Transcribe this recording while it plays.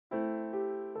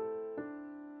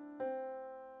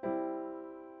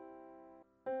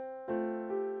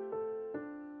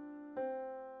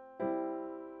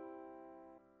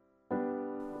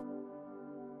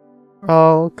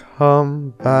I'll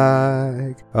come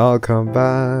back. I'll come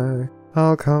back.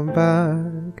 I'll come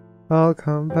back. I'll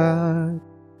come back.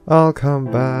 I'll come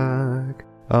back.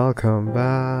 I'll come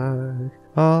back.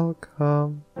 I'll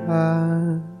come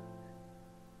back.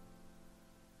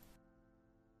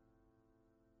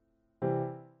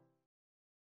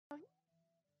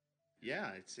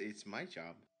 Yeah, it's my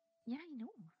job. Yeah, I know.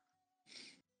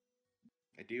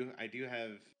 I do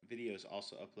have videos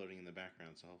also uploading in the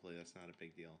background, so hopefully that's not a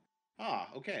big deal. Ah,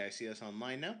 okay, I see us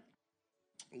online now.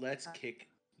 Let's kick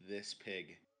this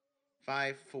pig.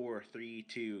 Five, four, three,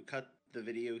 two. Cut the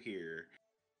video here.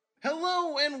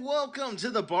 Hello and welcome to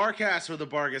the Barcast, where the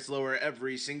bar gets lower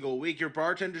every single week. Your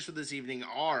bartenders for this evening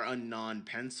are a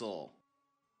non-pencil,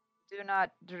 Do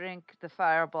not drink the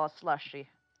fireball slushy.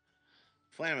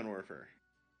 Flammenwerfer,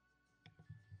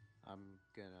 I'm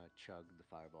gonna chug the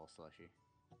fireball slushy.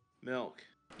 Milk,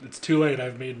 It's too late.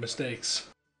 I've made mistakes.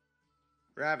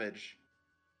 Ravage,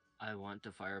 I want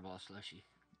the fireball slushy.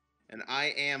 and I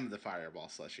am the Fireball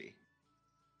Slushy.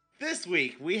 This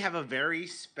week we have a very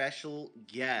special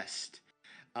guest.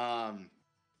 Um,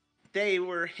 they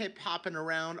were hip hopping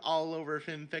around all over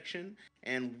film fiction,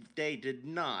 and they did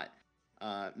not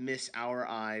miss our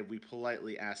eye. We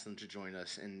politely asked them to join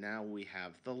us, and now we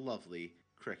have the lovely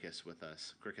Krickis with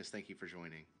us. Krickis, thank you for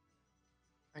joining.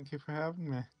 Thank you for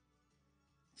having me.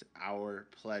 It's our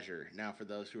pleasure. Now, for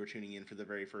those who are tuning in for the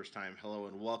very first time, hello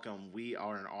and welcome. We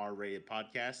are an R rated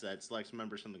podcast that selects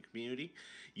members from the community.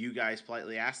 You guys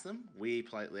politely ask them, we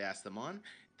politely ask them on.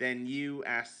 Then you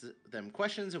ask them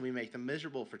questions, and we make them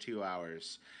miserable for 2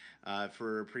 hours.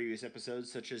 For previous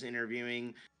episodes, such as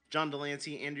interviewing John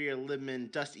Delancey, Andrea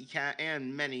Libman, Dusty Cat,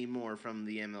 and many more from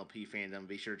the MLP fandom,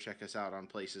 be sure to check us out on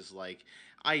places like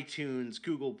iTunes,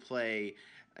 Google Play,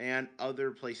 and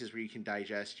other places where you can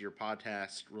digest your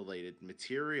podcast related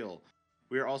material.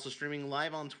 We are also streaming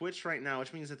live on Twitch right now,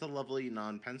 which means that the lovely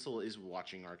non Pencil is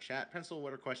watching our chat. Pencil,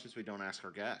 what are questions we don't ask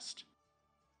our guest?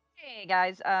 Hey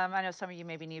guys, I know some of you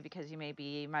may be new because you may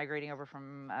be migrating over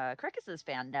from Krickis'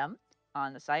 fandom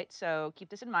on the site, so keep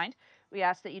this in mind. We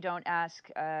ask that you don't ask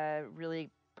really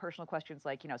personal questions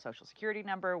like, social security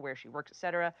number, where she works,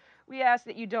 etc. We ask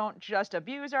that you don't just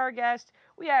abuse our guest.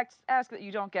 We ask that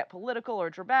you don't get political or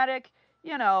dramatic.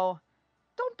 You know,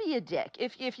 don't be a dick.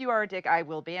 If you are a dick, I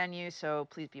will ban you, so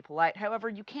please be polite. However,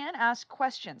 you can ask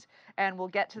questions, and we'll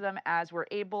get to them as we're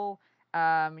able.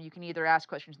 You can either ask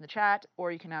questions in the chat,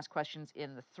 or you can ask questions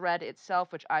in the thread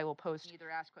itself, which I will post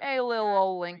a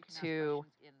little link to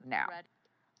now.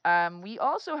 We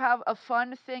also have a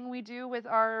fun thing we do with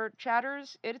our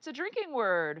chatters. It's a drinking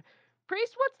word.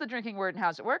 Priest, what's the drinking word and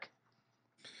how's it work?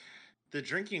 The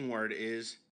drinking word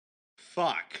is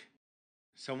fuck.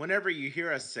 So whenever you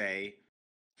hear us say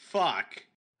fuck,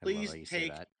 I love please how you say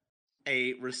take that.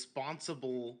 a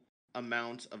responsible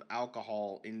amount of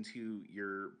alcohol into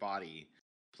your body.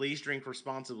 Please drink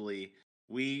responsibly.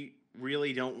 We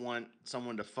really don't want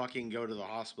someone to fucking go to the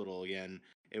hospital again.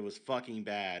 It was fucking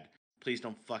bad. Please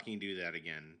don't fucking do that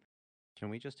again. Can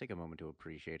we just take a moment to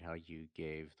appreciate how you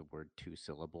gave the word 2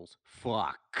 syllables?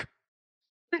 Fuck.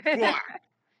 Fuck!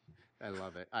 I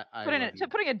love it. I Putting love it you.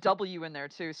 putting a W in there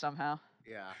too somehow.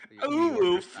 Yeah. New Ooh,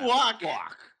 Yorker style. fuck!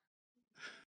 Fuck.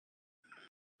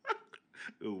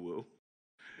 Ooh.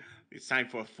 It's time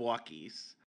for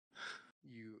fuckies.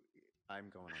 I'm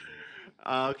going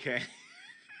on mute. Okay.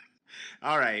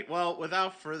 All right. Well,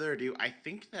 without further ado, I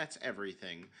think that's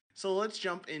everything. So let's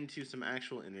jump into some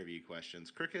actual interview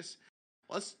questions. Krickis,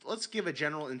 let's give a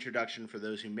general introduction for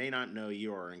those who may not know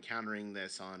you or are encountering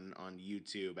this on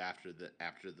YouTube after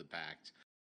the fact.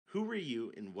 Who were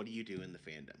you and what do you do in the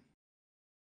fandom?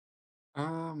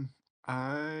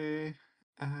 I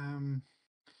am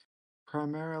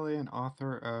primarily an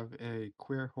author of a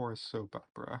queer horse soap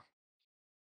opera.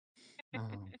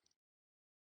 Um,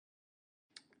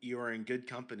 You are in good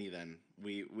company then.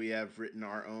 We have written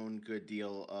our own good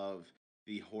deal of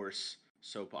the horse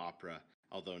soap opera,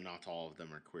 although not all of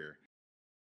them are queer.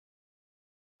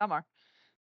 Some are.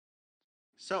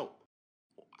 So,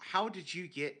 how did you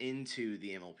get into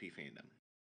the MLP fandom?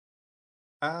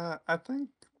 I think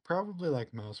probably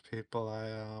like most people,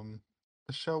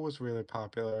 the show was really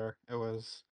popular. It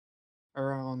was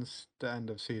around the end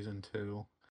of season two.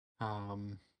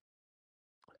 Um,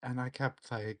 and I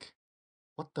kept like,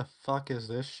 what the fuck is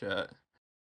this shit?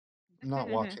 I'm not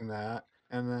watching that.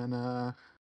 And then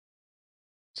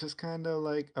just kind of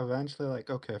like eventually like,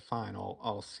 okay, fine,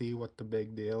 I'll see what the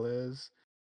big deal is.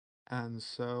 And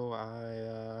so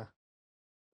I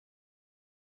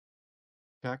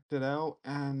checked it out,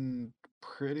 and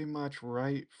pretty much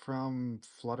right from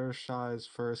Fluttershy's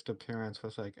first appearance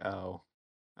was like, oh,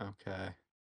 okay.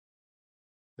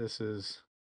 this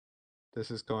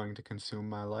is going to consume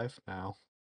my life now.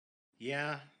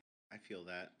 Yeah, I feel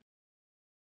that.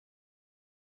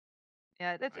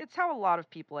 Yeah, it's I, it's how a lot of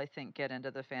people I think get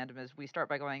into the fandom is we start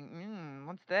by going,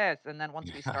 what's this? And then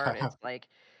once we start, it's like,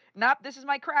 nope, this is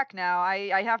my crack now.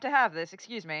 I have to have this.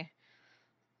 Excuse me.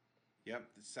 yep,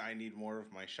 I need more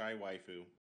of my shy waifu.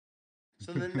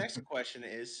 So the next question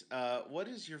is, what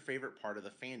is your favorite part of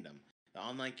the fandom? The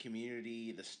online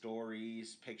community, the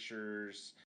stories,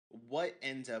 pictures. What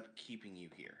ends up keeping you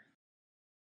here?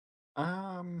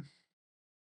 Um,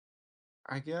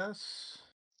 I guess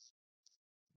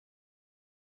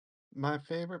my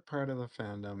favorite part of the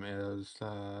fandom is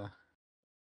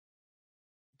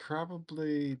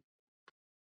probably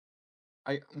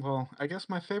I guess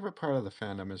my favorite part of the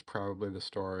fandom is probably the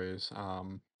stories.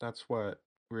 That's what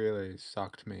really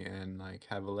sucked me in like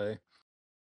heavily.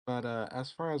 But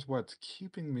as far as what's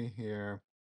keeping me here,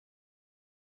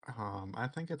 I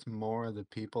think it's more the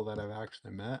people that I've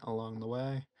actually met along the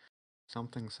way.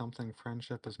 Something something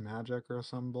friendship is magic or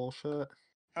some bullshit.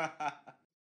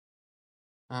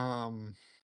 Um,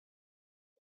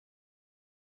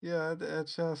 yeah,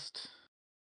 it's just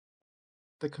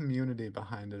the community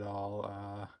behind it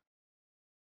all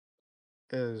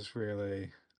is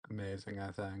really amazing,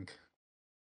 I think.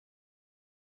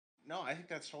 No, I think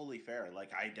that's totally fair.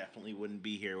 Like, I definitely wouldn't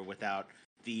be here without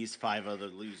these five other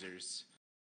losers.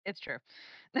 It's true.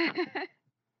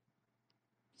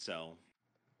 So,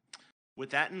 with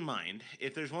that in mind,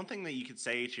 if there's one thing that you could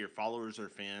say to your followers or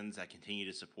fans that continue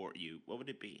to support you, what would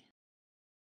it be?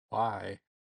 Why?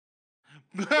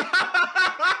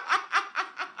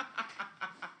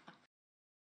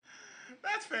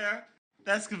 That's fair.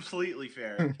 That's completely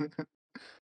fair.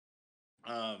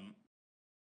 Um,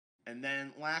 and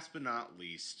then last but not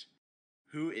least,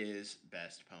 who is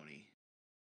best pony?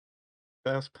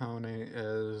 Best pony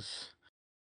is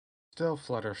still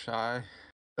Fluttershy.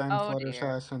 Been Oh dear.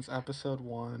 Fluttershy since episode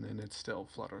 1, and it's still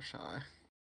Fluttershy.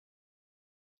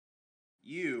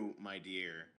 You, my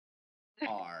dear,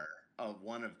 are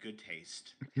one of good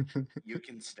taste. You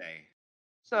can stay.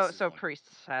 So This is so one.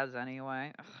 Priest says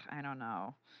anyway. Ugh, I don't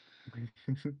know.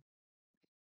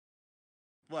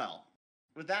 Well,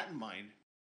 with that in mind,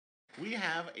 we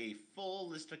have a full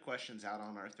list of questions out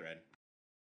on our thread.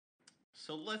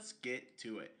 So let's get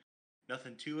to it.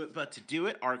 Nothing to it but to do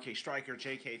it. RK Striker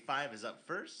JK5 is up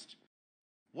first.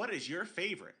 What is your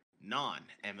favorite non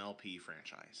MLP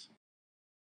franchise?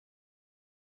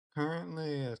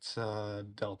 Currently, it's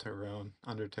Deltarune,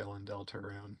 Undertale and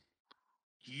Deltarune.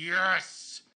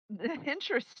 Yes!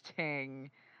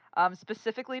 Interesting.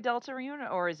 Specifically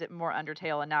Deltarune, or is it more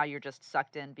Undertale and now you're just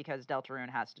sucked in because Deltarune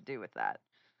has to do with that?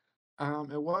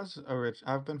 It was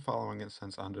I've been following it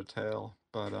since Undertale,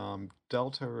 but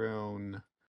Deltarune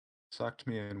sucked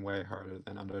me in way harder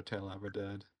than Undertale ever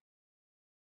did.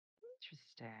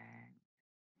 Interesting.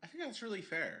 I think that's really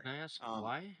fair. Can I ask Um,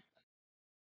 why?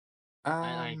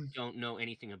 I Um, don't know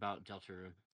anything about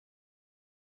Deltarune.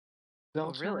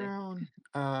 Oh, really? Deltarune,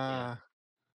 Yeah.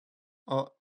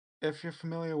 well, if you're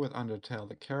familiar with Undertale,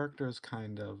 the characters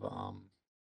kind of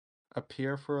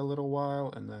appear for a little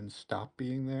while and then stop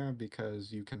being there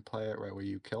because you can play it right where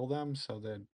you kill them, so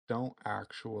they don't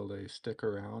actually stick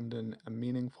around in a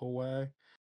meaningful way.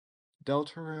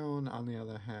 Deltarune, on the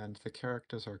other hand, the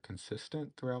characters are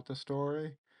consistent throughout the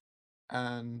story,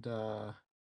 and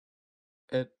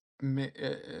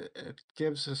it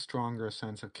gives a stronger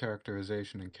sense of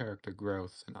characterization and character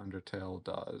growth than Undertale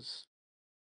does.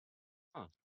 Huh.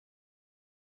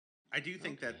 I do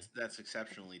think Okay. that's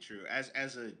exceptionally true. As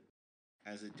a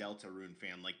Deltarune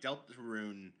fan, like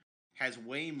Deltarune has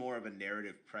way more of a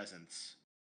narrative presence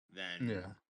than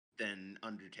Yeah, than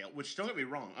Undertale. Which don't get me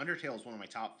wrong, Undertale is one of my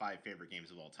top five favorite games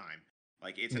of all time.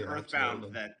 Like yeah,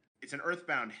 absolutely. It's an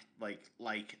Earthbound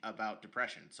like about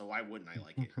depression. So why wouldn't I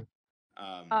like it?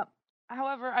 Um, Uh,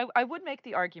 however, I would make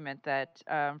the argument that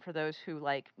for those who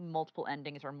like multiple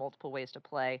endings or multiple ways to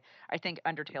play, I think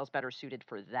Undertale's better suited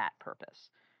for that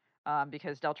purpose.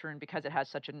 Because Deltarune, because it has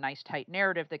such a nice tight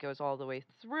narrative that goes all the way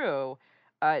through,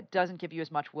 it doesn't give you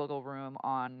as much wiggle room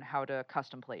on how to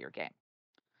custom play your game.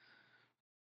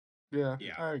 Yeah,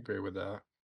 yeah, I agree with that.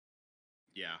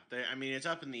 yeah. I mean, it's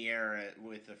up in the air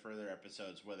with the further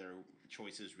episodes whether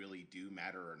choices really do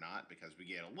matter or not because we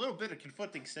get a little bit of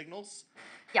conflicting signals,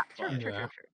 Yeah, true, but true, true, Yeah,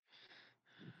 true.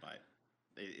 but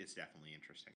it's definitely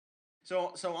interesting.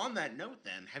 So on that note,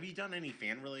 then, have you done any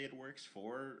fan related works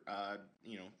for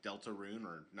Deltarune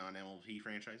or non MLP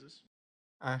franchises?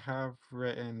 I have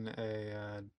written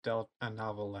a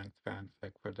novel-length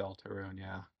fanfic for Deltarune,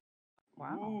 yeah.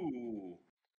 Wow. Ooh.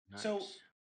 So Nice.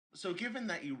 so given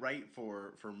that you write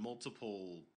for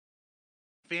multiple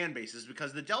fan bases,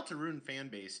 because the Deltarune fan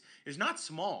base is not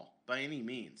small by any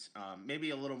means. Maybe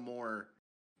a little more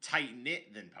tight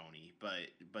knit than Pony,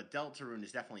 but Deltarune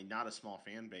is definitely not a small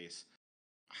fan base.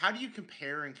 How do you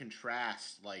compare and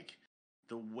contrast like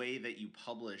the way that you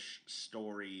publish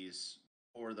stories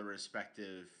or the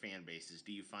respective fan bases?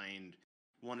 Do you find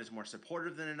one is more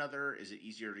supportive than another? Is it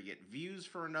easier to get views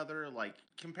for another? Like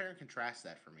compare and contrast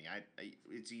that for me.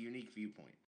 It's a unique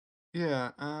viewpoint.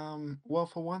 Yeah, well,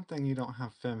 for one thing, you don't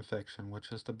have FimFiction,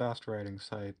 which is the best writing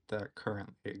site that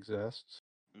currently exists.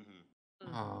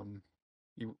 Mm-hmm. Um,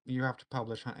 you have to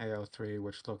publish on AO3,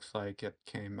 which looks like it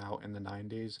came out in the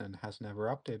 90s and has never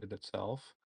updated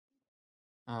itself.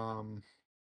 Um,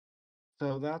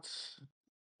 so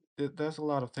there's a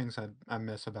lot of things I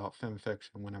miss about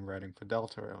FimFiction when I'm writing for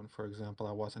Deltarune. For example,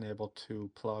 I wasn't able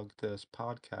to plug this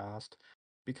podcast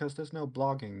because there's no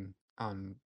blogging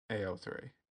on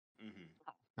AO3.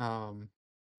 Mm-hmm. Um,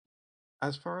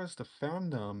 as far as the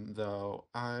fandom, though,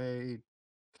 I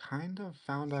kind of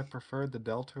found I preferred the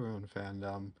Deltarune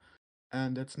fandom,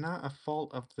 and it's not a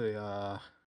fault of the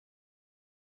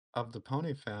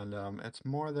pony fandom. It's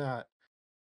more that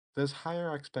there's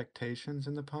higher expectations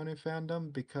in the pony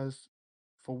fandom because,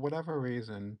 for whatever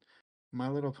reason, My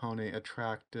Little Pony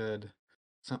attracted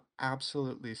some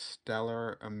absolutely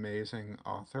stellar, amazing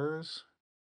authors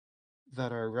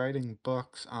that are writing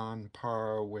books on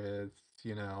par with,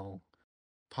 you know,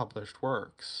 published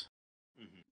works.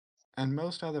 Mm-hmm. And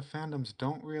most other fandoms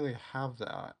don't really have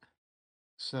that.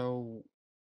 So,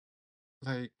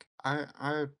 like,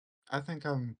 I think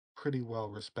I'm pretty well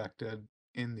respected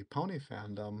in the pony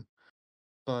fandom,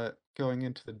 but going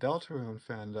into the Deltarune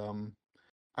fandom,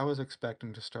 I was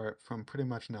expecting to start from pretty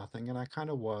much nothing, and I kind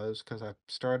of was because I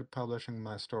started publishing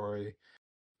my story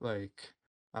like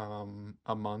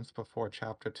a month before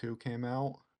chapter 2 came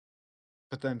out.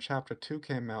 But then chapter 2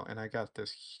 came out, and I got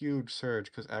this huge surge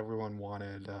because everyone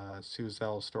wanted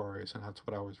Suzelle stories, and that's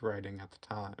what I was writing at the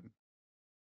time.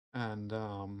 And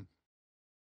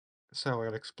so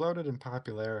it exploded in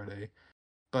popularity.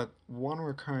 But one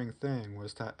recurring thing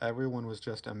was that everyone was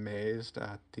just amazed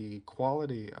at the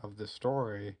quality of the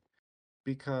story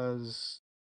because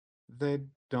they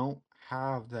don't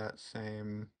have that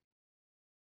same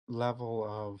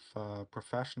level of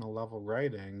professional level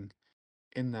writing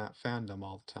in that fandom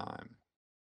all the time.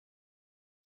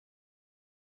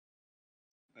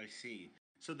 I see.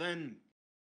 So then,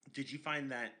 did you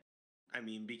find that? I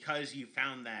mean, because you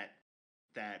found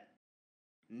that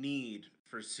need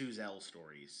for Suzelle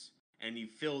stories, and you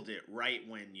filled it right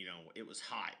when it was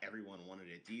hot. Everyone wanted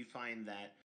it. Do you find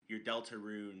that your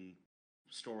Deltarune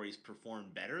stories perform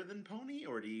better than Pony,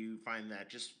 or do you find that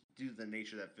just due to the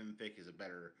nature that FimFic is a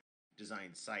better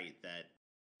designed site that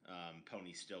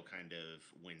Pony still kind of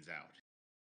wins out?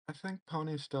 I think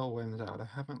Pony still wins out. I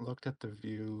haven't looked at the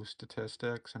view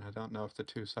statistics, and I don't know if the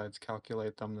two sites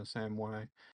calculate them the same way.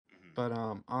 Mm-hmm. But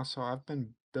also, I've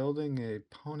been building a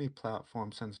Pony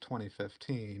platform since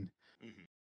 2015. Mm-hmm.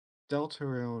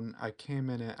 Deltarune, I came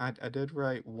in it. I did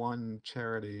write one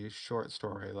charity short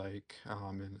story, like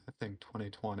in I think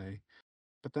 2020.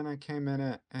 But then I came in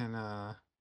it in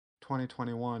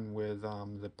 2021 with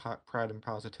the Pride and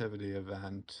Positivity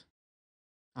event,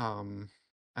 um,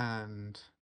 and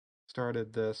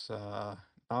started this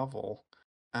novel,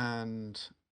 and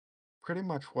pretty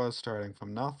much was starting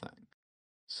from nothing.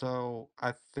 So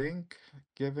I think,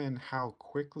 given how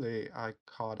quickly I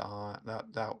caught on,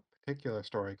 that particular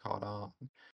story caught on,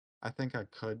 I think I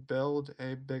could build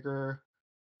a bigger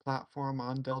platform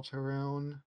on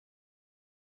Deltarune,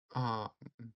 um,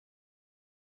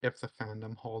 if the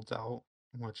fandom holds out,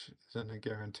 which isn't a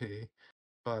guarantee.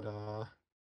 But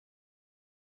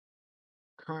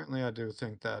currently, I do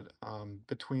think that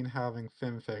between having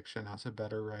FimFiction as a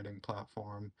better writing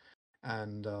platform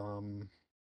and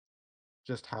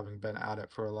just having been at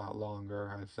it for a lot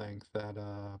longer, I think that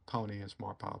Pony is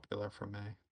more popular for me.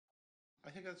 I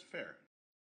think that's fair.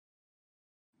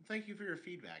 Thank you for your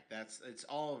feedback. It's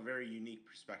all very unique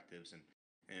perspectives,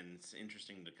 and it's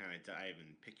interesting to kind of dive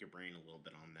and pick your brain a little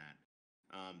bit on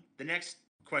that. The next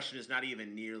question is not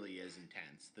even nearly as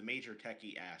intense. The major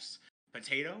techie asks,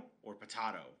 potato or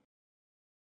potato?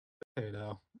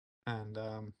 Potato. And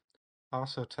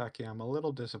also, Techie, I'm a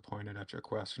little disappointed at your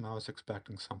question. I was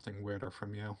expecting something weirder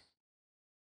from you.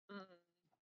 Mm.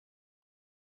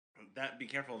 That be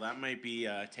careful. That might be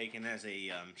taken as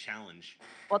a challenge.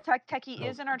 Well, Techie Oh,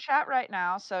 is in our chat right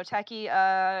now, so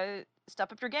Techie,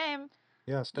 step up your game.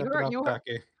 yeah, You step it heard, up, you heard,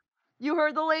 Techie. you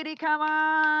heard the lady. Come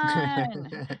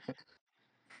on.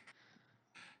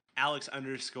 Alex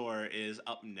underscore is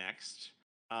up next.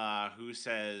 Who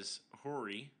says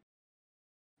hurry?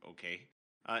 Okay.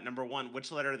 Number one,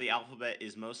 which letter of the alphabet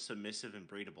is most submissive and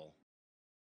breedable?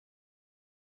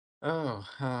 Oh,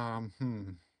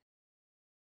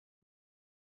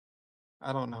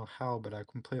 I don't know how, but I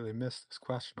completely missed this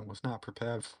question and was not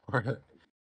prepared for it.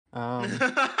 Um,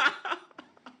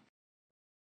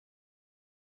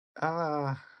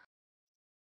 uh,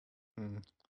 hmm.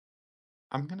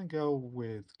 I'm gonna go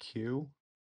with Q.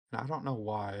 And I don't know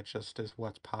why, it just is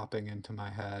what's popping into my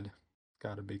head. It's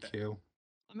gotta be That, Q.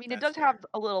 I mean, it that's does fair. have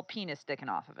a little penis sticking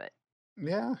off of it,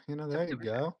 Yeah, there to you be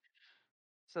fair. go.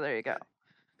 So there you go.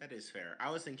 That is fair.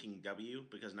 I was thinking W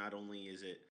because not only is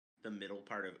it the middle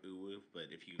part of uwu, but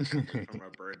if you look from a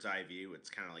bird's eye view, it's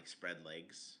kind of like spread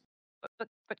legs. But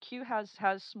Q has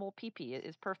small PP. It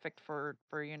is perfect for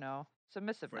For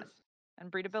submissiveness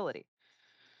and breedability.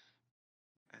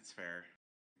 That's fair.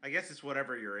 I guess it's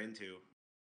whatever you're into.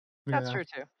 That's Yeah. true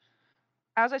too.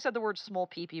 As I said the word small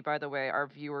PP, by the way, our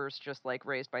viewers just like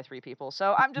raised by 3 people.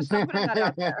 So I'm putting that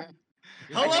out there. I think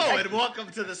Hello I and welcome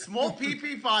to the Small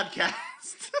PP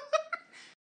Podcast.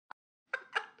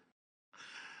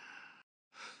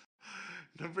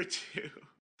 Number two.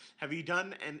 Have you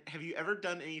ever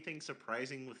done anything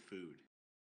surprising with food?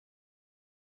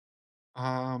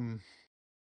 Um,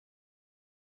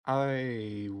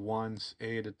 I once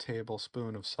ate a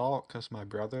tablespoon of salt because my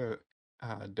brother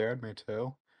dared me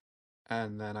to,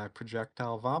 and then I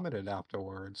projectile vomited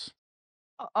afterwards.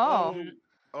 oh, Mhm.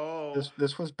 Oh,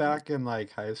 This was back in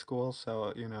like high school,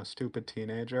 so stupid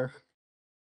teenager.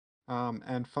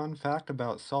 And fun fact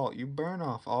about salt, you burn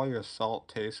off all your salt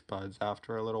taste buds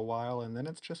after a little while, and then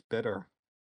it's just bitter.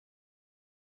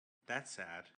 that's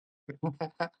sad.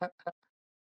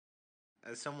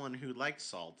 As someone who likes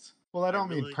salt, Well, I I don't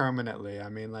mean really permanently. I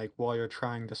mean like while you're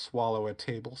trying to swallow a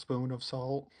tablespoon of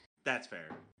salt. that's fair.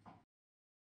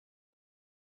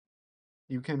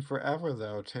 You can forever,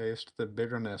 though, taste the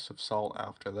bitterness of salt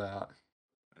after that.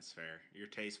 That's fair. Your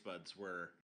taste buds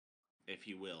were, if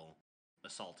you will,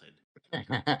 assaulted.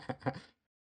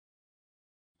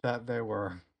 That they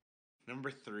were. Number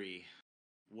three.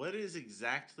 What is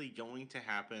exactly going to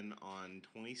happen on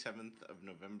 27th of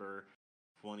November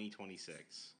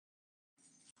 2026?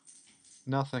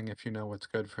 Nothing if you know what's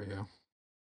good for you.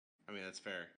 I mean, that's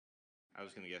fair. I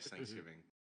was going to guess Thanksgiving,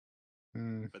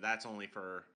 Mm. but that's only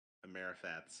for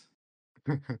Amerifats.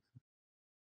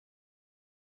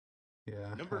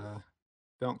 Yeah, Number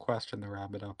don't question the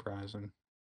rabbit uprising.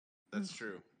 That's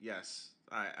true. Yes,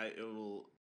 I it will.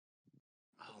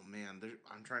 Oh man,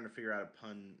 I'm trying to figure out a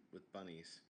pun with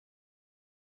bunnies.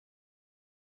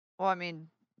 well, I mean,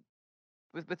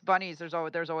 with bunnies, there's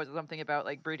always something about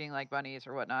like breeding like bunnies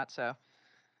or whatnot. So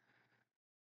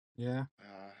Yeah.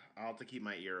 I'll have to keep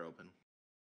my ear open.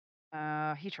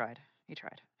 he tried. He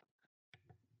tried.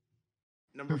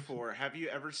 Number four. Have you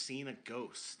ever seen a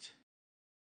ghost?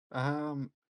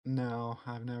 Um, no,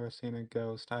 I've never seen a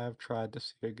ghost. I have tried to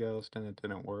see a ghost and it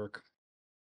didn't work.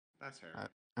 That's fair.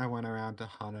 I went around to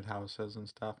haunted houses and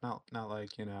stuff. Not like,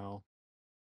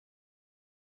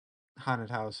 haunted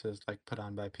houses like put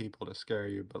on by people to scare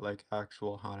you, but like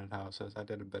actual haunted houses. I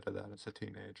did a bit of that as a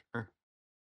teenager.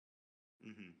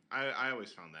 I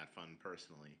always found that fun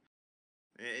personally.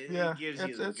 It Yeah, gives you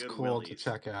it's the it's good cool to willies.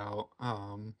 check out.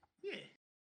 Yeah.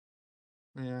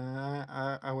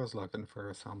 Yeah, I was looking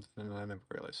for something and I never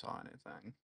really saw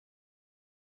anything.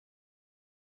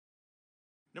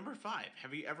 Number five.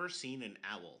 Have you ever seen an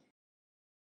owl?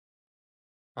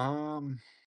 Um,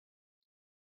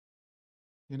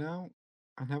 you know,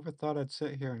 I never thought I'd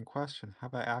sit here and question,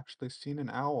 have I actually seen an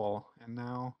owl? And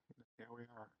now here we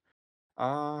are.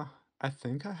 Uh, I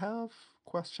think I have,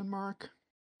 question mark.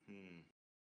 Hmm.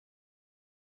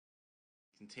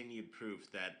 Continued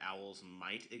proof that owls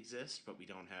might exist, but we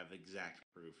don't have exact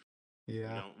proof.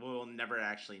 Yeah, We'll never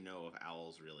actually know if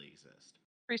owls really exist.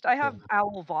 Priest, I yeah. have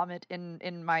owl vomit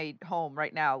in my home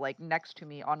right now, like next to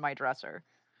me on my dresser.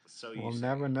 So you We'll say.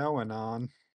 never know, Anon.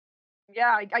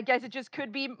 Yeah, I guess it just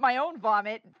could be my own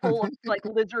vomit full of like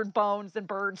lizard bones and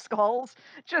bird skulls.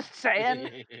 Just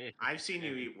saying. I've seen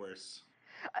you eat worse.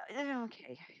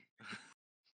 Okay.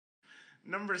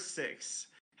 Number six.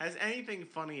 Has anything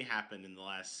funny happened in the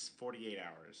last 48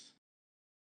 hours?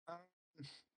 Uh,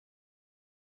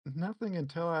 Nothing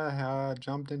until I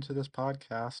jumped into this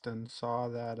podcast and saw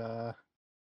that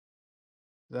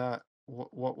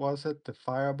what was it? The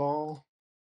fireball?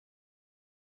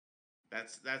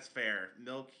 That's fair.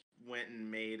 Milk went and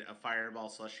made a fireball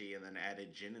slushy and then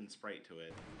added gin and Sprite to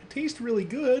it. Tastes really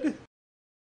good.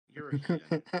 You're a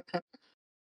heathen.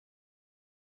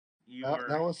 You are a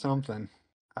That was heathen. something.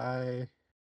 I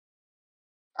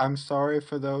I'm sorry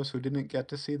for those who didn't get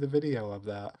to see the video of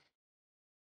that.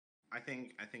 I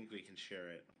think we can share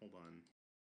it. Hold on.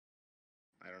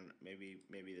 I don't.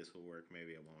 Maybe this will work.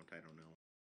 Maybe it won't. I don't know.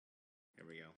 Here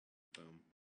we go. Boom.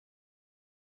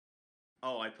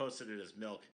 Oh, I posted it as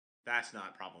milk. That's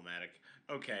not problematic.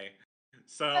 Okay.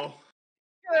 So,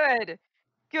 Good.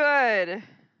 Good.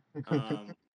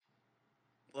 um,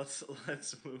 let's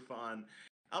let's move on.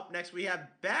 Up next, we have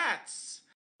Bats,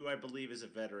 who I believe is a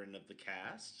veteran of the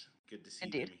cast. Good to see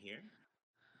him Indeed. here.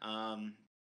 Um,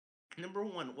 Number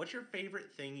one, what's your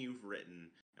favorite thing you've written,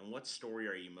 and what story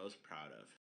are you most proud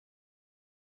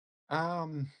of?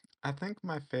 Um, I think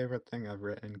my favorite thing I've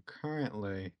written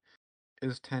currently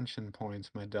is Tension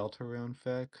Points, my Deltarune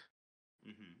fic.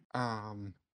 Mm-hmm.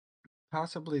 Um,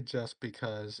 Possibly just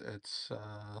because it's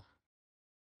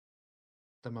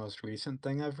the most recent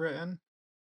thing I've written.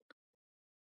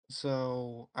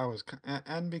 So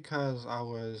and because I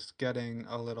was getting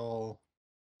a little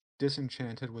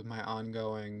disenchanted with my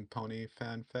ongoing pony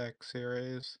fanfic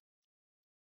series.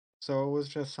 So it was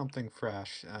just something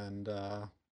fresh and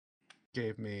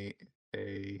gave me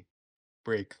a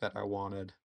break that I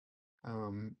wanted.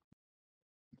 Um,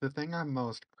 the thing I'm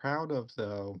most proud of,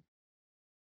 though,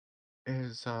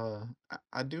 is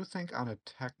I do think on a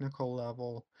technical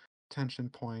level, Tension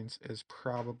Points is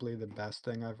probably the best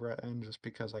thing I've written just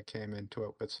because I came into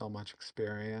it with so much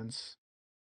experience.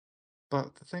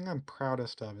 But the thing I'm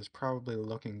proudest of is probably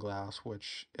Looking Glass,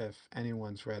 which, if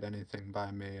anyone's read anything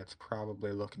by me, it's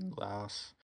probably Looking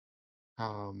Glass.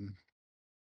 Um,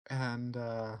 and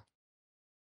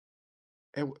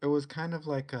it was kind of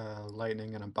like a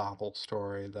lightning in a bottle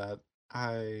story that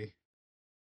I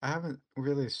I haven't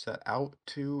really set out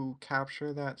to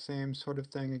capture that same sort of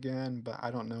thing again, but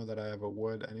I don't know that I ever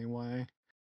would anyway.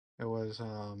 It was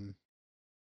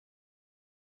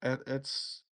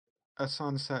it's a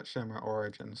Sunset Shimmer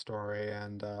origin story,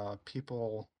 and a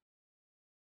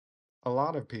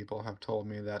lot of people have told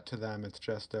me that to them it's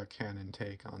just their canon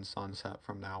take on Sunset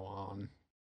from now on.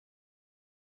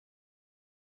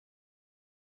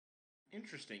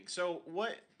 Interesting. So,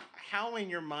 what? How in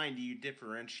your mind do you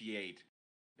differentiate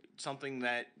something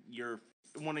that you're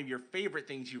one of your favorite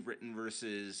things you've written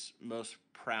versus most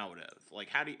proud of? Like,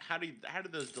 how do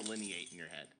those delineate in your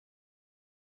head?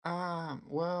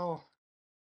 Well,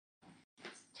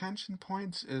 Tension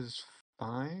Points is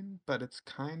fine, but it's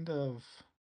kind of,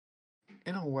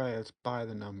 in a way, it's by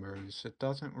the numbers. It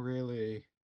doesn't really.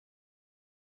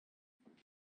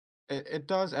 It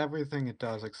does everything it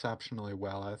does exceptionally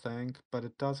well, I think, but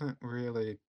it doesn't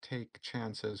really take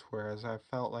chances, whereas I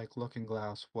felt like Looking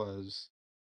Glass was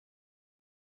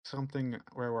something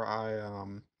where I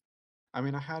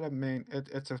mean, I had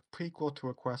it's a prequel to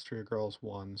Equestria Girls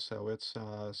 1, so it's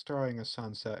starring a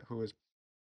Sunset who is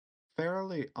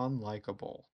fairly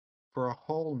unlikable for a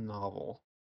whole novel.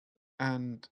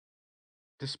 And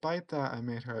despite that, I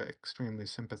made her extremely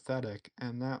sympathetic,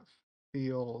 and that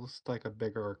feels like a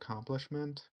bigger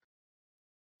accomplishment.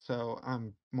 So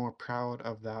I'm more proud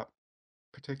of that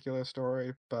particular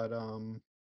story, but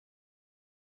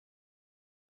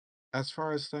as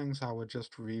far as things I would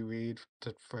just reread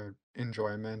for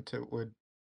enjoyment, it would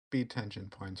be Tension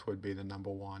Points would be the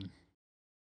number one.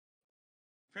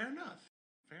 Fair enough.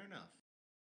 Fair enough.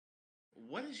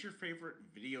 What is your favorite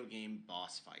video game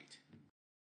boss fight?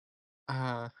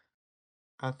 Uh,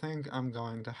 I think I'm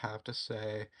going to have to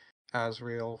say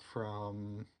Asriel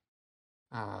from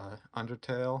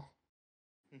Undertale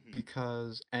Mm-hmm.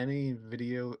 because any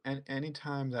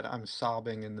time that I'm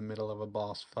sobbing in the middle of a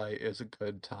boss fight is a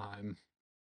good time.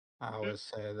 I always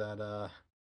say that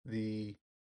the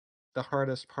the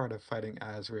hardest part of fighting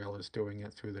Asriel is doing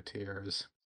it through the tears.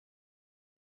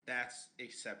 That's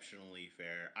exceptionally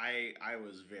fair. I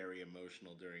was very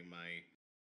emotional during my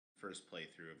first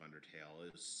playthrough of Undertale.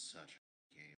 It was such a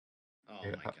good game. Oh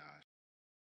my Yeah. gosh.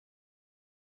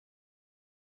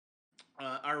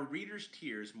 Are readers'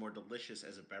 tears more delicious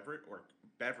as a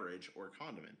beverage or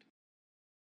condiment?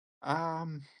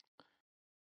 Um,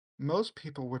 Most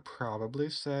people would probably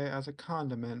say as a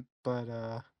condiment,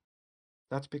 but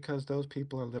that's because those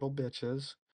people are little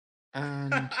bitches,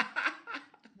 and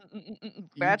you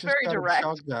That's just very gotta direct.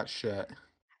 chug that shit.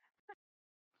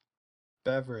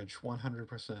 Beverage,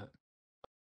 100%.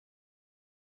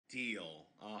 Deal.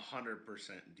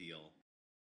 100% deal.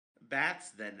 Bats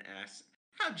then asks,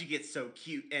 how'd you get so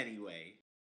cute anyway?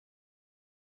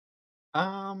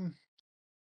 Um,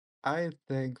 I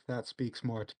think that speaks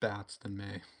more to bats than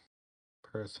me,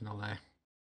 personally.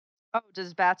 Oh,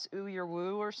 does bats ooh your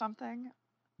woo or something?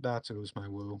 Bats ooze my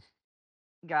woo.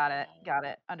 Got it. Oh. Got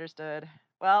it. Understood.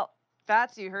 Well,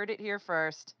 bats, you heard it here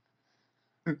first.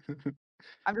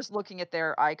 I'm just looking at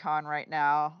their icon right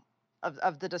now.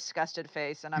 of the disgusted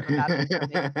face, and I'm imagining him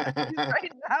making faces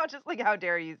right now, just like, how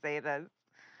dare you say this?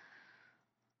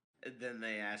 And then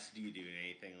they asked, "Do you do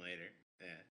anything later?"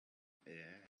 Yeah,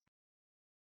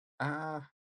 yeah. Uh,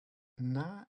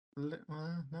 not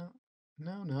no,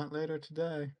 no, not later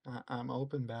today. I'm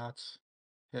open, bats.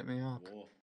 Hit me up. Well,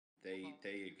 there you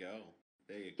go.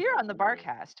 There you Here go. on the Well,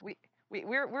 Barcast,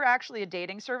 we're actually a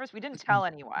dating service. We didn't tell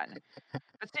anyone,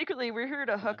 but secretly we're here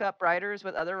to hook up writers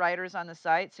with other writers on the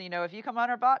site. So if you come on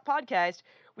our podcast,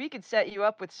 we could set you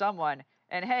up with someone.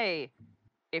 And hey,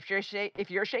 if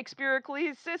you're Shakespeare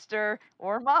Clee's sister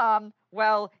or mom,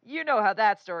 well, you know how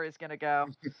that story is gonna go.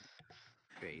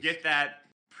 get Based. that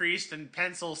priest and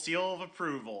pencil seal of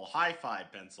approval. High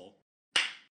five, pencil.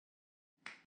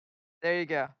 There you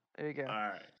go. There you go. All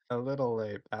right. A little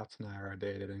late. Bats and I are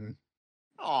dating.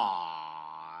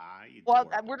 Aw, you Well,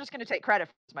 adorable. we're just gonna take credit.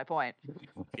 Is my point.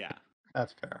 Yeah.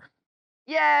 That's fair.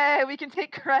 Yay! We can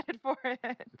take credit for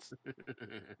it.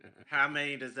 How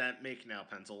many does that make now,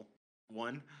 pencil?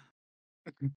 One?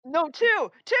 No,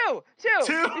 two, two, two.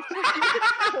 Two?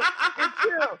 It's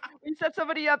two. We set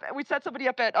somebody up. We set somebody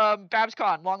up at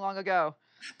BabsCon long ago.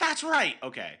 That's right.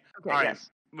 Okay. All Okay. right. Yes.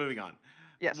 Moving on.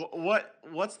 Yes.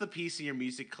 What's the piece in your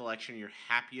music collection you're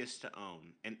happiest to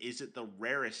own, and is it the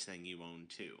rarest thing you own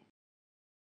too?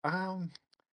 Um,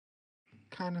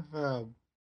 kind of a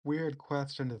weird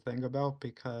question to think about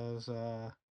because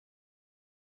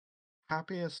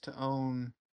happiest to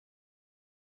own,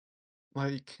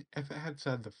 like, if it had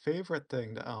said the favorite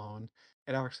thing to own,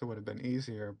 it actually would have been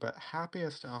easier. But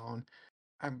happiest to own,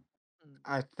 I Mm.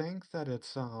 I think that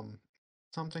it's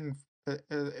something.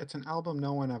 It's an album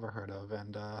no one ever heard of,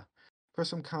 and for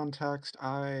some context,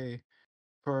 I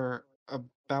for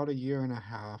about a year and a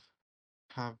half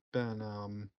have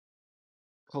been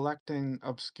collecting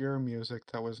obscure music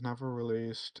that was never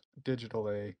released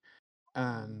digitally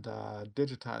and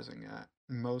digitizing it,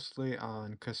 mostly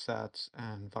on cassettes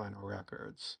and vinyl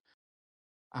records.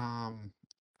 Um,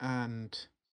 and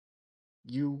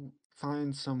you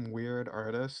find some weird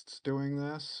artists doing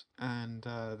this, and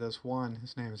there's one,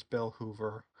 his name is Bill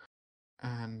Hoover,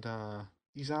 and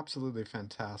he's absolutely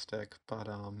fantastic, but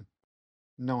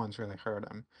no one's really heard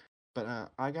him.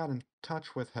 But I got in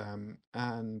touch with him,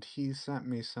 and he sent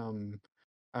me some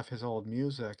of his old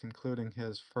music, including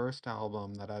his first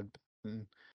album that I'd been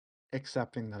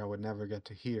accepting that I would never get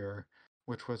to hear,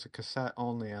 which was a cassette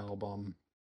only album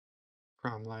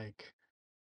from like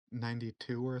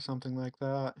 92 or something like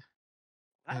that.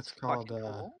 That's It's called fucking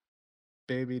cool.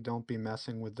 Baby Don't Be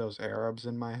Messing with Those Arabs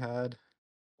in My Head.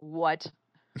 What?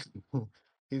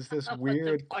 He's this What the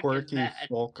weird, fuck is quirky that?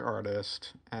 folk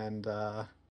artist, and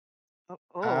Oh,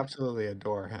 I oh, absolutely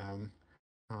adore him.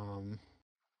 Um,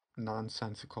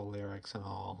 Nonsensical lyrics and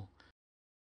all.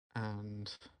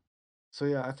 And so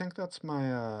yeah, I think that's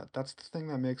the thing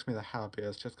that makes me the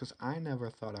happiest, just because I never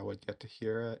thought I would get to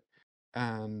hear it,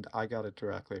 and I got it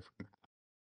directly from him.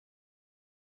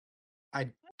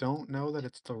 I don't know that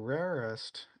it's the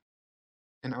rarest.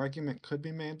 An argument could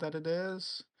be made that it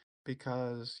is,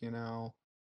 because,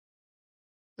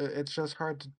 it's just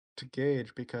hard to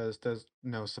gauge because there's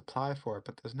no supply for it,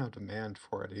 but there's no demand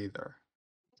for it either.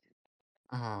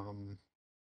 Um,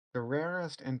 the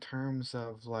rarest in terms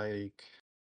of like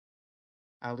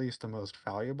at least the most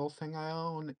valuable thing I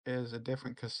own is a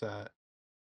different cassette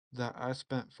that I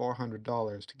spent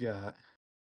 $400 to get. It is,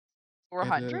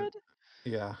 400?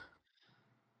 yeah,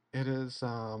 it is,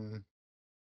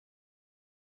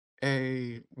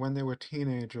 when they were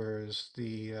teenagers,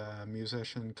 the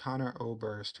musician Connor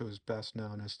Oberst, who is best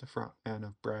known as the frontman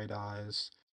of Bright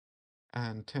Eyes,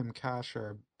 and Tim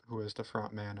Kasher, who is the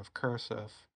frontman of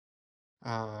Cursive,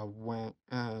 went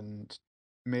and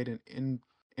made an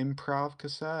improv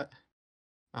cassette.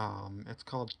 It's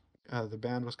called the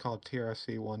band was called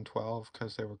TRC 112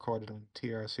 because they recorded on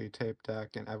TRC tape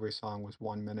deck, and every song was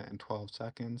 1 minute and 12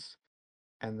 seconds,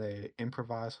 and they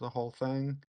improvised the whole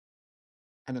thing.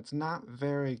 And it's not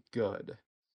very good,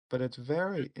 but it's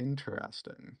very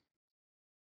interesting.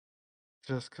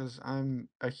 Just because I'm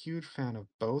a huge fan of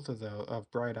both of those, of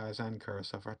Bright Eyes and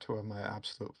Cursive, are two of my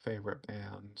absolute favorite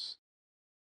bands.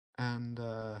 And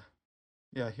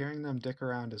yeah, hearing them dick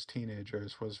around as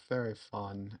teenagers was very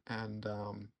fun. And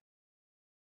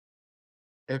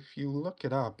if you look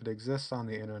it up, it exists on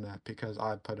the internet because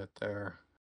I put it there.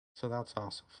 So that's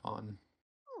also fun.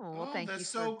 Oh, well, Oh, thank that's you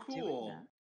for so doing cool. that.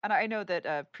 And I know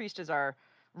that Priest is our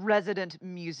resident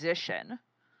musician.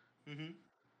 Mm-hmm.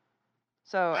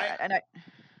 So, I and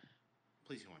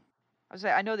Please go on. I was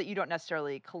say I know that you don't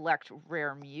necessarily collect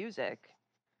rare music,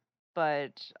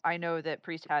 but I know that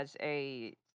Priest has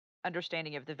a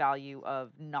understanding of the value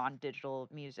of non-digital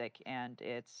music and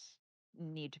its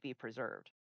need to be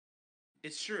preserved.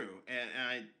 It's true,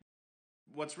 and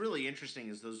what's really interesting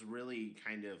is those really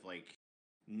kind of like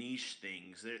niche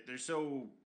things. They're so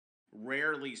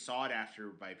rarely sought after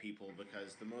by people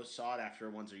because the most sought after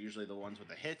ones are usually the ones with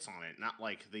the hits on it, not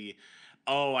like the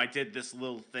oh I did this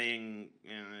little thing.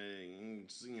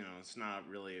 It's not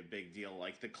really a big deal.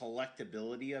 Like the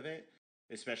collectability of it,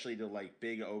 especially to like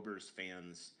big Obers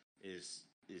fans, is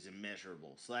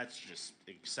immeasurable. So that's just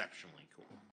exceptionally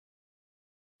cool.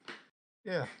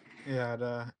 Yeah,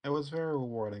 yeah, it was very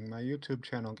rewarding. My YouTube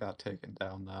channel got taken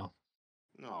down though,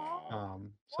 Aw,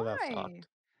 No. so that why? sucked.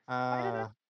 Why did Uh,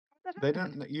 that they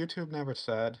happen? didn't. YouTube never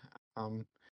said. Um,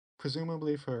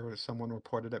 presumably for someone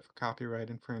reported it for copyright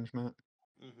infringement.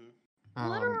 Hmm.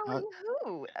 Um, Literally uh,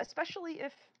 who? Especially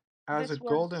if as a this was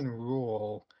golden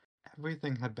rule,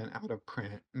 everything had been out of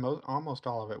print. Almost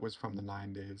all of it was from the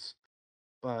 90s.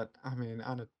 But I mean,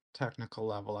 on a technical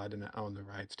level, I didn't own the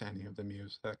rights to any of the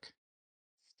music.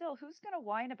 still, who's going to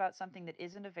whine about something that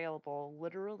isn't available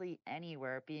literally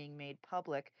anywhere being made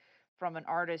public from an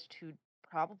artist who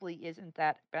probably isn't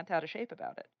that bent out of shape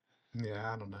about it?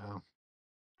 Yeah, I don't know.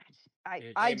 I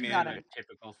Hey It's do been not man, a understand.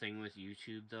 typical thing with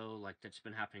YouTube though, like that's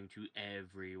been happening to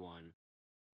everyone.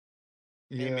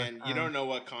 hey Yeah, man, you don't know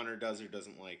what Connor does or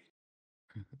doesn't like.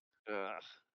 Ugh.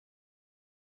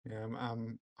 yeah,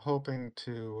 I'm hoping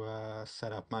to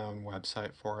set up my own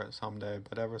website for it someday,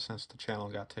 but ever since the channel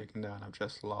got taken down, I've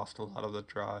just lost a lot of the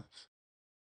drive.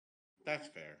 That's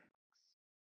fair.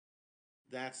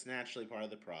 That's naturally part of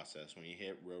the process. When you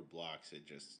hit roadblocks,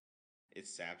 it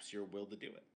saps your will to do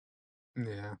it.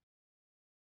 Yeah.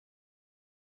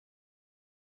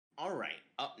 All right,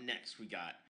 up next we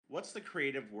got what's the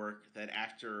creative work that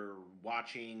after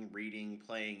watching, reading,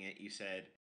 playing it, you said,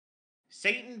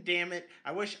 Satan damn it,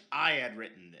 I wish I had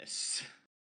written this.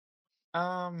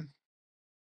 Um,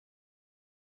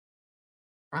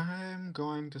 I'm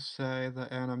going to say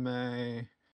the anime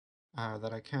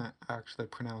that I can't actually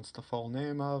pronounce the full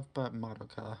name of, but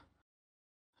Madoka.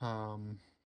 Um,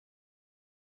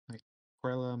 like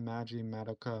Quella Magi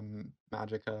Madoka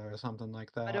Magica or something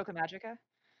like that. Madoka Magica?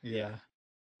 Yeah, Yeah.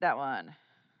 That one.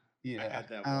 I Yeah. had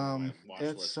that one on my watch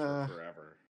It's list for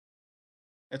forever.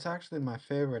 it's actually my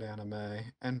favorite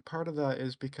anime, and part of that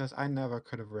is because I never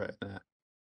could have written it.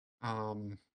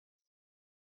 Um,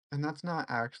 and that's not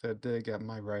actually a dig at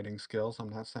my writing skills. I'm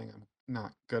not saying I'm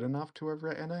not good enough to have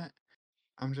written it.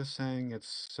 I'm just saying it's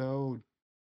so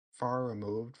far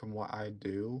removed from what I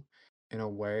do in a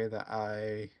way that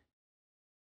I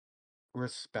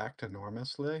respect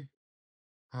enormously.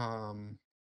 Um,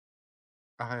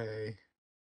 I,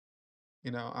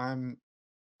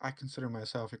 I consider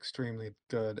myself extremely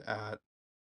good at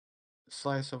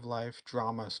slice of life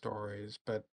drama stories,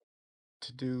 but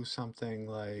to do something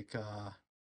like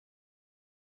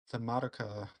the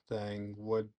Madoka thing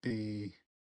would be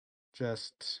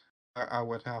just I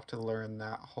would have to learn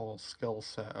that whole skill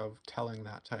set of telling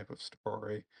that type of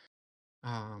story.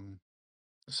 Um,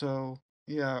 so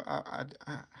yeah,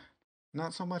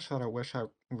 not so much that I wish I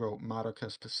wrote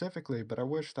Madoka specifically, but I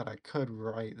wish that I could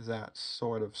write that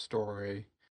sort of story.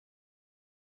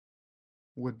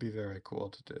 Would be very cool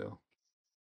to do.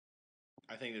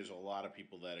 I think there's a lot of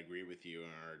people that agree with you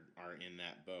and are in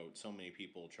that boat. So many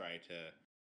people try to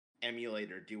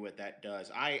emulate or do what that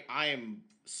does. I am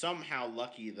somehow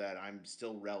lucky that I'm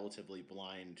still relatively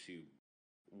blind to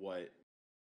what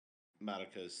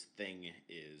Madoka's thing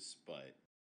is, but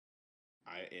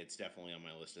I it's definitely on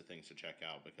my list of things to check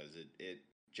out because it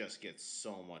just gets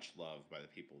so much love by the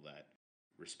people that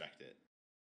respect it.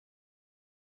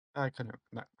 I couldn't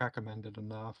recommend it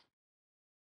enough.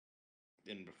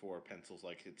 And before pencils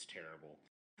like it's terrible.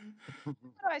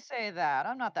 How do I say that?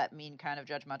 I'm not that mean kind of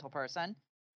judgmental person.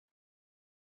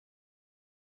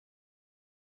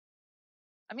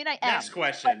 I mean, I Next am,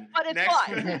 question. but it's Next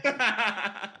fine.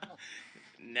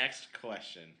 next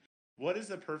question. What is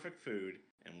the perfect food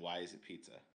and why is it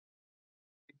pizza?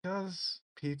 Because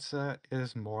pizza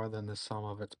is more than the sum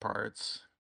of its parts.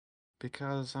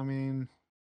 Because, I mean,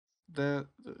 the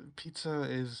pizza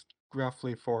is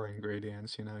roughly four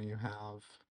ingredients. You have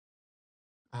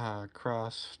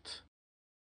crust,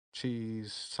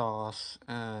 cheese, sauce,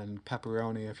 and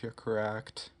pepperoni if you're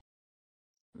correct.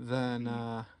 Then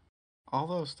Mm, all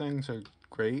those things are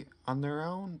great on their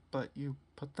own, but you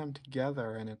put them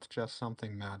together and it's just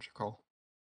something magical.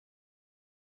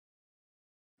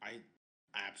 I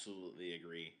absolutely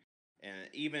agree. And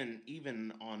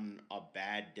even on a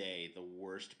bad day, the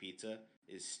worst pizza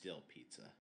is still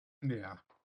pizza. Yeah,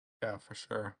 yeah, for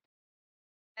sure.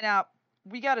 Now,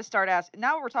 we got to start asking.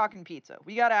 Now we're talking pizza.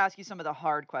 We got to ask you some of the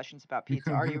hard questions about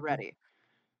pizza. Are you ready?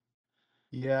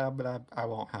 Yeah, but I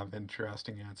won't have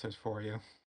interesting answers for you.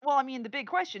 Well, I mean, the big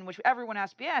question, which everyone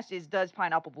has to be asked, is does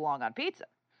pineapple belong on pizza?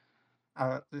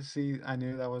 See, I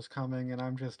knew that was coming, and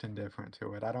I'm just indifferent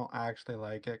to it. I don't actually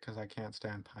like it because I can't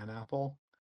stand pineapple.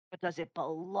 But does it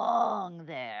belong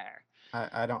there?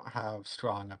 I don't have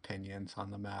strong opinions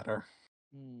on the matter.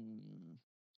 Hmm.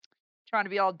 Trying to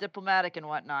be all diplomatic and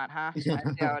whatnot, huh? I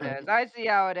see how it is. I see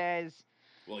how it is.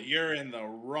 Well, you're in the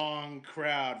wrong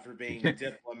crowd for being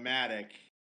diplomatic.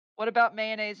 What about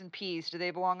mayonnaise and peas? Do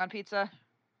they belong on pizza?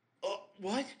 Oh,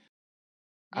 what?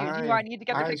 Do I need to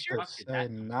get the I picture? should Fuck did that?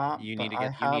 say not, You need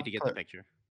but to get the picture.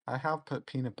 I have put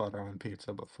peanut butter on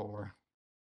pizza before.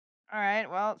 All right.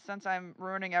 Well, since I'm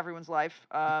ruining everyone's life,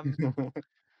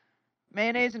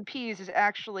 mayonnaise and peas is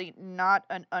actually not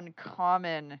an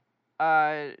uncommon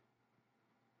uh,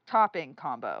 topping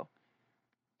combo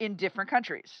in different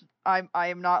countries. I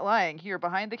am not lying. Here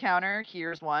behind the counter,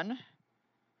 here's one.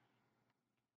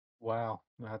 Wow,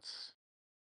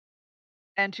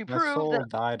 And my soul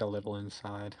died a little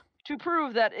inside. to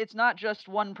prove that it's not just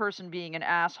one person being an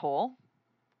asshole.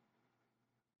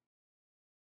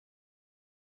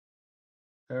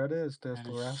 There it is. There's That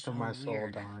the is rest of so my soul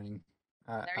weird. dying.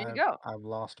 There you go. I've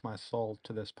lost my soul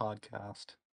to this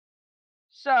podcast.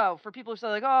 So, for people who say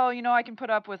like, "Oh, I can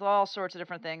put up with all sorts of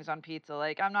different things on pizza,"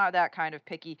 like I'm not that kind of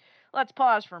picky. Let's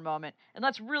pause for a moment and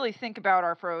let's really think about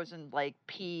our frozen like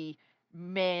pea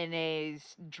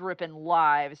mayonnaise dripping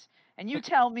lives. And you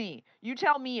tell me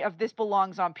if this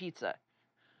belongs on pizza.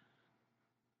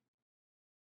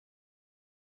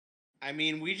 I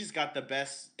mean, we just got the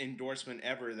best endorsement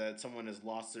ever that someone has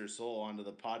lost their soul onto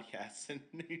the podcast, and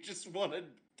you just want to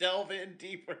delve in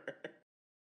deeper.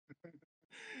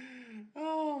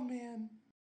 Oh man.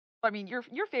 I mean, your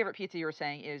favorite pizza you were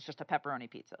saying is just a pepperoni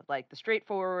pizza, like the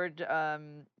straightforward,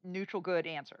 neutral good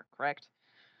answer, correct?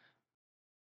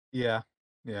 Yeah,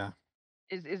 yeah.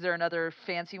 Is there another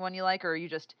fancy one you like, or are you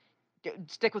just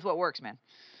stick with what works, man?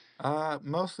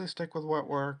 Mostly stick with what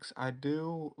works. I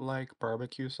do like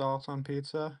barbecue sauce on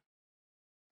pizza.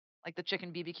 Like the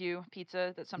chicken BBQ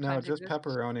pizza that No, sometimes just exists?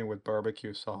 pepperoni with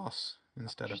barbecue sauce Oh,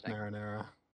 instead of interesting. marinara.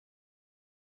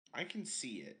 I can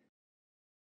see it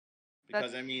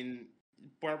because I That's mean,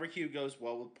 barbecue goes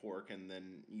well with pork, and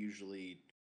then usually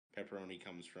pepperoni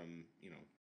comes from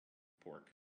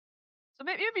pork. so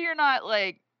maybe you're not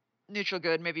like neutral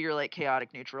good, maybe you're like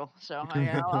chaotic neutral. So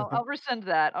I'll rescind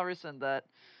that. I'll rescind that.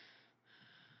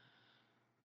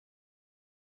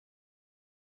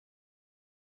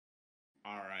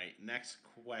 All right, next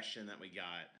question that we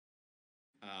got.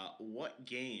 What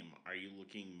game are you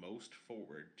looking most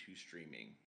forward to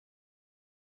streaming?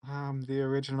 The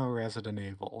original Resident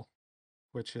Evil,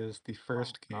 which is the Oh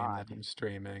first game that God. I'm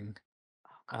streaming. Oh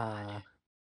God. Uh,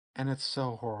 and it's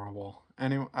so horrible.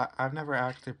 Anyway, I've never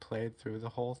actually played through the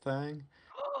whole thing,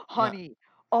 but Honey.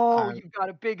 Oh, I you've got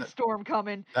a big th- storm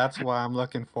coming. that's why I'm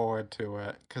looking forward to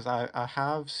it, because I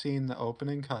have seen the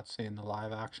opening cutscene, the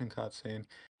live action cutscene,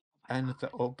 Oh my and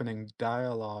the God. opening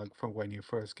dialogue from when you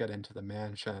first get into the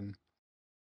mansion.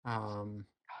 Um,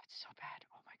 Oh, it's so bad.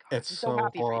 Oh my God. it's I'm so so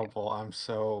happy for you. horrible. I'm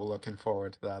so looking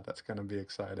forward to that. That's gonna be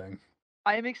exciting.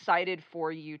 I am excited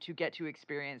for you to get to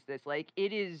experience this. Like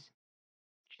it is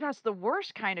just the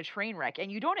worst kind of train wreck,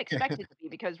 and you don't expect it to be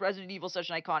because Resident Evil is such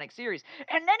an iconic series,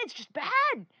 and then it's just bad.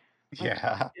 Like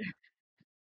Yeah.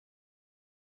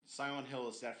 Silent Hill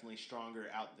is definitely stronger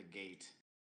out the gate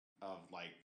of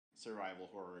like survival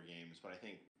horror games, but I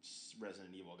think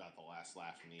Resident Evil got the last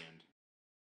laugh in the end.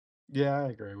 Yeah, I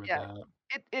agree with yeah,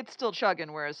 that. it's still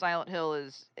chugging, whereas Silent Hill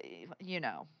is,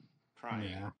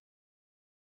 Crying, Yeah.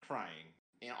 crying,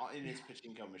 in yeah, its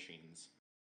pachinko machines.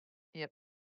 yep,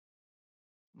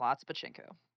 lots of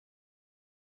pachinko.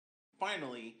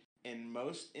 Finally, and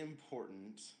most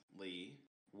importantly,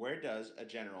 where does a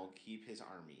general keep his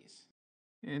armies?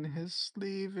 In his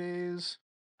sleeves.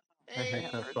 I I hate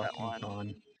have that heard that fucking one.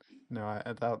 pun. No,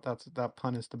 that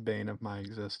pun is the bane of my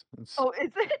existence. Oh,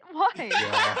 is it? Why?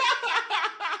 Yeah.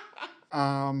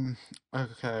 Um,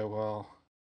 okay, well,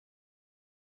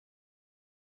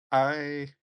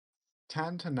 I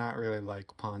tend to not really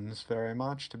like puns very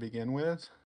much to begin with.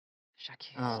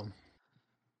 J'accuse. Um,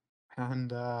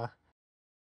 and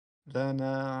then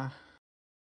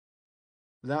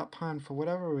that pun for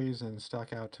whatever reason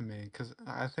stuck out to me because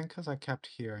I think because I kept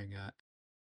hearing it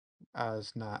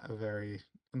as not a very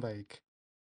like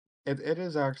it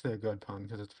is actually a good pun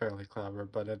because it's fairly clever,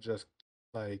 but it just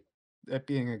like it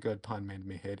being a good pun made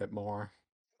me hate it more.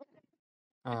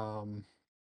 Um,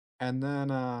 and then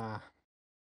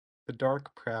the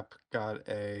dark prep got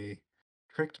a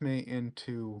tricked me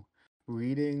into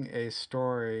reading a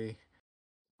story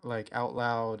like out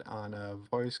loud on a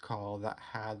voice call that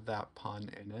had that pun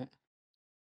in it.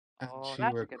 And Oh, she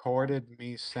that's a good sign. recorded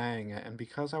me saying it, and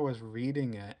because I was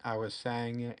reading it, I was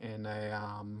saying it in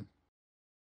a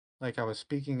like I was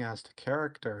speaking as the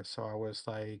character, so I was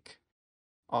like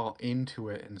all into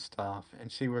it and stuff.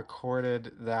 And she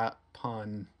recorded that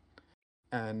pun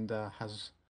and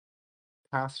has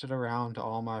passed it around to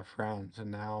all my friends,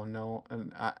 and now no,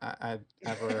 and I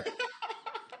ever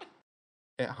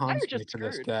it Now you're haunts me just to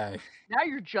this screwed. day. Now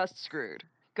you're just screwed.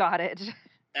 Got it.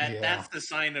 Yeah. That's the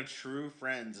sign of true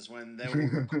friends is when they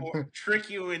will trick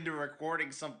you into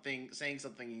recording something, saying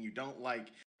something you don't like,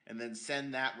 and then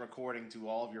send that recording to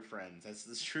all of your friends. That's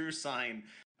the true sign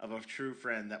of a true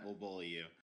friend that will bully you.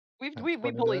 We That's we what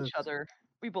it bully is. each other.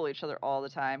 We bully each other all the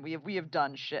time. We have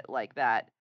done shit like that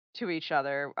to each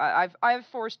other. I've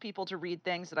forced people to read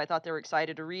things that I thought they were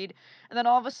excited to read, and then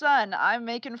all of a sudden I'm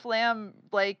making Flam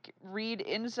like read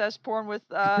incest porn with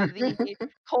the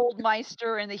cold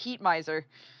meister and the heat miser,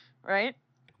 right?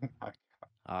 Oh my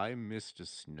I'm Mr.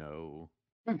 Snow.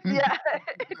 Yeah,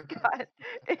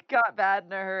 it got bad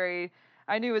in a hurry.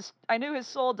 I knew his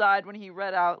soul died when he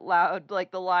read out loud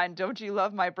like the line, "Don't you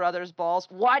love my brother's balls?"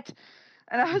 What?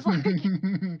 And I was like,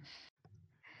 Like,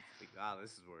 ah,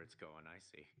 this is where it's going. I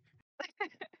see.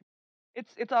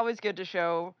 it's always good to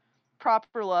show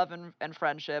proper love and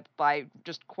friendship by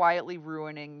just quietly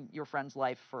ruining your friend's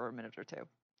life for a minute or two.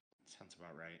 Sounds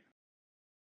about right.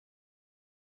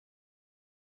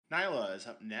 Nyla is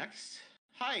up next.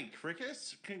 Hi,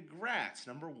 Krickis. Congrats.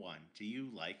 Number one. Do you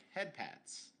like head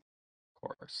pats? Of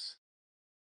course.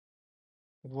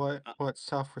 What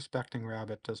self-respecting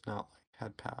rabbit does not like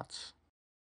head pats?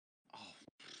 Oh,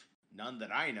 none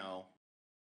that I know.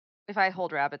 If I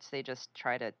hold rabbits, they just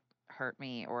try to hurt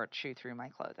me or chew through my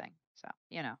clothing. So,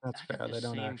 you know. That's I have fair. the They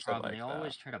don't same actually problem. like They that.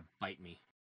 always try to bite me.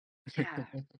 Yeah.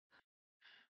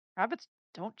 Rabbits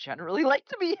don't generally like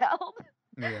to be held.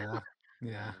 Yeah. Yeah,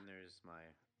 Yeah. and then there's my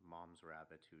mom's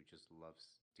rabbit who just loves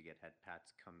to get head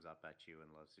pats, comes up at you,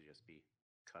 and loves to just be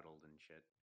cuddled and shit.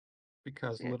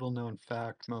 Because Yeah. little known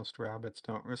fact, most rabbits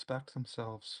don't respect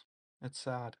themselves. It's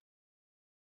sad.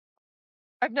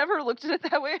 I've never looked at it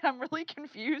that way, and I'm really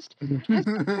confused as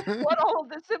to what all of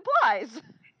this implies.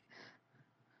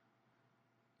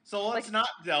 So Like, let's not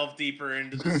delve deeper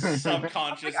into the like,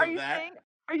 subconscious are of you that. saying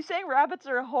are you saying rabbits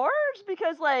are whores?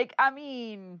 Because, like, I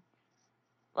mean,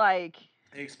 like,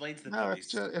 It explains the No,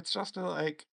 noise. it's just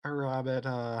like a rabbit.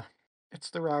 It's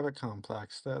the rabbit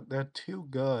complex. They're too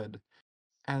good,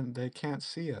 and they can't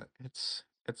see it. It's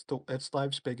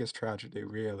life's biggest tragedy,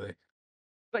 really.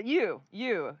 but you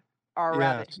are a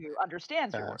rabbit Yes, who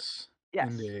understands your worth. yes,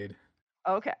 Yes. indeed.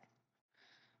 Okay.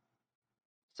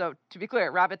 So to be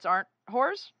clear, rabbits aren't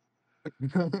whores.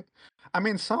 I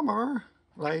mean, some are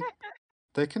like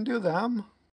they can do them.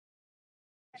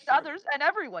 It's And true. others and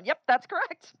everyone. Yep, that's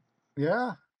correct.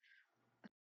 Yeah,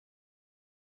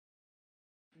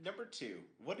 Number two.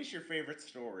 What is your favorite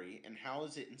story and how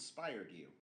has it inspired you?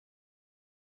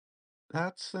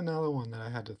 that's another one that I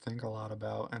had to think a lot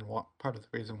about, and what part of the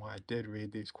reason why I did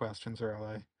read these questions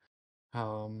early,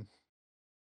 um,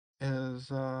 is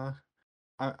I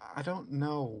don't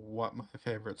know what my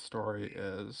favorite story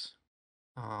is.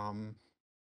 Um,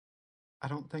 I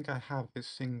don't think I have a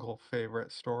single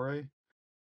favorite story.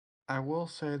 I will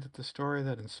say that the story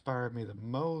that inspired me the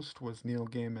most was Neil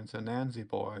Gaiman's Anansi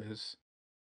Boys,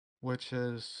 which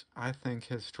is, I think,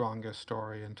 his strongest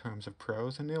story in terms of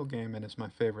prose. And Neil Gaiman is my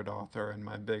favorite author and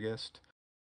my biggest,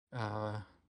 uh,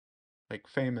 like,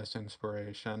 famous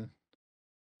inspiration.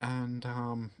 And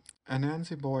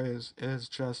Anansi Boys is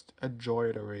just a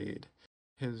joy to read.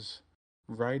 His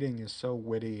writing is so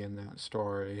witty in that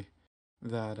story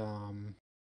that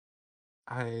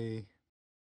I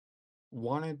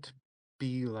wanted to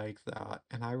be like that.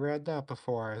 And I read that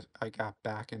before I got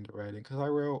back into writing because I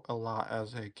wrote a lot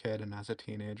as a kid and as a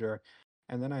teenager.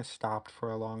 And then I stopped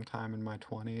for a long time in my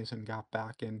 20s and got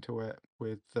back into it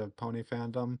with the pony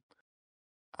fandom.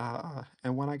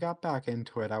 And when I got back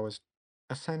into it, I was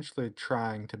essentially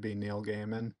trying to be Neil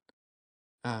Gaiman.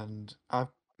 And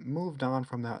I've moved on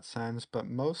from that sense, but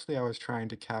mostly I was trying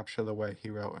to capture the way he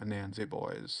wrote Anansi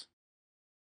Boys.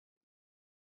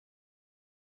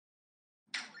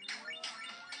 Oh my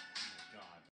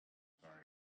god. Sorry.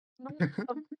 What the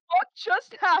fuck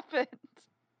just happened?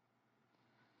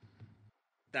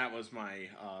 That was my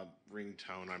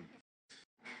ringtone. I'm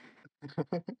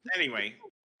anyway.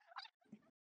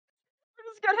 We're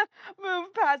just gonna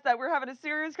move past that. We're having a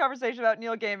serious conversation about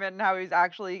Neil Gaiman and how he's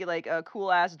actually like a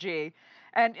cool ass G.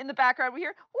 And in the background we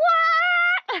hear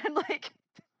what and like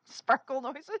Sparkle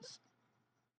noises.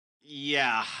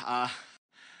 Yeah,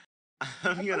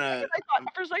 I'm gonna.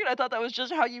 For a second, I thought that was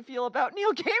just how you feel about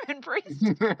Neil Gaiman, Priest.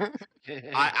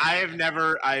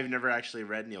 I've never actually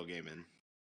read Neil Gaiman.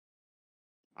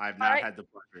 I've All not right, had the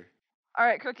pleasure. all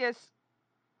right, Krickis.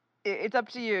 It's up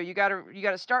to you. You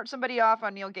gotta start somebody off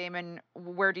on Neil Gaiman.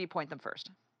 Where do you point them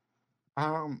first?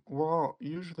 Well,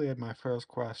 usually my first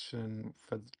question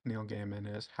for Neil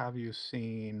Gaiman is, have you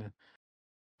seen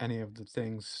any of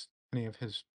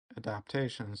his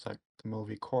adaptations, like the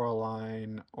movie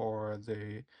Coraline or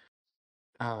the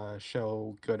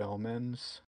show Good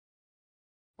Omens,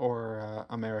 or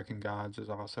American Gods is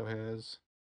also his.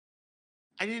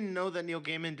 I didn't know that Neil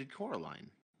Gaiman did Coraline.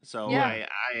 So Yeah. Yeah,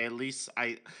 I at least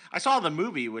I saw the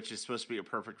movie, which is supposed to be a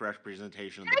perfect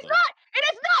representation of the It is book. not.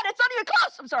 It is not. It's not even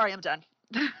close. I'm sorry. I'm done.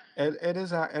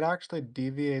 it actually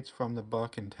deviates from the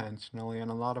book intentionally in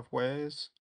a lot of ways.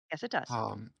 Yes, it does.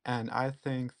 And I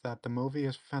think that the movie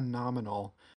is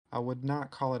phenomenal. I would not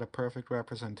call it a perfect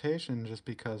representation just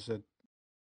because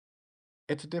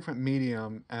it's a different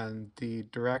medium, and the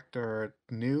director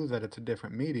knew that it's a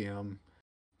different medium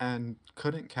and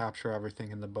couldn't capture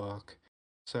everything in the book.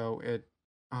 So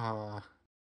uh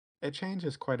it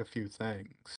changes quite a few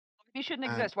things. YB shouldn't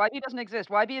And exist. YB doesn't exist.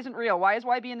 YB isn't real. Why is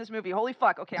YB in this movie? Holy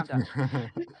fuck. Okay, I'm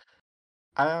done.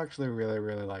 I actually really,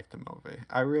 really like the movie.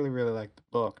 I really, really like the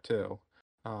book too.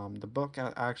 The book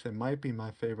actually might be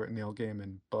my favorite Neil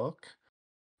Gaiman book.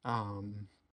 Um,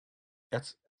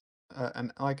 it's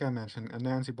and like I mentioned,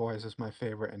 Anansi Boys is my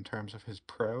favorite in terms of his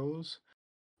prose,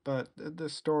 but the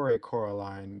story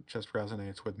Coraline just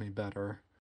resonates with me better.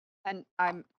 And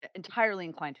I'm entirely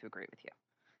inclined to agree with you.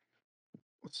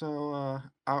 So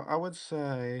I would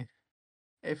say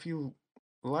if you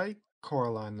like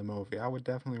Coraline the movie, I would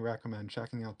definitely recommend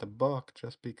checking out the book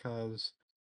just because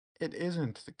it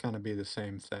isn't gonna be the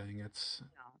same thing. No.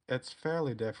 It's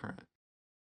fairly different.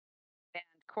 And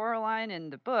Coraline in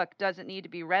the book doesn't need to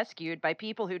be rescued by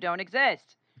people who don't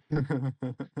exist.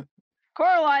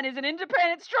 Coraline is an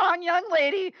independent, strong young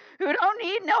lady who don't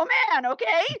need no man,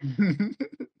 okay?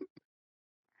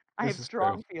 I This have is true.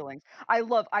 strong feelings. I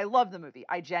love the movie.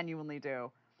 I genuinely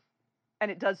do. And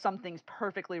it does some things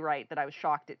perfectly right that I was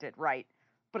shocked it did right.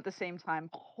 But at the same time,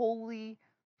 holy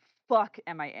fuck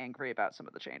am I angry about some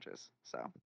of the changes.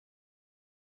 So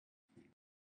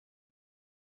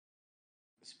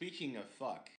Speaking of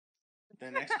fuck,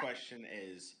 the next question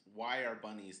is, why are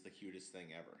bunnies the cutest thing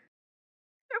ever?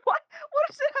 what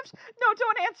is it? No,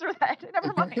 don't answer that.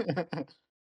 Never mind.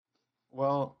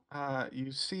 Well,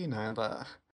 you see, Nyla,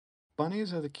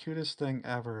 bunnies are the cutest thing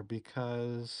ever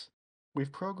because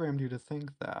we've programmed you to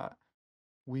think that.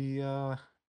 We,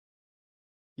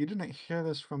 you didn't hear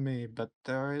this from me, but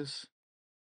there is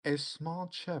a small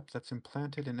chip that's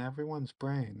implanted in everyone's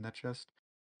brain that just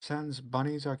sends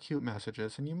bunnies are cute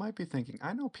messages. And you might be thinking,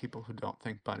 I know people who don't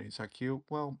think bunnies are cute.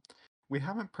 Well, we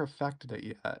haven't perfected it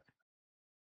yet,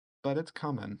 but it's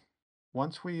coming.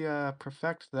 Once we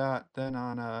perfect that, then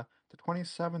on the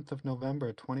 27th of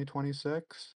November,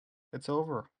 2026, it's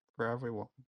over for everyone.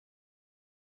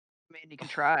 I mean, you can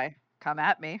try. Come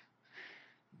at me.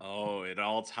 Oh, it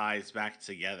all ties back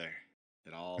together.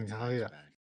 It all Oh ties yeah,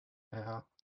 back. yeah.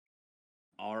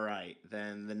 All right,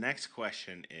 then the next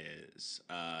question is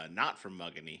not from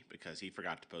Muggany because he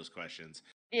forgot to post questions.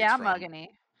 It's Yeah, from Muggany.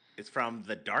 it's from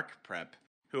the Dark Prep,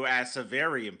 who asks a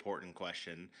very important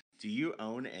question: do you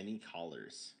own any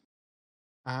collars?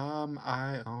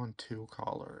 I own two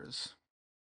collars,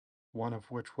 one of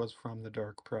which was from the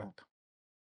Dark Prep.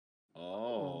 Ooh.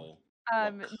 Oh,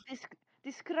 Um,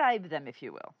 describe them, if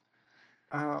you will.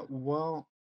 Well,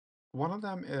 one of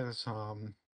them is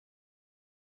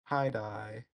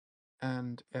tie-dye,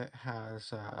 and it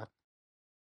has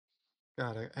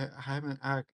God,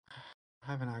 I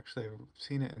haven't actually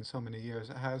seen it in so many years.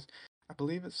 It has, I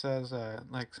believe it says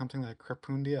like something like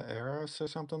Crepundia Eris or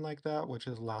something like that, which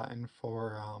is Latin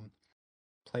for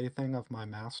plaything of my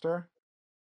master.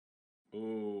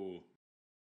 ooh.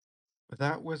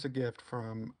 That was a gift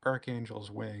from Archangel's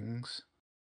Wings.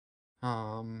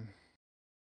 Um,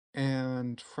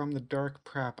 and from the Dark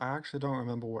Prep, I actually don't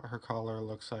remember what her collar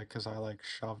looks like because I like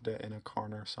shoved it in a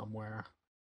corner somewhere.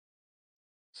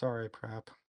 Sorry,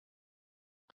 Prep.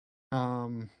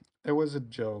 Um, it was a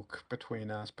joke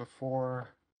between us before,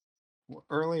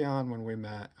 early on when we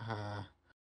met.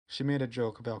 She made a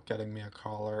joke about getting me a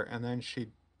collar, and then she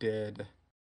did,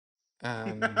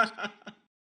 and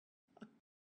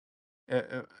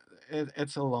it,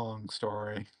 it's a long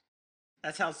story.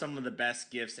 That's how some of the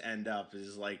best gifts end up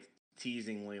is like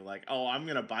teasingly like, "Oh, I'm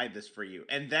going to buy this for you."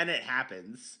 And then it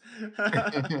happens.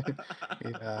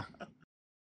 Yeah.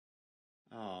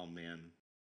 Oh man,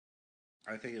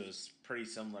 I think it was pretty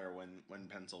similar when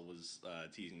Pencil was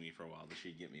teasing me for a while that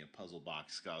she'd get me a puzzle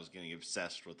box. 'Cause I was getting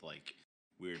obsessed with like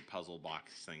weird puzzle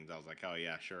box things. I was like, oh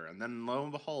yeah, sure. And then lo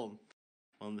and behold,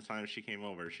 one of the times she came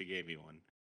over, she gave me one.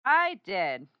 I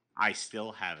did. I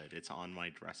still have it. It's on my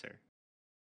dresser.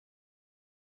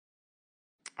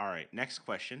 All right, next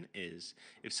question is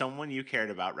if someone you cared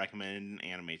about recommended an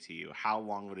anime to you, how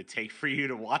long would it take for you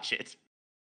to watch it?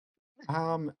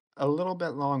 A little bit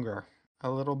longer. A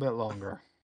little bit longer.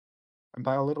 And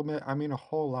by a little bit, I mean a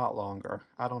whole lot longer.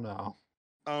 I don't know.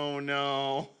 Oh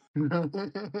no.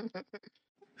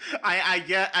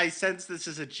 I sense this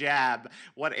is a jab.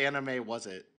 What anime was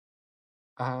it?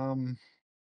 Um,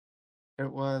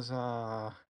 it was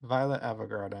Violet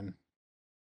Evergarden.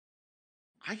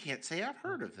 I can't say I've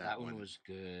heard of that That one one. was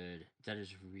good. That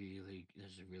is a really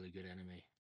good anime.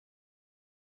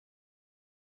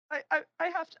 I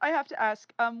have to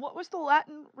ask. What was the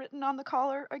Latin written on the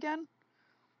collar again?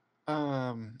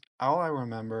 All I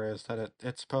remember is that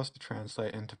it's supposed to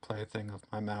translate into plaything of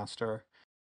my master,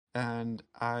 and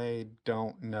I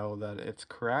don't know that it's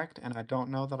correct, and I don't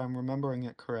know that I'm remembering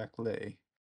it correctly.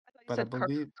 I thought you But I said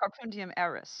believe Carpundium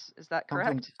eris. Is that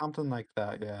something correct? something like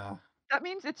that, yeah. That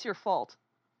means it's your fault.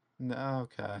 No,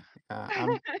 okay. Yeah,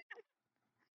 I'm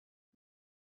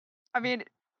I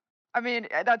mean,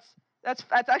 that's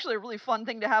actually a really fun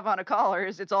thing to have on a collar.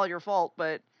 Is it's all your fault?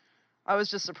 But I was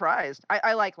just surprised.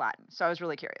 I like Latin, so I was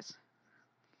really curious.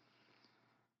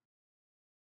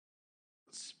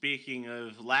 Speaking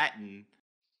of Latin,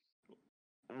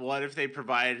 what if they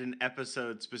provided an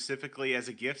episode specifically as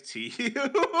a gift to you?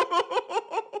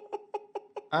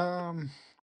 um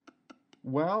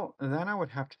well, then I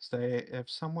would have to say if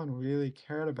someone really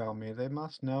cared about me, they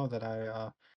must know that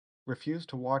I refuse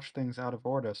to watch things out of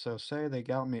order. So say they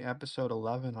got me episode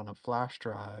 11 on a flash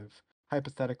drive,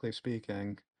 hypothetically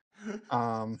speaking,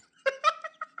 um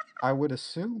I would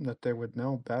assume that they would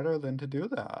know better than to do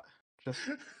that. Just,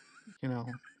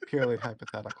 purely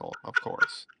hypothetical, of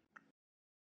course.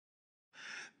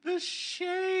 The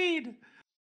shade.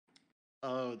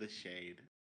 Oh, the shade.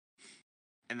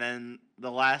 And then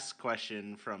the last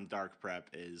question from Dark Prep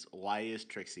is why is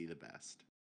Trixie the best?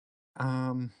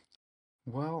 Um,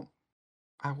 well,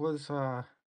 I was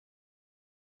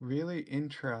really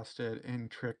interested in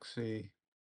Trixie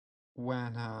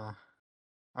when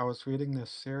I was reading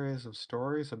this series of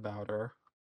stories about her,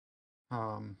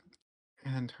 um,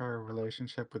 and her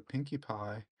relationship with Pinkie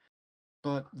Pie.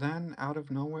 But then out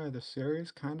of nowhere, the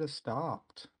series kind of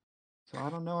stopped. So I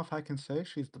don't know if I can say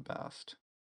she's the best.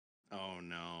 Oh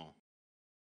no.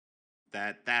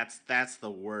 That's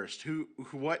the worst.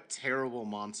 What terrible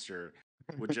monster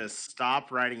would just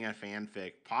stop writing a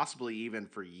fanfic, possibly even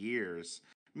for years.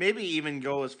 Maybe even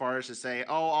go as far as to say,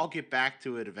 "Oh, I'll get back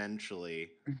to it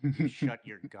eventually." You shut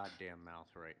your goddamn mouth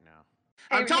right now.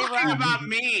 I'm Hey talking Rav, about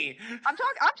me. I'm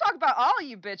talking about all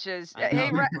you bitches. I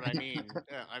know that's what I mean.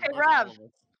 Hey With all Rav, of us.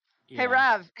 hey Yeah.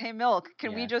 Rav, hey Milk.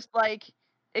 Can we Yeah. just like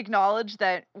acknowledge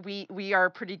that we are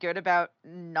pretty good about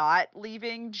not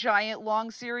leaving giant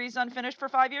long series unfinished for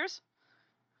 5 years?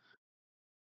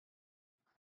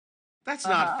 That's Uh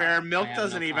not huh. fair. I Milk have no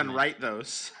doesn't even comment. write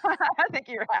those. Thank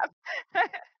you, Rav.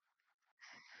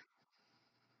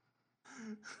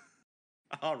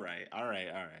 All right, all right,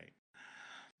 all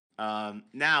right.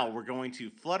 Now we're going to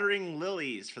Fluttering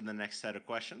Lilies for the next set of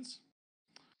questions.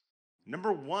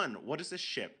 Number one, what is a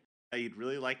ship that you'd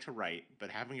really like to write but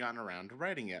haven't gotten around to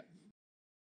writing yet?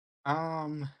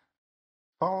 Um,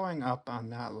 Following up on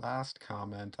that last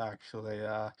comment, actually,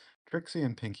 Trixie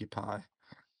and Pinkie Pie.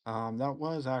 That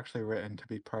was actually written to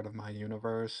be part of my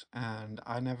universe, and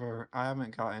I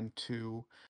haven't gotten to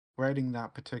writing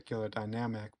that particular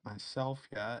dynamic myself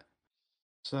yet.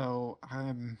 So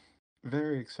I'm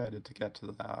very excited to get to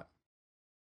that.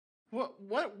 What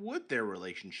would their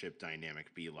relationship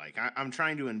dynamic be like? I'm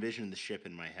trying to envision the ship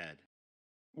in my head.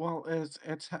 Well, it's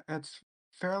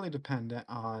fairly dependent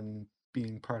on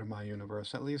being part of my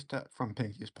universe, at least from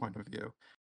Pinkie's point of view,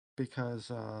 because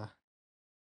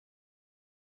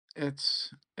it's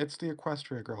the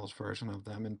Equestria Girls version of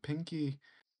them, and Pinkie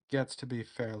gets to be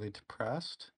fairly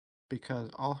depressed because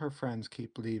all her friends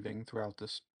keep leaving throughout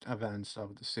the events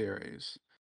of the series.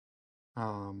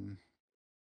 Um,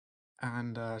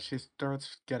 and she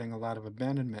starts getting a lot of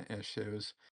abandonment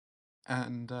issues,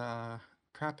 and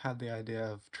Prep had the idea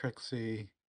of Trixie,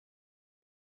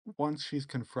 once she's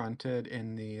confronted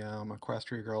in the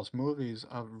Equestria Girls movies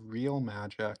of real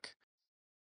magic,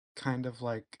 kind of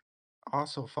like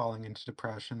also falling into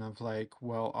depression of like,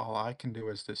 well, all I can do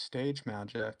is this stage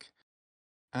magic.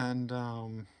 And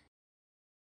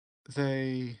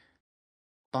they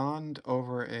bond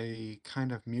over a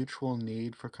kind of mutual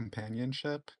need for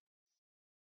companionship,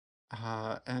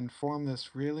 and form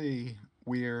this really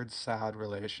weird, sad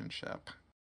relationship.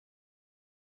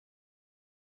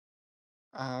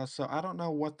 So I don't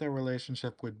know what their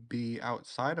relationship would be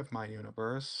outside of my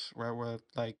universe, where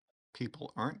like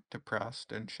people aren't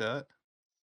depressed and shit,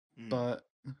 Hmm. but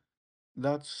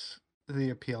that's the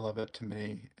appeal of it to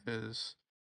me is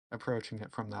approaching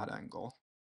it from that angle.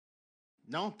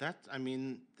 No, that's I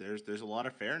mean, there's a lot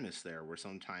of fairness there where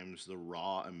sometimes the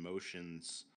raw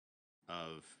emotions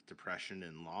of depression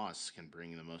and loss can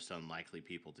bring the most unlikely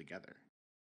people together.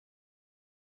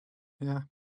 Yeah,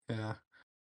 yeah.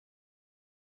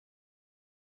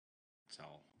 So,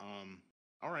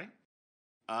 all right.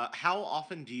 How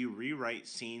often do you rewrite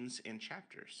scenes and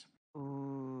chapters?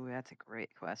 Ooh, that's a great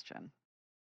question.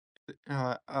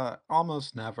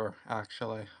 Almost never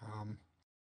actually.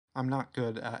 I'm not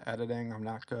good at editing. I'm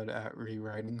not good at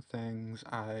rewriting things.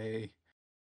 I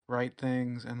write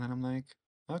things and then I'm like,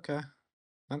 okay,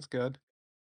 that's good.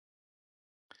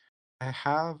 I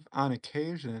have on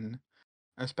occasion,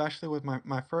 especially with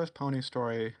my first pony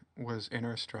story was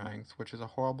Inner Strength, which is a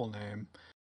horrible name,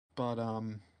 but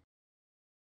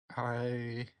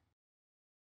I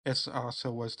it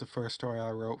also was the first story I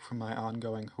wrote for my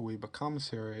ongoing Who We Become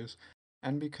series,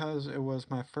 and because it was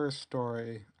my first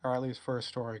story, or at least first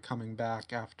story coming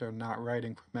back after not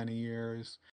writing for many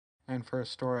years, and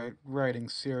first story writing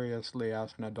seriously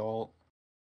as an adult,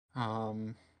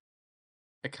 um,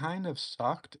 it kind of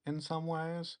sucked in some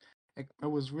ways. It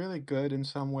was really good in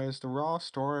some ways. The raw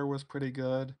story was pretty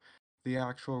good. The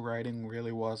actual writing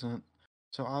really wasn't.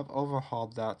 So I've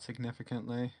overhauled that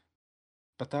significantly.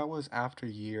 But that was after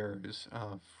years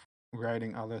of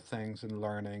writing other things and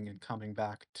learning and coming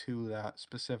back to that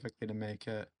specifically to make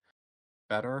it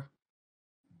better.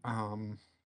 Um,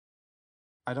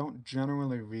 I don't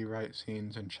generally rewrite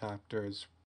scenes and chapters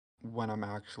when I'm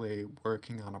actually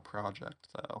working on a project,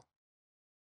 though.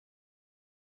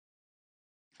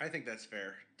 I think that's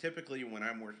fair. Typically, when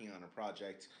I'm working on a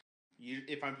project,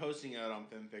 if I'm posting it on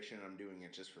FimFiction, I'm doing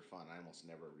it just for fun. I almost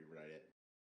never rewrite it.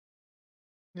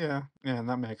 Yeah, yeah,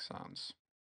 that makes sense.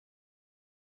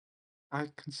 I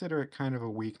consider it kind of a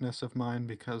weakness of mine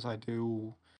because I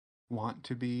do want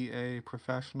to be a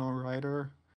professional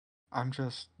writer. I'm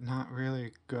just not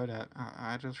really good at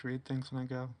I just read things and I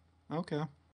go, okay,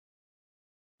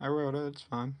 I wrote it, it's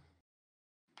fine.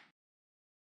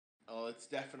 Oh, it's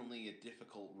definitely a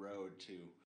difficult road to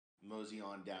mosey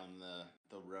on down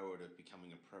the road of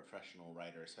becoming a professional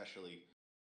writer, especially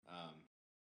um,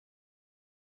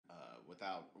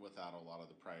 without a lot of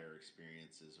the prior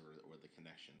experiences or the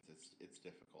connections. It's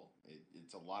difficult.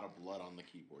 It's a lot of blood on the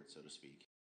keyboard, so to speak.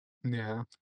 Yeah.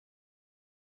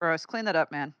 Gross. Clean that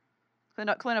up, man.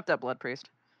 Clean up that blood priest.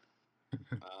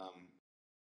 Um,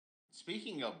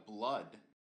 Speaking of blood,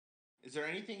 is there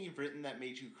anything you've written that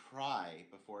made you cry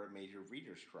before it made your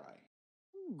readers cry?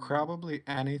 Ooh. Probably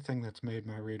anything that's made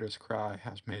my readers cry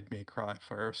has made me cry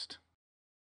first.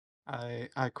 I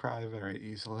cry very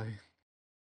easily.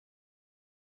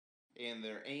 And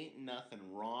there ain't nothing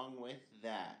wrong with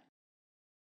that.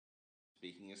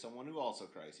 Speaking as someone who also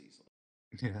cries easily.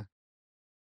 Yeah.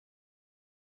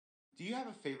 Do you have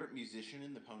a favorite musician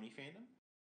in the pony fandom?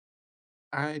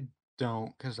 I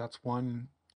don't, because that's one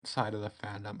side of the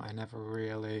fandom I never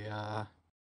really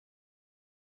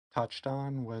touched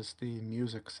on was the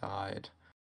music side.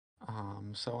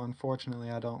 So unfortunately,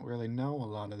 I don't really know a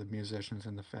lot of the musicians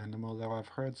in the fandom, although I've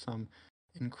heard some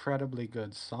incredibly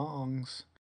good songs.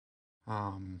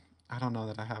 Um, I don't know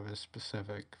that I have a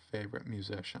specific favorite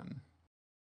musician.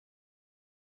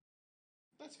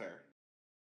 That's fair.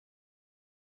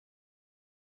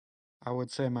 I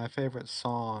would say my favorite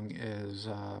song is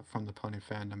from the pony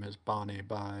fandom is Bonnie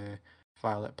by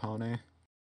Violet Pony.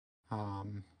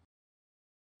 Um,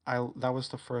 that was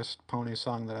the first pony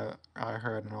song that I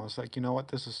heard, and I was like, you know what,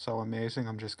 this is so amazing.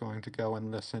 I'm just going to go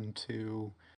and listen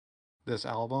to this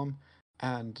album.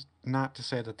 And not to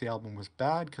say that the album was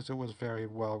bad, because it was very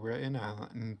well written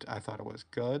and I thought it was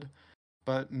good,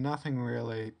 but nothing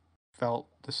really felt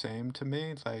the same to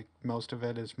me. It's like most of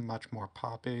it is much more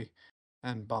poppy,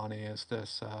 and Bonnie is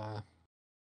this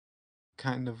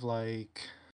kind of like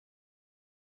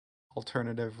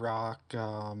alternative rock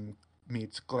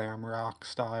meets glam rock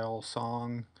style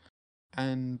song,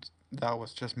 and that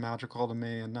was just magical to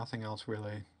me, and nothing else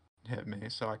really hit me.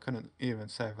 So I couldn't even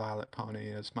say Violet Pony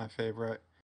is my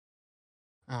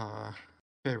uh,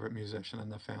 favorite musician in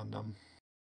the fandom.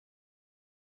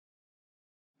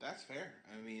 That's fair.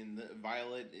 I mean,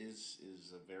 Violet is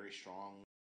a very strong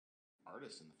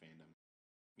artist in the fandom.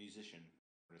 Musician.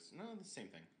 Artist. No, the same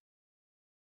thing.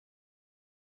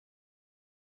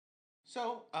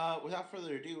 So, without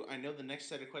further ado, I know the next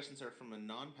set of questions are from a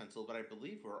non-pencil, but I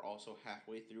believe we're also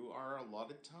halfway through our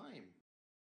allotted time.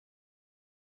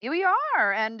 Here we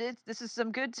are, and this is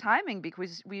some good timing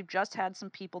because we've just had some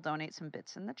people donate some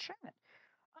bits in the chat.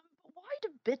 Why do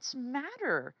bits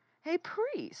matter? Hey,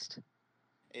 priest.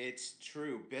 It's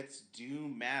true. Bits do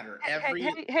matter.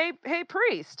 Hey,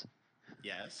 priest.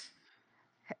 Yes.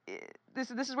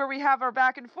 This is where we have our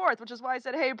back and forth, which is why I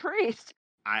said, hey, priest.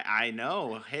 I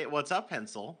know. Hey, what's up,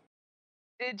 Pencil?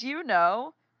 Did you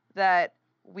know that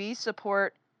we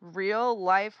support real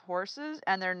life horses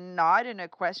and they're not in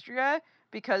Equestria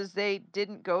because they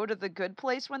didn't go to the good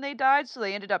place when they died, so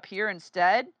they ended up here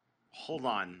instead? Hold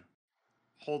on.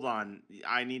 Hold on.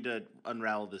 I need to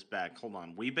unravel this back. Hold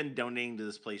on. We've been donating to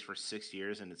this place for 6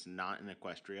 years and it's not in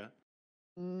Equestria.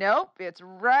 Nope, it's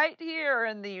right here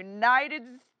in the United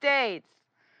States.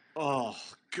 Oh,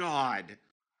 God.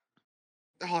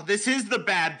 Oh, this is the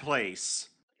bad place.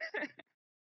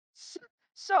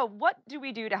 So, what do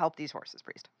we do to help these horses,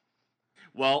 priest?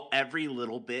 Well, every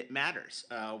little bit matters.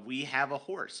 We have a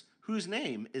horse whose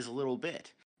name is Little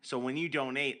Bit. So when you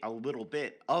donate a little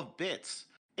bit of bits,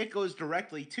 it goes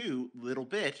directly to Little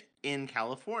Bit in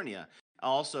California.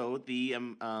 Also, the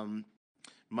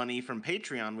money from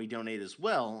Patreon we donate as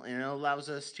well, and it allows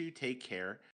us to take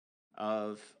care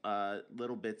of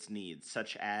Little Bit's needs,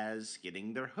 such as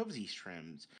getting their hoovesies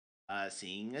trimmed,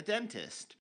 seeing a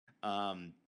dentist,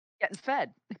 um,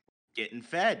 Getting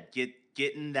fed.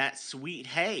 getting that sweet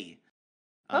hay.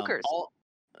 Hookers. All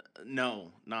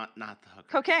no, not the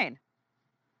hookers. Cocaine.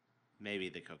 Maybe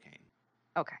the cocaine.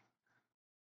 Okay.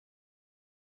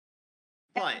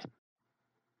 But And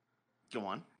go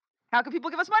on. how can people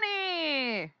give us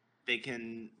money? They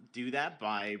can do that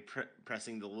by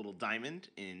pressing the little diamond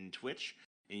in Twitch,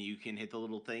 and you can hit the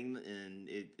little thing, and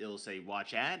it'll say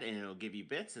 "Watch ad," and it'll give you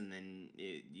bits, and then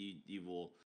you will.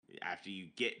 After you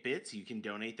get bits, you can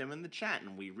donate them in the chat,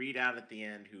 and we read out at the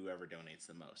end whoever donates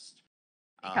the most.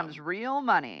 Becomes real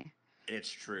money.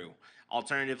 It's true.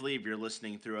 Alternatively, if you're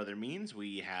listening through other means,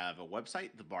 we have a website,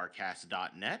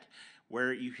 thebarcast.net,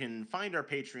 where you can find our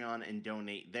Patreon and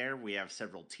donate there. We have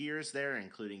several tiers there,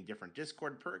 including different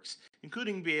Discord perks,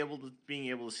 including being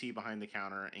able to see behind the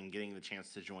counter and getting the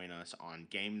chance to join us on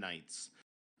game nights,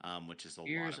 which is a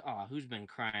lot of. Who's been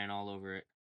crying all over it?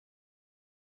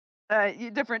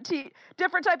 Different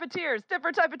type of tiers.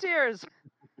 Different type of tiers.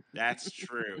 That's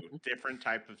true. Different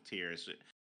type of tiers.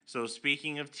 So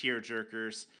speaking of tier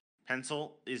jerkers,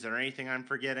 Pencil, is there anything I'm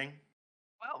forgetting?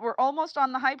 Well, we're almost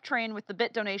on the hype train with the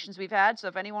bit donations we've had. So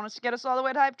if anyone wants to get us all the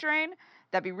way to hype train,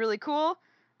 that'd be really cool.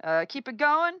 Keep it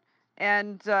going,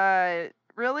 and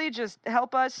really just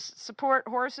help us support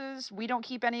horses. We don't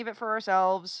keep any of it for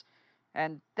ourselves,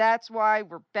 and that's why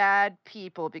we're bad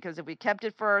people. Because if we kept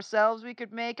it for ourselves, we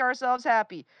could make ourselves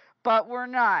happy, but we're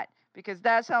not. Because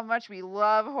that's how much we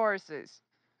love horses.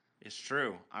 It's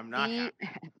true. I'm not The happy.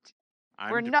 end.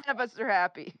 I'm Where none of us are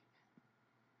happy. You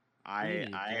I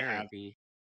need I have therapy.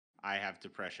 I have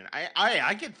depression.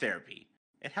 I get therapy.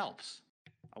 It helps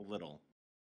a little.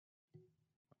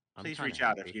 I'm Please kinda reach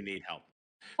out if happy. you need help.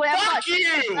 Plan Fuck much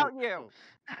you! about you.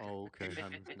 Oh, okay.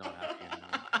 I'm not happy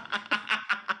anymore.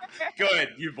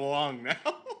 Good, you belong now.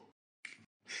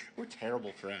 We're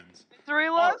terrible friends. Three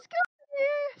All right. loves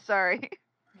company. Sorry.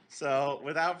 So,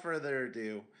 without further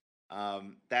ado,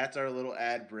 that's our little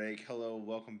ad break. Hello,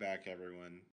 welcome back,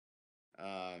 everyone.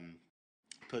 Um,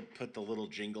 put the little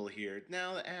jingle here.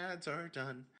 Now the ads are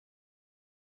done.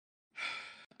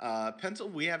 Pencil,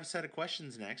 we have a set of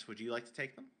questions next. Would you like to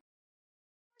take them?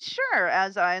 Sure,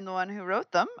 as I am the one who wrote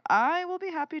them, I will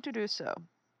be happy to do so.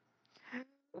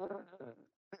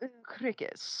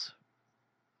 Krickis.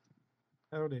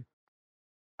 Howdy.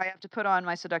 I have to put on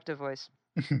my seductive voice.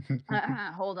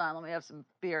 Hold on, let me have some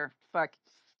beer. Fuck.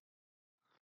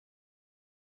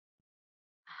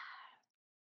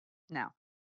 Now,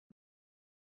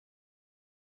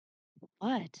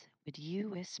 what would you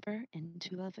whisper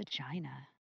into a vagina?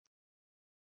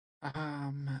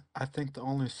 I think the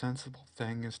only sensible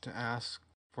thing is to ask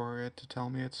for it to tell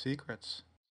me its secrets.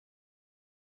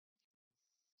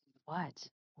 What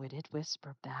would it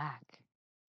whisper back?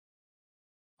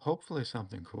 Hopefully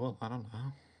something cool, I don't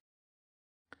know.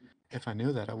 If I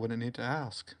knew that, I wouldn't need to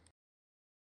ask.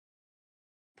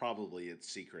 Probably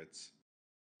it's secrets.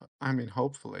 I mean,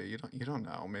 hopefully, you don't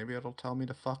know. Maybe it'll tell me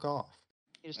to fuck off.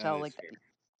 You just That tell, is like, fair.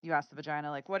 you ask the vagina,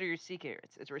 like, what are your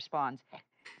secrets? It responds,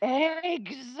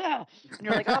 eggs! And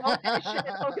you're like, oh, shit,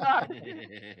 oh god.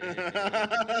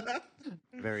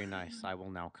 Very nice. I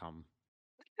will now come.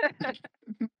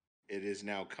 It is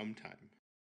now come time.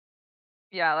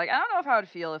 Yeah, like I don't know how I'd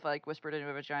feel if like whispered into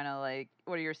a vagina, like,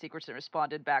 "What are your secrets?" and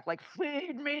responded back like,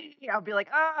 "Feed me." I'll be like,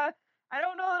 I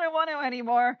don't know that I want to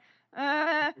anymore."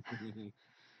 Uh,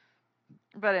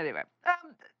 but anyway,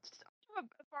 s- a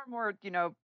far more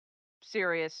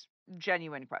serious,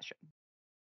 genuine question.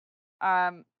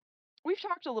 Um, we've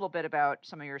talked a little bit about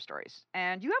some of your stories,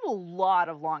 and you have a lot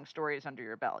of long stories under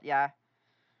your belt. Yeah,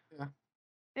 Yeah.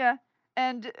 yeah.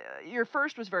 And your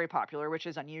first was very popular, which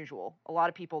is unusual. A lot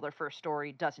of people, their first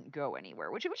story doesn't go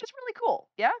anywhere, which is really cool.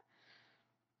 Yeah.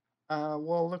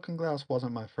 Well, Looking Glass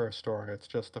wasn't my first story. It's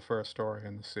just the first story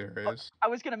in the Oh, series. I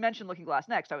was going to mention Looking Glass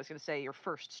next. I was going to say your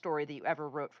first story that you ever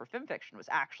wrote for fiction was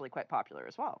actually quite popular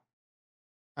as well.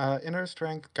 Inner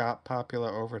Strength got popular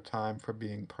over time for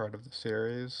being part of the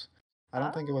series. I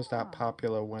don't think it was that Oh.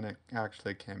 popular when it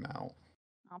actually came out.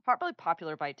 Probably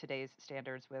popular by today's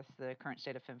standards with the current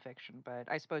state of fiction, but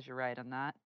I suppose you're right on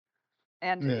that.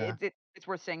 And Yeah. it's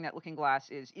worth saying that Looking Glass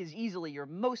is easily your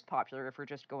most popular if we're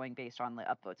just going based on the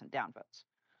upvotes and downvotes.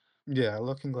 Yeah,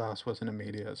 Looking Glass was an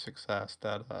immediate success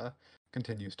that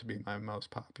continues to be my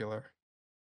most popular.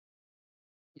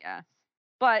 Yeah.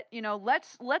 But,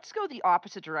 let's go the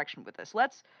opposite direction with this.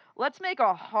 Let's make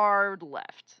a hard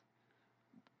left.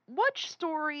 Which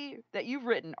story that you've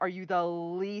written are you the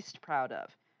least proud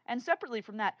of? And separately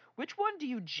from that, which one do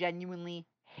you genuinely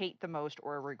hate the most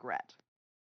or regret?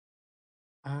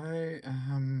 I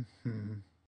am,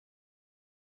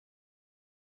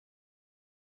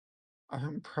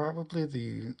 I'm probably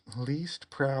the least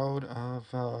proud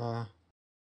of,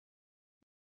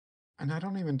 and I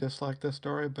don't even dislike this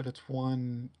story, but it's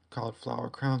one called Flower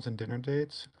Crowns and Dinner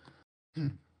Dates.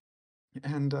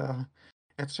 And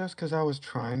it's just because I was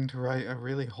trying to write a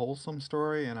really wholesome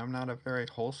story, and I'm not a very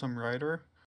wholesome writer.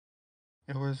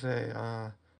 It was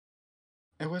a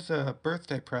it was a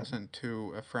birthday present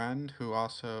to a friend who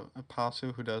also a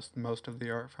Pasu who does most of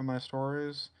the art for my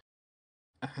stories,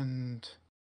 and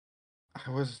I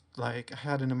was like, I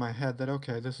had it in my head that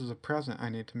okay, this is a present. I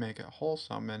need to make it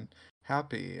wholesome and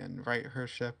happy, and write her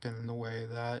ship in the way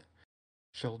that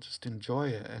she'll just enjoy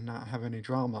it and not have any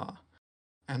drama.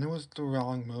 And it was the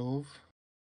wrong move.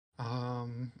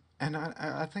 Um, and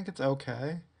I think it's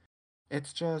okay.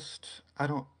 It's just I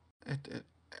don't it it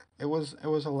it was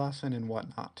a lesson in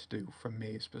what not to do from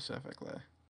me specifically.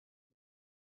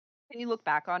 Can you look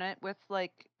back on it with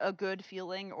like a good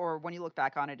feeling, or when you look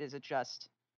back on it, is it just,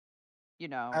 you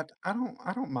know, I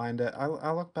don't mind it.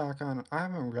 I look back on I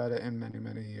haven't read it in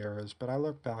many years, but I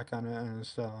look back on it and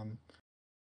it's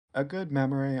a good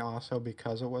memory also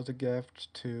because it was a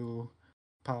gift to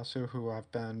Pasu who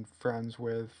I've been friends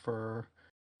with for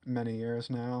many years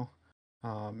now.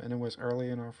 And it was early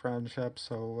in our friendship,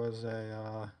 so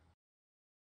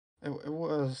it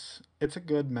was it's a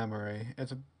good memory.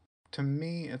 To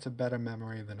me, it's a better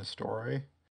memory than a story.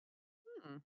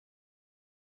 hmm,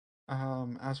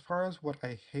 As far as what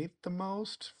I hate the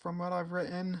most from what I've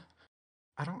written,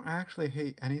 I don't actually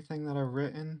hate anything that I've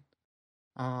written.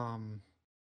 Um,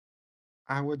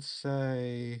 I would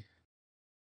say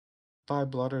By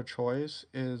Blood or Choice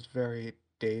is very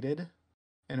dated,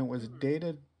 and it was hmm,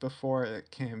 dated before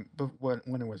it came, but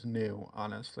when it was new,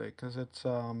 honestly, because it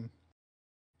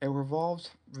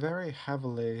revolves very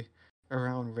heavily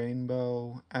around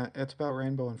Rainbow. It's about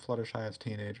Rainbow and Fluttershy as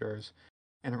teenagers,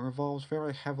 and it revolves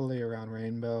very heavily around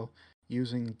Rainbow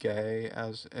using gay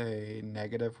as a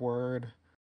negative word,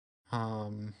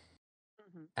 um,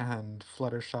 hmm. and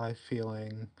Fluttershy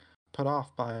feeling put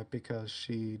off by it because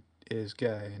she is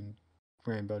gay and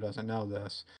Rainbow doesn't know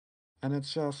this. And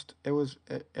it's just,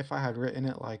 if I had written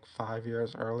it like 5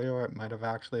 years earlier, it might have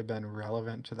actually been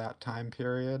relevant to that time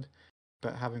period.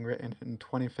 But having written it in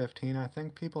 2015, I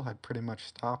think people had pretty much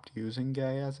stopped using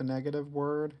gay as a negative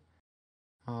word.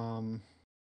 Um,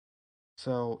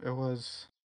 so it was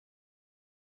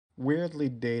weirdly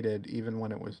dated even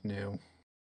when it was new.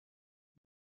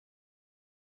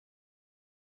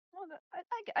 Well,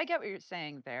 I get what you're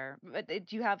saying there, but do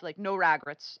you have like no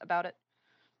regrets about it?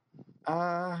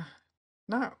 Uh,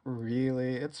 Not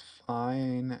really. It's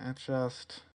fine. It's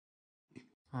just,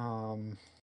 um,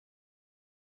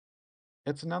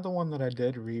 it's another one that I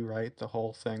did rewrite the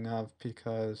whole thing of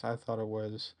because I thought it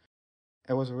was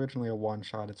originally a one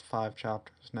shot. It's 5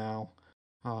 chapters now.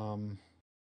 Um,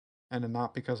 and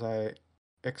not because I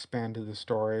expanded the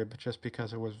story, but just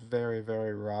because it was very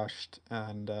rushed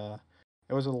and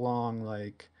it was a long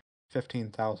like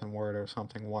 15,000 word or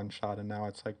something one shot, and now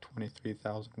it's like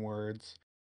 23,000 words.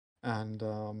 And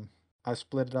I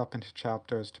split it up into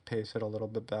chapters to pace it a little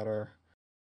bit better.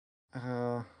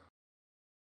 Uh,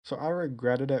 so I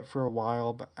regretted it for a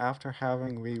while, but after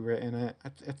having rewritten it,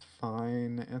 it's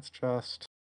fine. It's just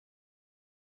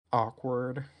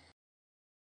awkward.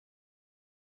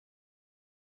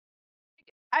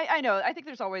 I know. I think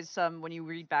there's always some when you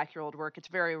read back your old work. It's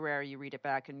very rare you read it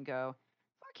back and go,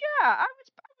 "Fuck yeah, I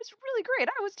was really great.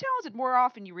 I was talented." More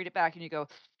often you read it back and you go,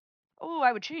 "Oh,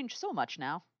 I would change so much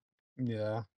now."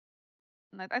 Yeah,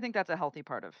 And I think that's a healthy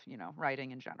part of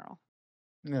writing in general.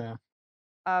 yeah.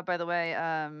 By the way,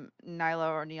 Nyla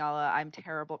or Nyala, I'm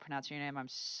terrible at pronouncing your name. I'm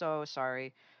so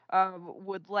sorry.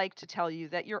 Would like to tell you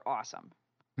that you're awesome.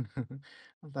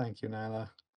 Well, thank you, Nyla.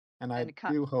 And I And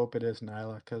do hope it is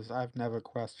Nyla, because I've never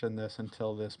questioned this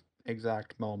until this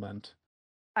exact moment.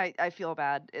 I feel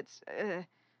bad. It's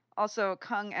also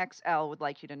Kung XL would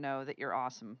like you to know that you're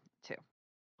awesome too.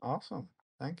 Awesome.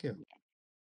 Thank you.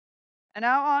 And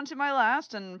now on to my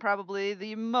last and probably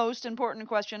the most important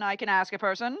question I can ask a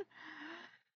person.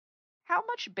 How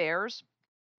much bears?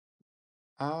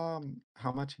 How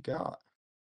much you got?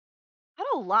 Not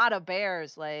a lot of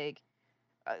bears. Like,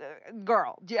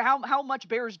 girl, how much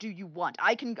bears do you want?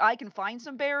 I can find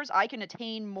some bears. I can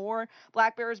attain more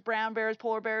black bears, brown bears,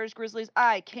 polar bears, grizzlies.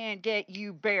 I can get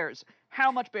you bears.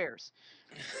 How much bears?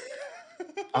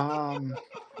 Um,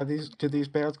 do these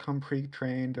bears come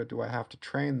pre-trained, or do I have to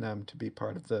train them to be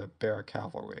part of the bear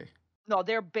cavalry? No,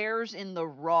 they're bears in the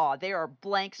raw. They are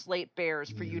blank slate bears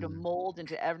for you to Mm. mold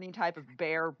into any type of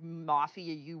bear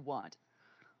mafia you want.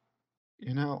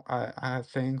 I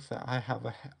think that I have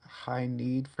a high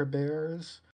need for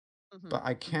bears, Hmm. but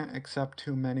I can't accept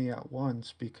too many at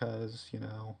once because,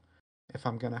 if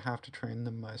I'm gonna have to train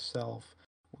them myself,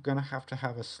 we're gonna have to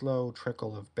have a slow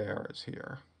trickle of bears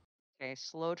here. Okay,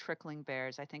 slow trickling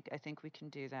bears. I think we can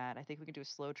do that. I think we can do a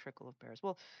slow trickle of bears.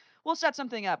 We'll set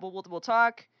something up. We'll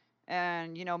talk,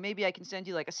 and maybe I can send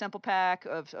you like a sample pack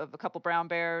of a couple brown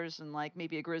bears and like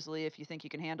maybe a grizzly if you think you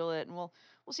can handle it, and we'll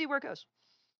see where it goes.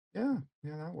 Yeah,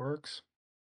 yeah, that works.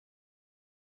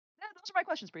 Yeah, those are my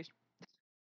questions, priest.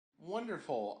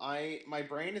 Wonderful. My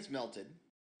brain is melted.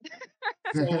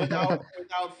 So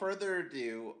without further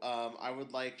ado, I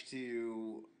would like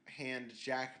to hand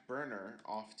Jack Burner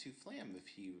off to Flam if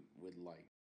he would like.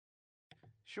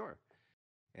 Sure.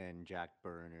 And Jack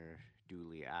Burner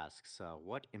duly asks,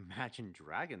 "What Imagine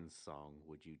Dragons song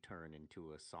would you turn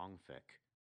into a songfic?"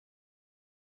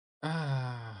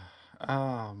 Ah,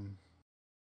 um,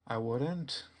 I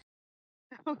wouldn't.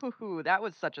 Ooh, that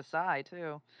was such a sigh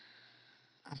too.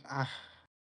 I,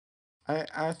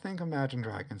 I think Imagine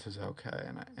Dragons is okay,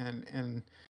 and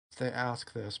they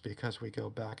ask this because we go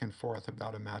back and forth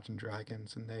about Imagine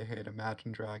Dragons, and they hate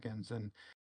Imagine Dragons, and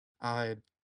I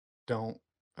don't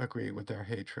agree with their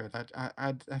hatred.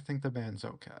 I think the band's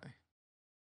okay,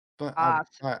 but Ah,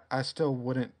 I still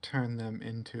wouldn't turn them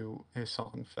into a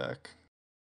song fic.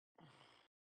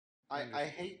 I, I Understood.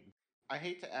 hate I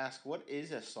hate to ask, what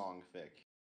is a song fic?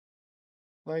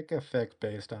 Like a fic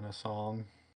based on a song.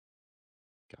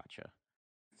 Gotcha.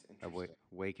 It's interesting.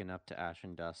 Waking up to ash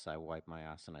and dust, I wipe my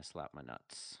ass and I slap my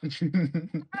nuts.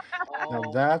 Now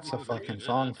Oh that's a my! fucking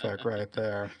song fic right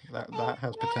there. Oh That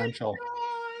has my potential.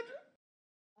 god!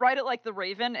 write it like the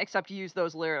Raven, except use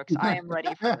those lyrics. I am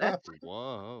ready for this.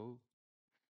 Whoa.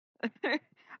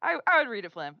 I would read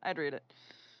it, Flam. I'd read it.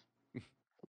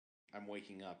 I'm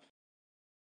waking up.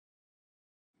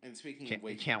 And speaking of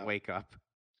waking Can't up, wake up.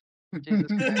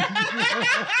 Jesus Christ.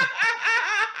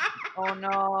 Oh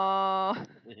no.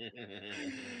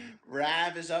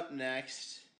 Rav is up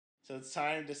next. So it's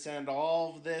time to send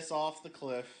all of this off the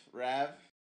cliff. Rav,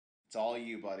 it's all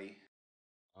you, buddy.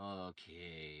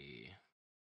 Okay.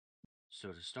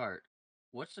 So to start,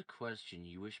 what's the question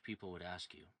you wish people would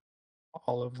ask you?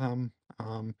 All of them.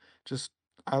 Just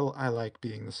I like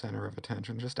being the center of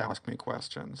attention. Just ask me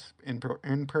questions in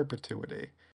perpetuity.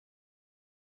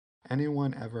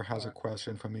 Anyone ever has a Alright.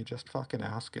 question for me, just fucking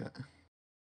ask it.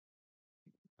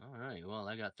 All right. Well,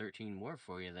 I got 13 more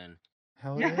for you then.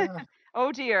 Hell yeah.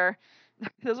 Oh dear.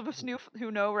 Those of us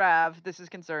who know Rav, this is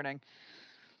concerning.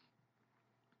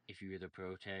 If you were the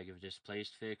pro tag of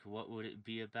Displaced Fic, what would it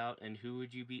be about, and who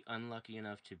would you be unlucky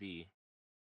enough to be?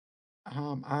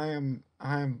 I'm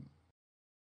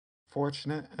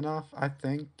fortunate enough, I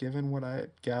think, given what I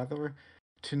gather,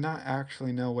 to not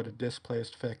actually know what a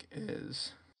displaced fic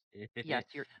is. Yes,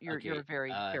 you're Okay. a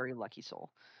very very lucky soul.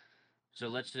 So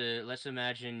let's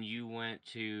imagine you went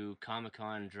to Comic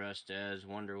Con dressed as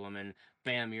Wonder Woman.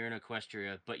 Bam, you're in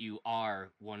Equestria, but you are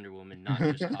Wonder Woman, not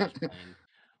just cosplaying.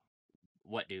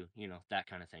 What do that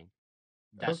kind of thing?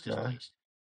 That's Okay. displaced.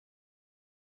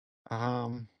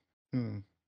 Um, hmm.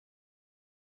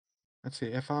 Let's see.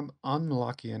 If I'm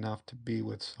unlucky enough to be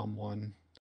with someone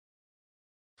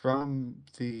from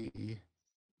the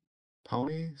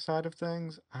pony side of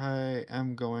things, I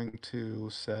am going to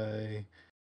say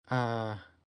Uh,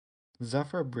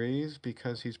 Zephyr Breeze,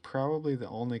 because he's probably the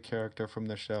only character from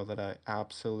the show that I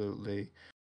absolutely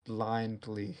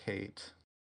blindly hate.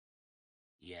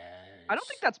 I don't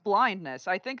think Yes. that's blindness.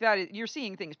 I think that you're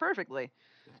seeing things perfectly.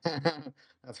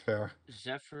 That's fair. Yeah,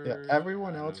 Zephyr.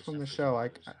 everyone Yeah, else no, from the Zephyr's show, one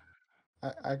of those.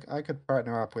 I could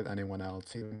partner up with anyone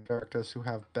else, even characters who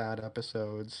have bad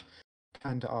episodes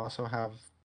tend to also have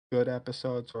good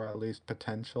episodes or at least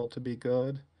potential to be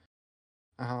good.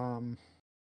 Um,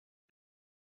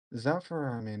 Zephyr,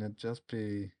 I mean, it'd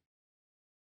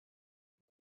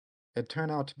turn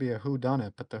out to be a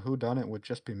whodunit, but the whodunit would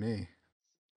just be me.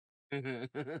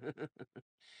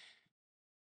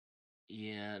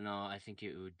 Yeah, no, I think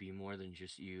it would be more than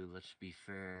just you. Let's be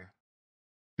fair.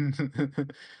 Be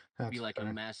That's like a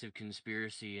fair. massive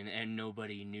conspiracy, and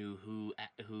nobody knew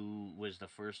who was the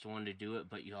first one to do it,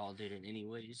 but you all did it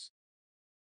anyways.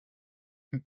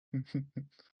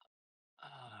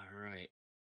 All right.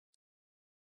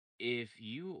 If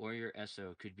you or your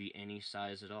SO could be any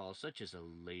size at all, such as a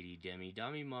Lady Demi,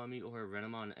 Dami Mommy, or a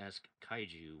Renamon-esque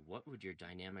kaiju, what would your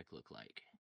dynamic look like?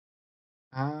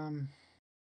 Um,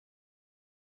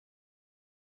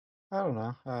 I don't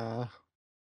know.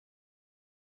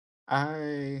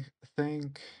 I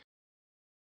think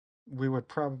we would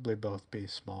probably both be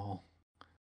small.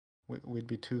 We'd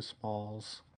be two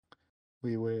smalls.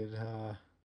 We would,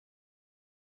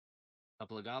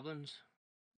 Couple of goblins?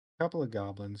 couple of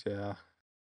goblins, yeah.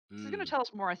 This is going to Hmm. tell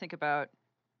us more, I think, about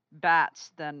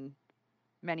bats than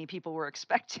many people were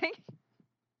expecting.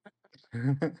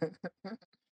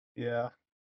 Yeah,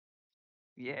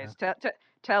 yeah. Yes,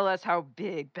 tell us how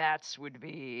big bats would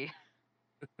be.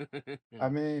 I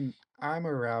mean, I'm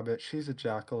a rabbit, she's a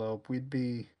jackalope. We'd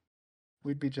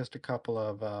be just a couple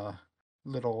of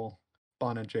little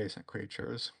bun adjacent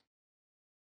creatures.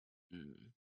 Hmm.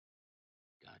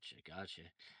 Gotcha, gotcha.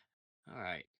 All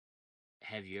right.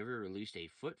 Have you ever released a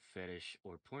foot fetish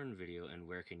or porn video, and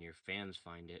where can your fans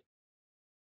find it?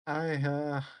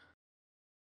 I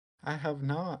I have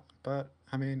not, but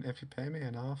I mean, if you pay me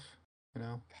enough, you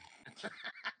know,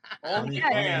 money,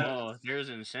 Again, money. Oh, there's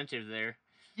an incentive there.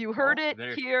 you heard it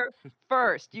Better. here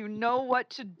first. You know what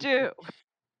to do.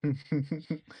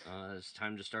 It's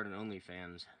time to start an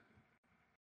OnlyFans.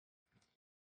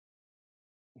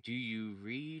 Do you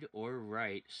read or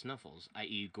write snuffles,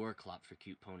 i.e., gore clop for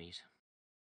cute ponies?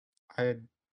 I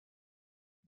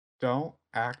don't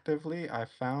actively. I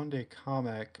found a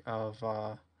comic of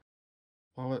what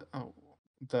was, oh,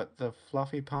 the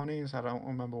fluffy ponies. I don't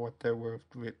remember what they were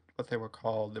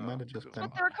called. It Oh might have just That's what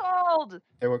been they're God. called.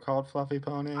 they were called fluffy I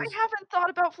ponies. haven't thought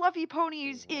about fluffy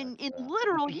ponies That's in a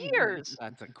literal years.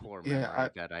 that's a core Yeah, memory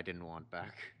that I didn't want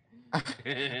back.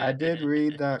 I did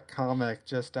read that comic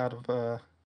just out of a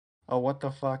what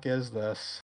the fuck is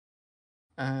this?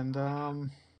 And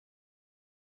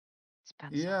It's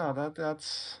been so yeah, long.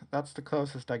 that's the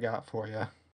closest I got for you.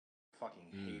 Fucking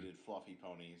Hmm. hated fluffy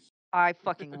ponies. I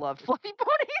fucking love fluffy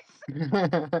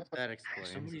ponies. That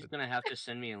explains Somebody's it. gonna have to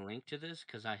send me a link to this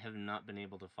because I have not been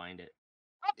able to find it.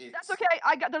 Oh, that's It's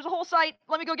okay. There's a whole site.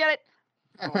 Let me go get it.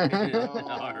 oh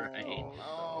All right, no,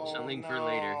 Oh oh something for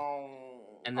later,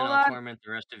 no. and then Hold I'll on. torment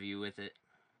the rest of you with it.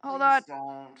 Hold Please on.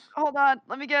 don't. Hold on.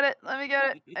 Let me get it. Let me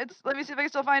get it. Let me see if I can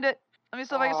still find it. Let me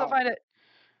see if I can still Oh find it.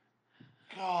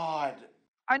 God.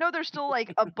 I know there's still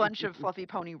like a bunch of fluffy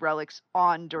pony relics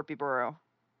on Derpy Burrow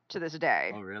to this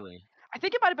day. Oh, really? I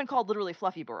think it might have been called literally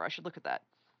Fluffy Burrow. I should look at that.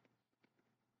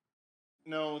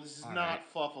 No, this is All right.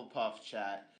 not Flufflepuff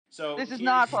chat. So This is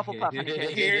not here's Flufflepuff,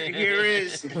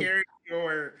 initiates.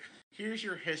 here's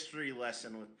your history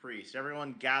lesson with Priest.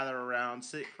 Everyone gather around,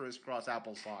 sit crisscross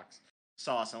applesauce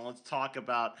sauce, and let's talk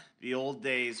about the old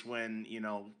days when,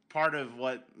 part of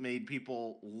what made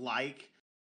people like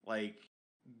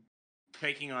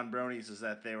picking on bronies is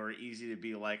that they were easy to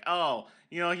be like, oh,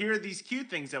 here are these cute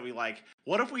things that we like.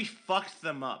 What if we fucked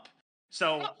them up? Oh, So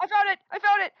I found it! I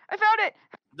found it! I found it!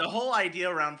 the whole idea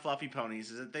around fluffy ponies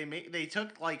is that they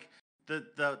took like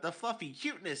the fluffy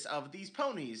cuteness of these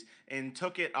ponies and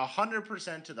took it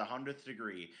 100% to the 100th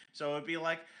degree. So it'd be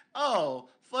like, oh,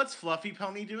 what's Fluffy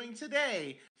Pony doing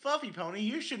today? Fluffy Pony,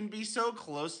 you shouldn't be so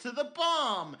close to the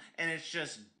bomb, and it's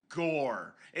just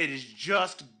gore. It is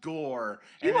just gore,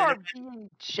 You and then are being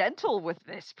gentle with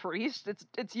this, priest.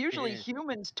 It's usually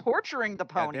humans torturing the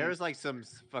Yeah, pony. there's like some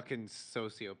fucking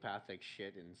sociopathic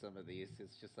shit in some of these.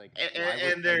 It's just like, and, why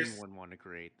would and anyone want to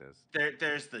create this?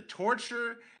 there's the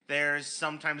torture. There's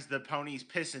sometimes the ponies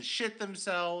piss and shit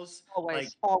themselves. Like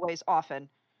Always, always, often.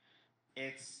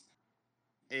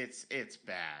 it's it's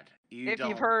bad. You If you've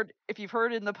don't. heard, if you've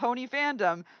heard in the pony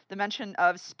fandom the mention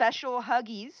of special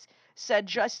huggies, said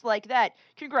just like that,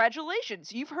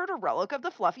 "Congratulations, you've heard a relic of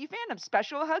the fluffy fandom.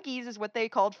 Special huggies is what they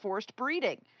called forced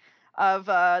breeding of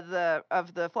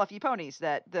the fluffy ponies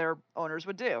that their owners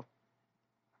would do."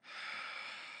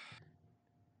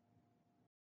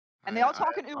 And they all I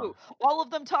talk in uwu. All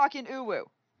of them talk in uwu.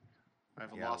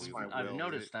 I've Yeah, lost my I've will. we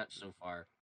noticed that so far.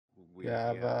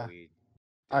 Yeah, we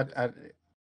I, did this.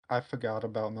 I, I forgot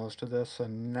about most of this,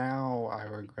 and now I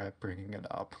regret bringing it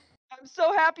up. I'm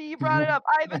so happy you brought it up.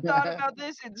 I haven't thought about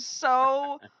this in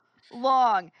so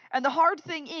long. And the hard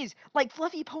thing is, like,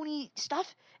 fluffy pony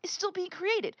stuff is still being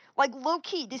created. Like, low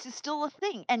key, this is still a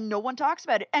thing, and no one talks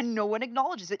about it, and no one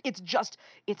acknowledges it. It's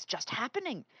just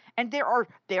happening. And there are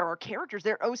characters,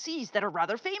 there are OCs that are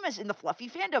rather famous in the fluffy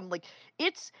fandom. Like,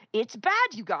 it's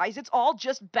bad, you guys. It's all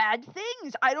just bad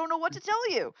things. I don't know what to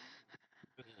tell you.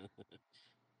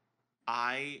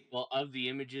 I Well, of the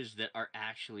images that are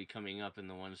actually coming up and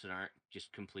the ones that aren't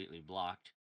just completely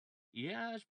blocked,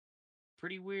 yeah, it's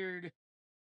pretty weird.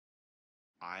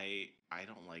 I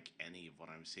don't like any of what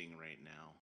I'm seeing right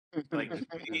now. Like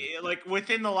like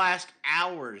within the last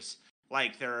hours,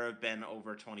 like there have been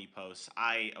over 20 posts.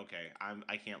 I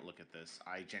can't look at this.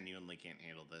 I genuinely can't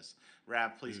handle this.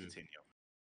 Rav, please Hmm. continue.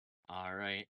 All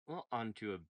right. Well, on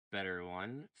to a better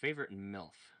one. Favorite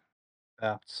MILF.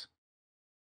 That's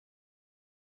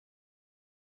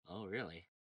Oh, really?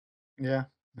 yeah,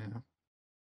 yeah.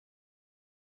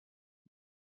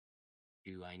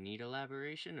 Do I need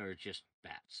elaboration or just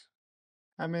bats?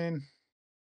 I mean,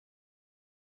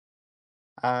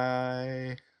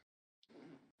 I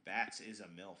Bats is a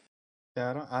MILF. yeah,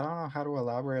 I don't know how to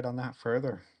elaborate on that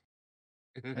further.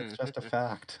 It's just a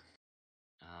fact.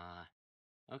 Ah,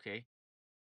 okay.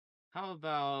 How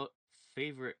about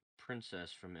favorite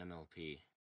princess from MLP?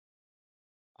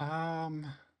 Um,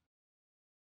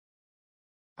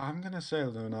 I'm gonna say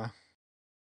Luna.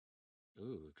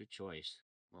 Ooh, good choice.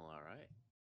 Well, all right.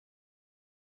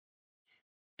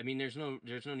 I mean, there's no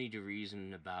need to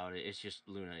reason about it. It's just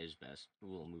Luna is best.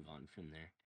 We'll move on from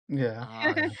there. Yeah,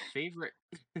 yeah. Favorite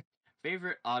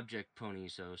favorite object pony.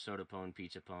 So soda pone,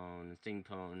 pizza pone, thing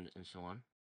pone, and so on.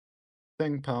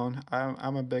 Thing Pone.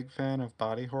 I'm a big fan of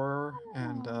body horror,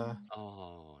 and Oh,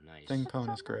 Oh, Thing nice. that's Pone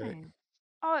so is great. nice.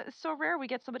 Oh, it's so rare we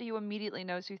get somebody who immediately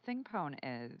knows who Thingpone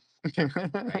is.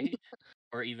 Right?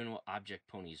 Or even what object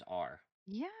ponies are.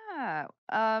 Yeah.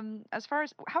 As far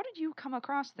as how did you come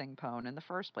across Thingpone in the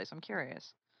first place? I'm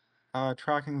curious.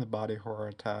 Tracking the body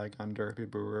horror tag on Derby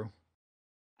Buru.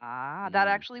 Ah, that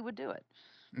Mm, actually would do it.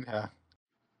 Yeah.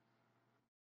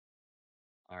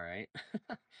 all right.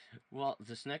 Well,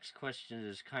 this next question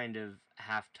is kind of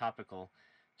half topical.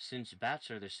 Since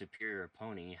bats are the superior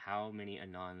pony, how many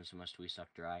Anons must we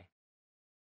suck dry?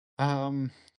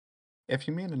 Um, if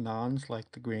you mean Anons,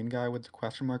 like the green guy with the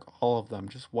question mark, all of them,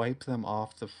 just wipe them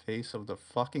off the face of the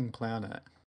fucking planet.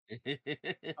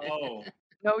 Oh,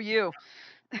 No, you.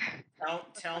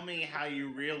 tell me how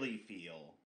you really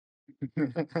feel.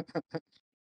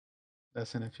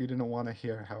 Listen, if you didn't want to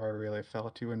hear how I really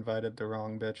felt, you invited the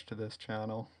wrong bitch to this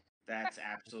channel. That's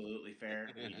absolutely fair.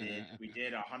 We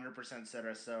did 100% set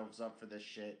ourselves up for this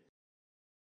shit.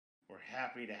 We're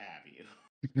happy to have you.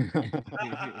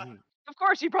 Of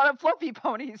course, you brought up fluffy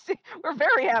ponies. We're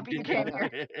very happy you came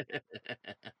here.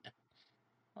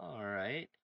 All right.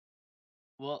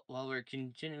 Well, while we're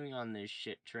continuing on this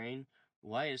shit train,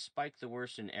 why is Spike the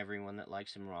worst and everyone that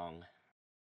likes him wrong?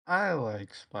 I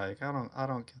like Spike. I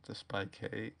don't get the Spike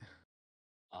hate.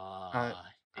 I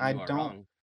Then I you are don't wrong.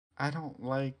 I don't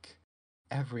like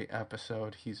every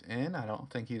episode he's in. I don't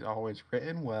think he's always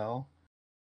written well.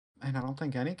 And I don't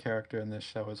think any character in this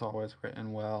show is always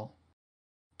written well.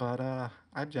 But I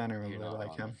You're generally not like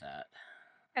wrong him. with that.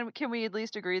 And can we at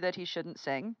least agree that he shouldn't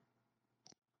sing?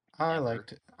 Ever.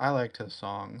 I liked his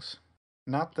songs.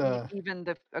 Not the Even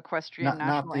the equestrian not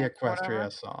national the anthem or whatever?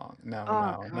 Equestria song. No, Oh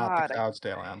no, not the god,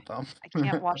 Cloudsdale anthem. I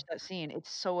can't watch that scene. It's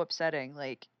so upsetting.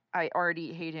 Like, I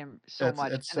already hate him so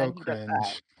much, It's and then so he does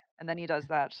that. cringe. And then he does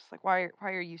that. It's just like, why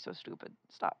are you so stupid?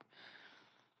 Stop.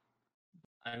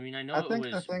 I mean, I I know it think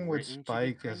the was thing with written to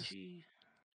be Spike is cringy.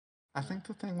 I think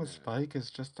the thing with Spike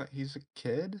is just that he's a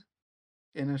kid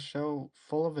in a show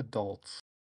full of adults.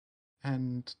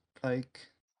 And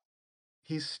like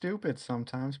he's stupid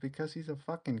sometimes because he's a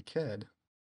fucking kid.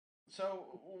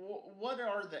 So, what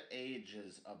are the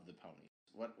ages of the ponies?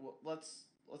 Let's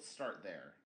start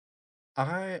there.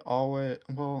 I always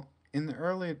well in the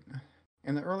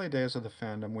early days of the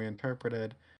fandom we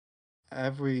interpreted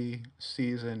every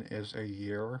season is a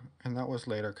year and that was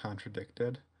later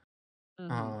contradicted.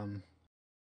 Mhm. Um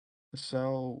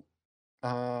so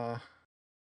uh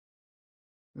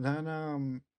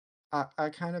then I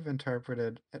kind of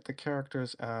interpreted the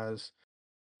characters as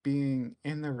being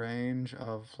in the range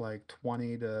of like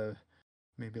 20 to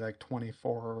maybe like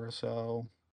 24 or so,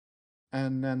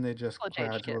 and then they just College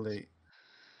age kids. gradually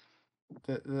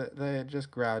they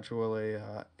just gradually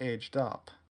aged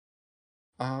up.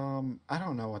 I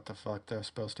don't know what the fuck they're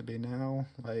supposed to be now.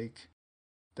 Like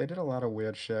they did a lot of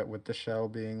weird shit with the show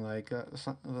being like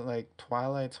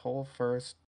Twilight's whole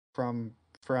first from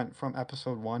from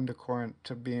episode 1 to current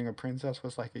to being a princess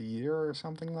was like a year or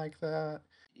something like that.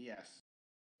 Yes.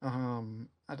 And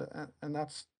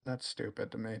that's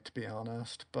stupid to me, to be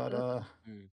honest. But Mm.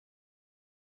 Mm.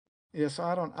 yeah, so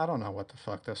I don't know what the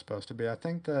fuck they're supposed to be. I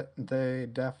think that they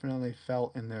definitely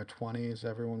felt in their 20s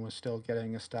everyone was still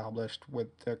getting established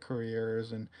with their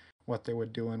careers and what they were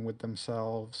doing with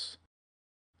themselves.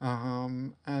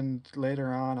 And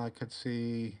later on I could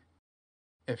see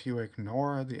if you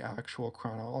ignore the actual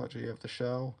chronology of the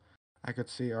show, I could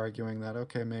see arguing that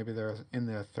okay, maybe they're in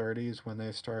their 30s when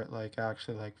they start like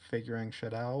actually like figuring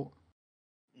shit out.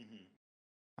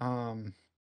 Hmm. Um,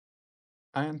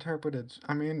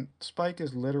 I mean, Spike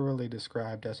is literally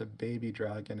described as a baby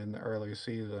dragon in the early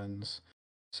seasons.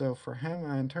 So for him,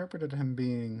 I interpreted him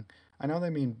being, I know they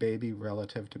mean baby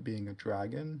relative to being a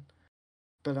dragon,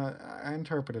 but I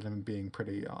interpreted him being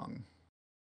pretty young.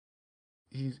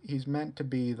 He's meant to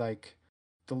be like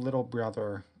the little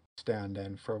brother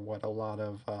stand-in for what a lot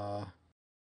of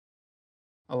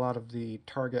the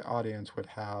target audience would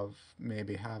have,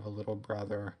 maybe have a little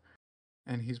brother,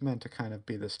 and he's meant to kind of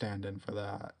be the stand-in for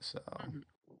that. So Mhm.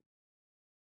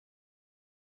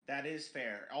 That is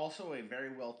fair. Also, a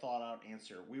very well thought out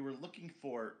answer. We were looking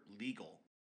for legal.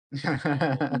 So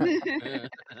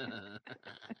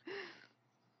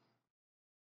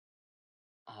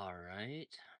All right.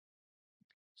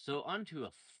 So on to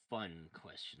a fun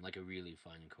question, like a really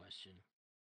fun question.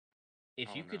 If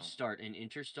oh you could no. start an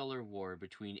interstellar war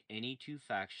between any two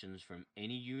factions from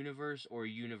any universe or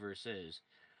universes,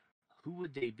 who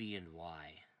would they be and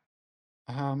why?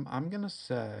 I'm gonna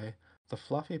say the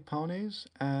fluffy ponies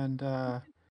and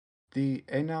the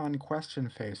Anon question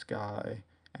face guy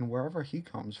and wherever he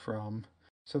comes from,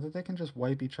 so that they can just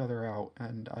wipe each other out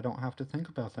and I don't have to think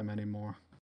about them anymore.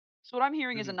 So what I'm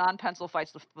hearing is a Mhm. non-pencil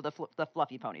fights the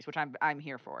fluffy ponies, which I'm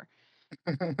here for.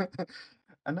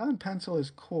 A non-pencil is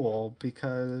cool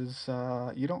because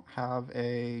you don't have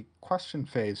a question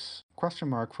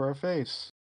mark for a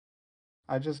face.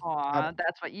 I just I, Aw,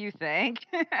 that's what you think.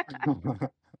 No,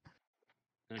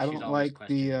 I she's don't always like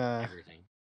the questioning everything.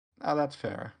 oh, that's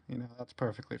fair. You know, that's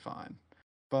perfectly fine.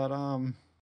 But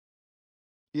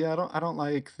yeah, I don't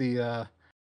like the a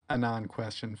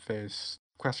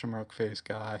question mark face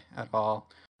guy at all.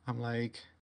 I'm like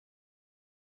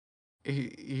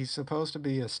he's supposed to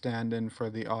be a stand-in for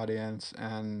the audience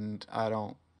and I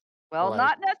don't Well, like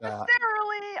not that. necessarily.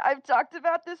 I've talked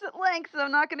about this at length, so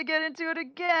I'm not going to get into it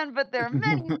again, but there are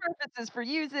many purposes for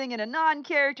using an anon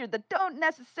character that don't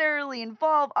necessarily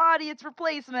involve audience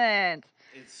replacement.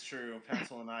 It's true.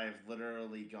 Pencil and I have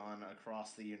literally gone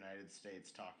across the United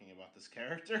States talking about this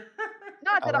character.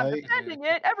 Not I that I'm like defending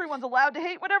it. Everyone's allowed to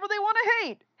hate whatever they want to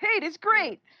hate. Hate is Yeah.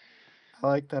 great. I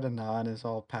like that Anon is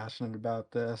all passionate about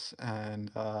this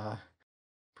and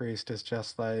Priest is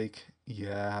just like,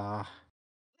 yeah,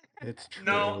 it's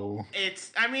No, true.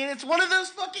 I mean, it's one of those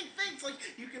fucking things. Like,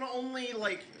 you can only,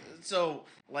 like, so,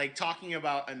 like, talking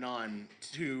about Anon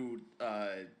to,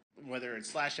 whether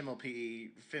it's slash MLP,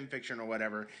 fan fiction, or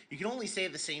whatever, you can only say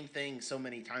the same thing so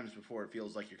many times before it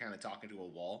feels like you're kind of talking to a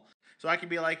wall. So I can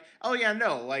be like, oh yeah,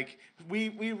 no, like we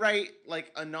write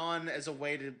like Anon as a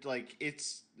way to like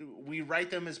we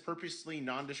write them as purposely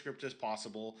nondescript as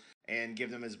possible and give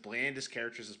them as bland as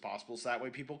characters as possible, so that way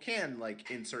people can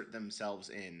like insert themselves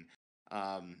in.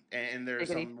 And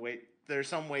Giggity. there are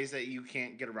some ways that you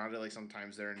can't get around it. Like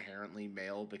sometimes they're inherently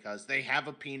male because they have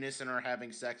a penis and are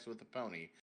having sex with a pony,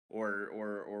 or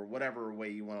whatever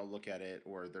way you want to look at it,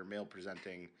 or they're male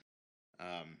presenting.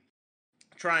 Um,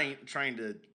 trying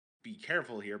to be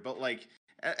careful here, but like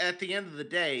at the end of the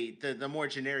day, the more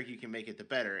generic you can make it, the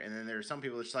better. And then there are some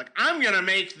people that's just like, I'm gonna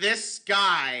make this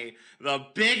guy the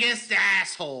biggest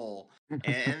asshole.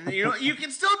 And you know you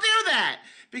can still do that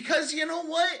because you know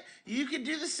what, you can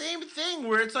do the same thing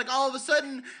where it's like all of a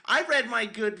sudden I read my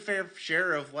good fair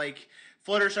share of like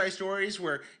Fluttershy stories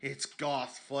where it's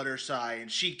goth Fluttershy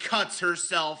and she cuts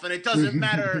herself and it doesn't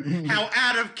matter how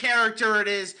out of character it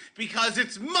is because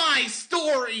it's my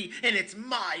story and it's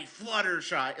my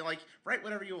Fluttershy. And like write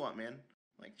whatever you want, man.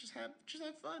 Like just have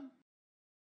fun.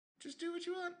 Just do what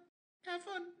you want. Have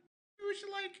fun. Do what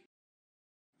you like.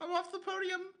 I'm off the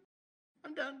podium.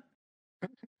 I'm done.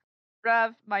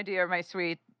 Rev, my dear, my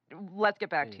sweet, let's get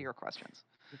back to Mm. your questions.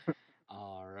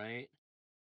 All right.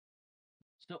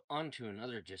 So on to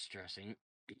another distressing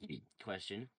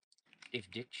question. If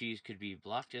dick cheese could be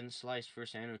blocked and sliced for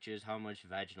sandwiches, how much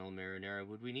vaginal marinara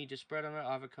would we need to spread on an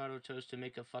avocado toast to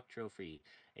make a fuck trophy?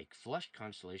 A flushed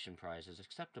consolation prize is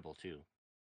acceptable too.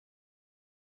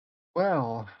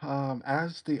 Well,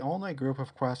 as the only group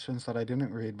of questions that I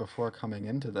didn't read before coming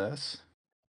into this,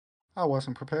 I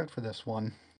wasn't prepared for this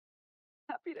one.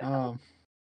 Happy to help.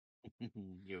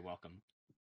 Um, You're welcome.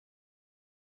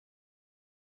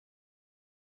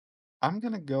 I'm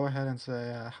gonna go ahead and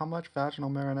say, how much vaginal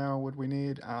marinara would we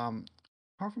need?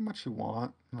 However much you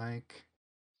want, like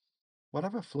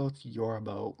whatever floats your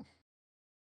boat,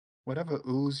 whatever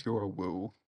ooze your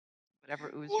woo. Whatever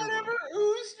ooze your woo. Whatever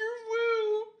ooze your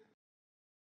woo.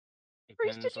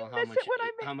 Reese, did Depends you on miss it when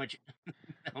I made? how much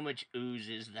how much ooze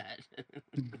is that? Reese,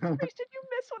 did you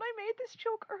miss when I made this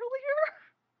joke earlier?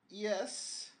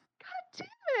 Yes. God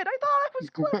damn it! I thought I was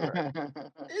clever.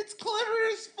 It's clever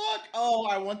as fuck. Oh,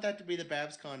 I want that to be the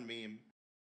BabsCon meme.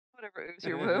 Whatever ooze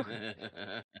your woo.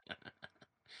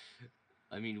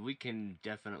 I mean, we can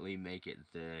definitely make it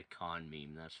the con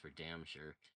meme. That's for damn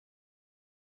sure.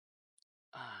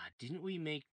 Didn't we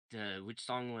make the which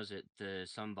song was it? The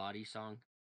Somebody song?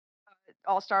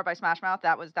 All Star by Smash Mouth.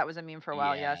 That was a meme for a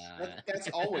while. Yes, Yeah. That's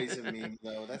always a meme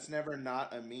though. That's never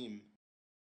not a meme.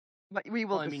 but we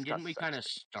will Well, I mean, discuss didn't we kind such of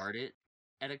things. start it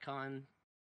at a con,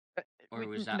 or We,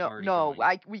 was that no, already no,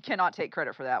 going? we cannot take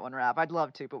credit for that one, Rab. I'd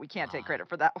love to, but we can't take Ah, credit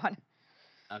for that one.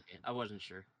 okay. I wasn't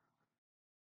sure.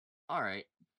 All right.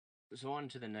 So on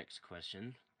to the next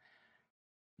question.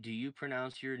 Do you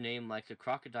pronounce your name like the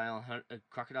crocodile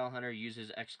hunter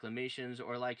uses exclamations,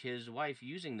 or like his wife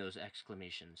using those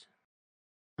exclamations?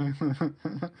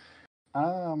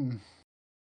 Um,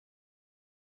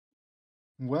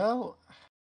 well,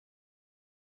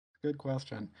 good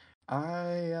question.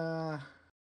 I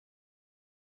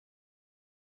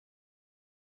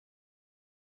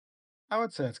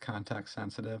would say it's context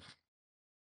sensitive.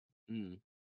 Hmm.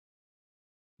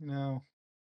 You know,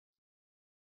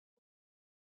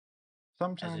 As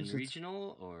in sometimes it's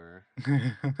regional, or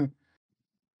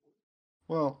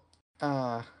well,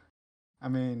 uh, I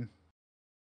mean,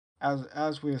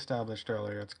 as we established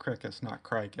earlier, it's Krickis, not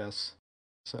Krickis.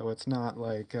 So it's not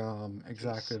like Jeez.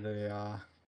 exactly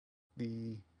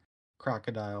the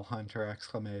crocodile hunter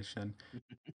exclamation.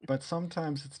 But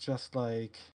sometimes it's just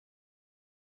like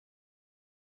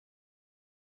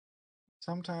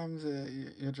sometimes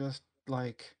you're just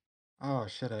like, oh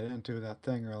shit, I didn't do that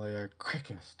thing earlier.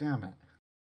 Krickis, damn it.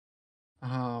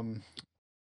 Um,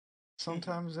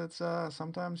 sometimes it's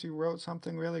sometimes you wrote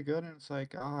something really good and it's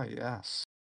like, ah, yes.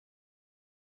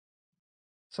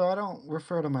 So I don't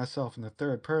refer to myself in the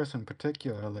third person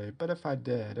particularly, but if I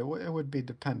did, it would be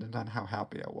dependent on how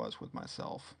happy I was with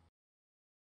myself.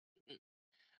 A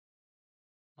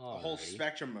whole alrighty.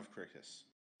 spectrum of Krickis.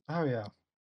 Oh yeah.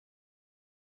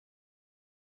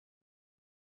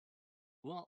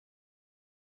 Well,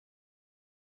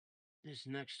 this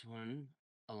next one,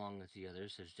 along with the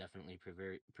others, has definitely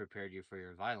prepared you for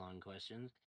your Vylon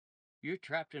questions. You're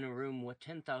trapped in a room with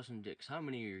 10,000 dicks. How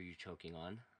many are you choking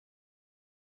on?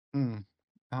 Hmm.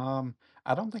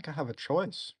 I don't think I have a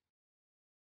choice.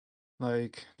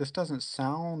 Like, this doesn't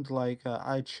sound like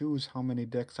I choose how many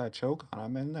dicks I choke on.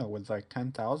 I'm in there with like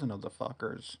 10,000 of the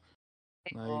fuckers.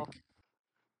 Oh,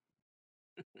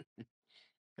 Like,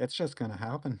 it's just gonna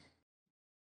happen.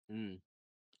 Hmm.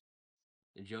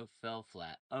 The joke fell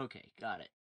flat. Okay, got it.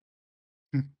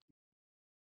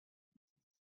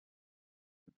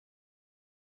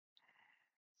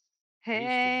 Priest, is it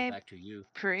hey, back to you?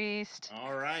 priest,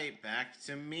 All right, back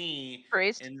to me.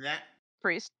 priest, And that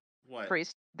priest, what?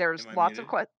 priest. Am I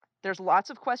muted? There's lots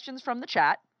of questions from the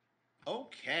chat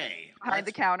Okay, behind the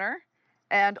let's counter,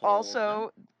 and hold them.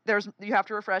 also there's you have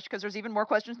to refresh because there's even more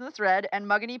questions in the thread. And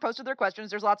Muggany posted their questions.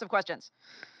 There's lots of questions.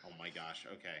 Oh my gosh.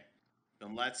 Okay.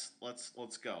 Then let's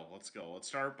go. Let's go. Let's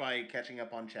start by catching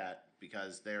up on chat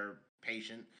because they're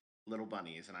patient little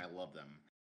bunnies and I love them.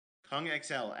 Kung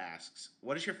XL asks,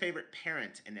 "What is your favorite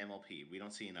parent in MLP? We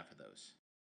don't see enough of those."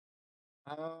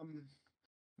 Um,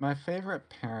 my favorite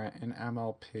parent in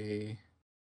MLP,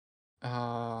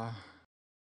 uh,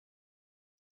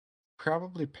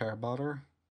 probably Pear Butter,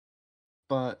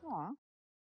 but Aw.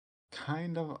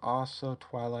 kind of also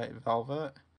Twilight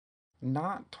Velvet.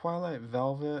 Not Twilight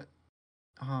Velvet,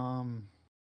 um,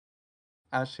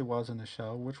 as she was in the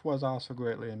show, which was also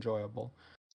greatly enjoyable,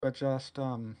 but just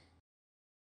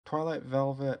Twilight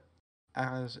Velvet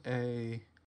as a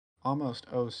almost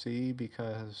OC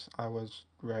because I was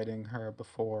writing her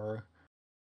before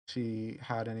she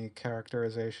had any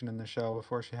characterization in the show,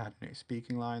 before she had any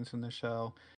speaking lines in the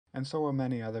show, and so were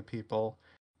many other people.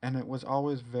 And it was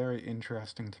always very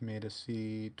interesting to me to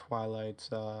see Twilight's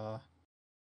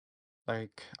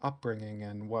like upbringing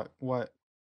and what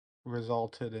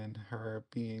resulted in her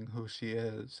being who she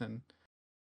is, and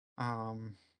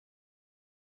um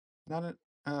not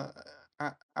a,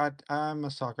 I'm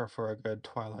a sucker for a good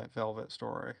Twilight Velvet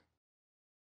story.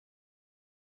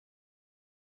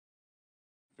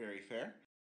 Very fair.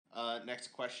 Next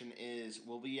question is: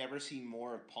 will we ever see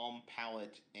more of Palm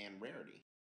Palette and Rarity?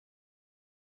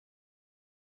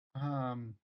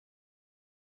 Um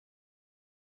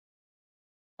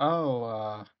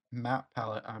oh Map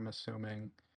palette, I'm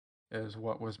assuming, is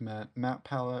what was meant. Map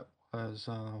palette was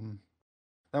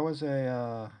that was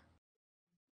a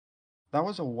that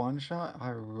was a one shot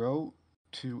I wrote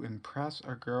to impress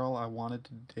a girl I wanted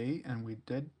to date, and we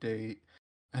did date,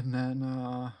 and then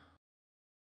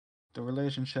the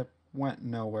relationship went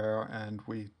nowhere, and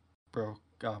we broke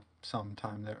up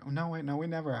sometime there. No, wait, no, we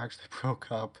never actually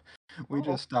broke up. We Oh,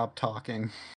 just stopped talking.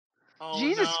 Oh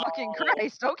Jesus fucking no!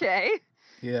 Christ. Okay.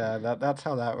 Yeah, that's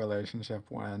how that relationship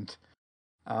went.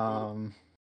 Ooh. Um,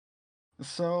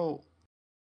 so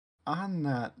on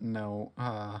that note,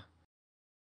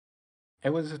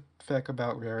 it was a fic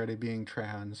about Rarity being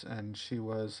trans, and she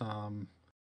was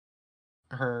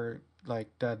her like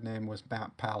dead name was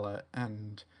Map Palette,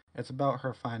 and it's about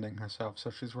her finding herself.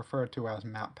 So she's referred to as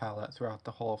Map Palette throughout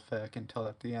the whole fic until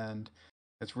at the end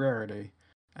it's Rarity.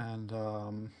 And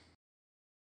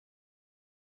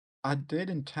I did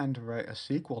intend to write a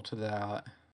sequel to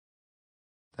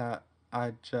that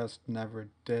I just never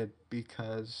did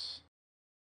because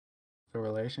the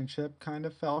relationship kind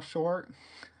of fell short.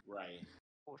 Right.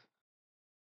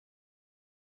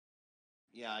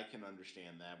 Yeah, I can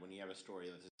understand that when you have a story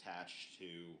that's attached to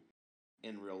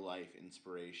in real life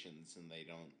inspirations and they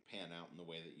don't pan out in the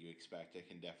way that you expect, it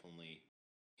can definitely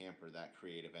hamper that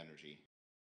creative energy.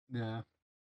 Yeah.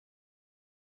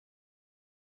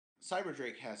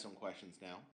 Cyberdrake has some questions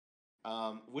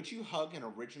now. Would you hug an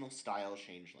original style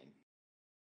changeling?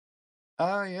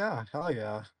 Yeah, hell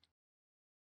yeah.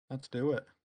 Let's do it.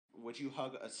 Would you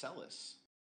hug a Celis?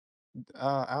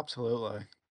 Absolutely.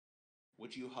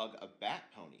 Would you hug a Bat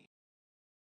Pony?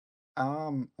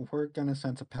 We're gonna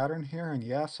sense a pattern here, and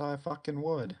yes, I fucking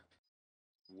would.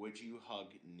 Would you hug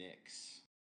Nyx?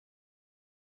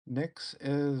 Nyx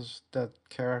is the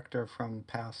character from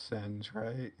Past Sins,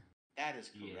 right? That is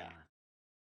correct. Yeah.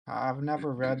 I've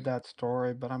never read that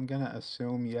story, but I'm gonna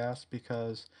assume yes,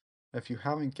 because if you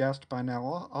haven't guessed by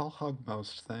now, I'll hug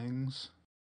most things.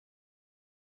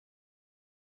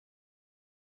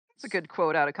 That's a good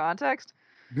quote out of context.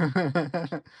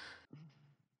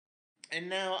 And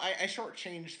now I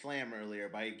shortchanged Flam earlier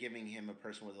by giving him a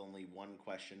person with only one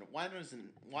question. Why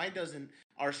doesn't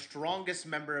our strongest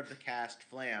member of the cast,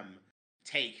 Flam,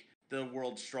 take the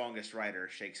world's strongest writer,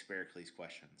 Shakespeare Cleese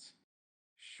questions?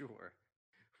 Sure.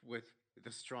 With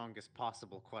the strongest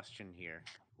possible question here,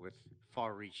 with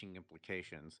far reaching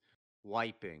implications.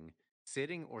 Wiping,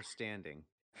 sitting or standing?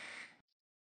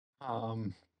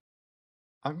 um,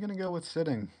 I'm gonna go with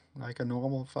sitting, like a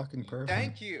normal fucking person.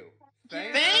 Thank you.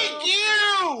 Thank Thank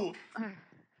you. you.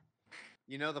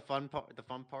 You know the fun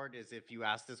part is if you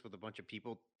ask this with a bunch of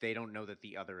people, they don't know that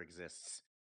the other exists.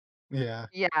 Yeah.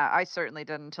 Yeah, I certainly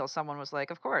did until someone was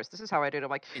like, "Of course, this is how I do it." I'm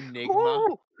like, Enigma.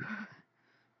 "Ooh!"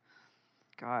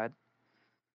 God.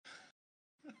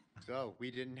 So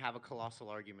we didn't have a colossal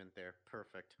argument there.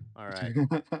 Perfect. All right.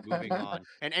 Moving on.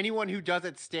 And anyone who does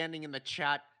it standing in the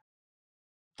chat,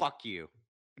 fuck you.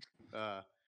 Uh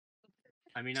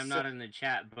I mean, I'm so not in the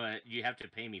chat, but you have to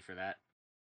pay me for that.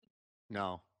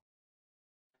 no.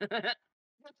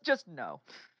 Just no.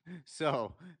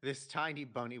 So this tiny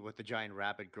bunny with a giant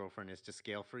rabbit girlfriend is to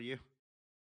scale for you?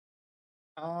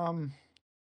 um,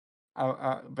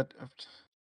 but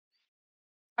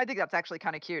I think that's actually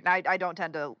kind of cute. And I don't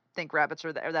tend to think rabbits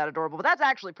are that adorable, but that's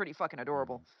actually pretty fucking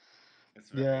adorable. That's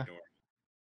very yeah, adorable.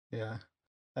 yeah,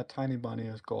 that tiny bunny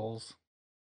is goals.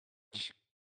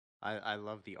 I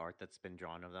love the art that's been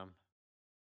drawn of them.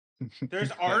 There's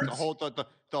The art. whole the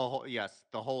whole yes,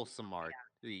 the wholesome art.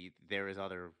 There is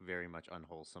other very much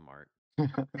unwholesome art.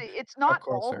 It's Of not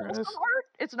course all there wholesome is. art.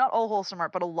 It's not all wholesome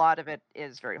art, but a lot of it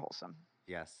is very wholesome.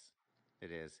 Yes,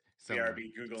 it is.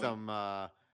 BRB googling. Some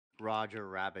Roger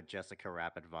Rabbit, Jessica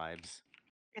Rabbit vibes.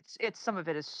 It's some of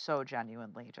it is so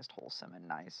genuinely just wholesome and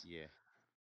nice. Yeah.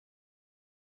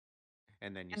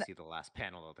 And then you And see the last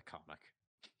panel of the comic.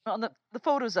 well, the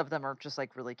photos of them are just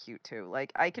like really cute too.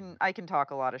 Like I can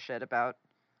talk a lot of shit about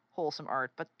wholesome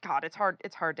art, but God, it's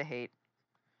hard to hate.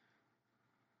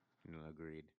 No,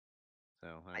 agreed. So,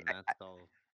 I, and I, that's all.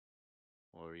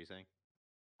 What were you saying?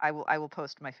 I will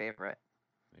post my favorite.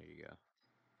 There you go.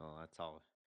 Well, that's all.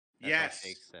 That's all Yes.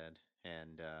 Shake said,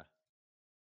 and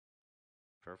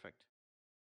perfect.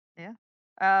 Yeah.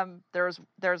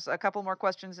 There's a couple more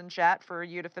questions in chat for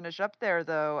you to finish up there,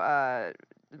 though.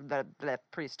 The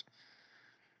priest.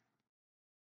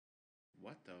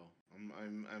 What though?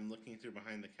 I'm looking through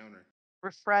behind the counter.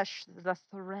 Refresh the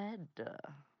thread. F5.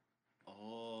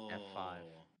 Oh.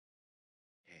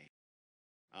 Okay.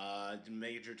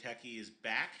 Major Techie is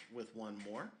back with one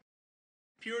more.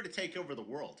 If you were to take over the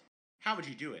world, how would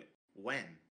you do it? When?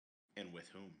 And with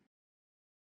whom?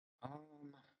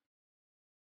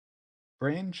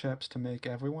 Brain chips to make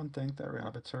everyone think that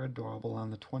rabbits are adorable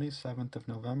on the 27th of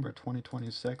November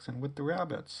 2026, and with the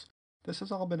rabbits. This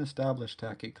has all been established,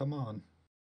 Tacky. Come on.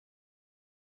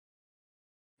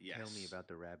 Yes. Tell me about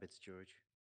the rabbits, George.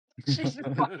 Jesus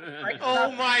fucking Christ!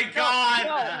 Oh my god!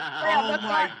 No, Flam, Oh that's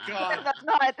my not. god! Flam, that's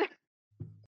not.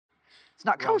 It's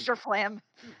not Wrong. kosher, Flam.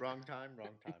 Wrong time.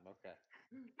 Wrong time.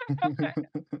 Okay.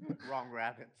 Wrong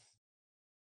rabbits.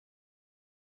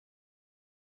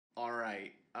 All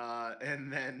right.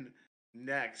 And then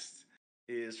next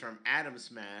is from Adam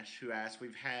Smash, who asked,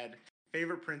 "We've had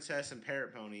favorite princess and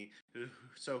parrot pony.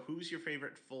 So who's your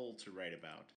favorite foal to write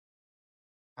about?"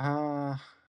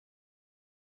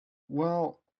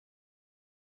 Well,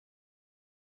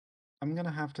 I'm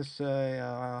gonna have to say,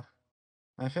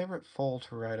 my favorite foal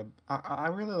to write I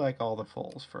really like all the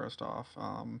foals, first off.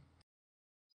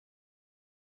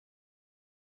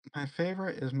 My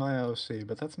favorite is my OC,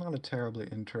 but that's not a terribly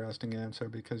interesting answer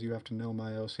because you have to know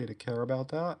my OC to care about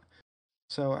that.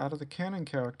 So out of the canon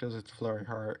characters, it's Flurry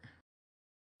Heart.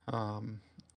 Um,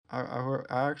 I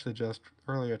actually just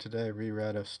earlier today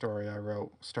reread a story I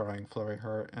wrote starring Flurry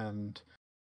Heart, and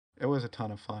it was a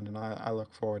ton of fun, and I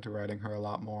look forward to writing her a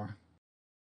lot more.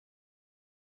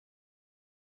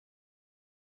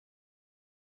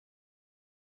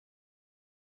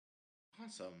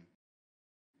 Awesome.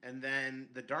 And then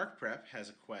the Dark Prep has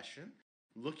a question.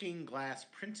 Looking Glass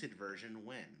printed version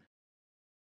when?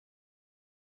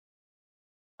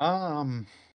 Um,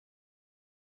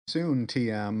 Soon,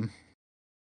 TM.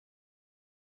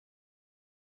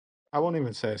 I won't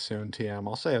even say soon, TM.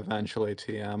 I'll say eventually,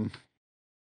 TM.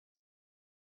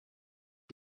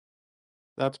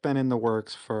 That's been in the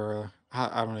works for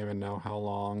I don't even know how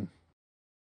long.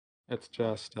 It's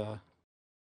just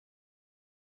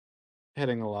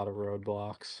hitting a lot of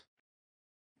roadblocks.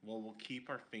 Well, we'll keep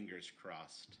our fingers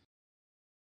crossed.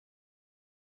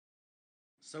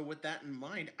 So with that in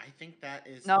mind, I think that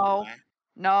is the No, last.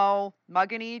 no.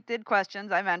 Muggany did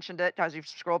questions. I mentioned it. As you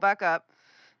scroll back up.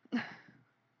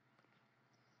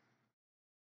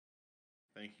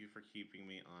 Thank you for keeping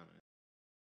me honest.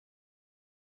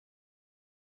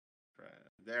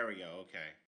 There we go. Okay.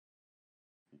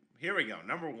 Here we go.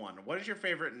 Number one. What is your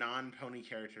favorite non-pony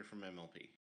character from MLP?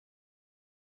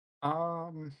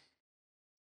 Um,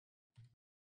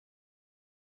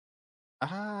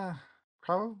 ah,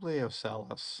 probably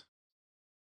Ocellus.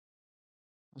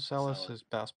 Ocellus Acellus. is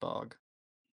best bug.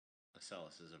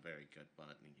 Acellus is a very good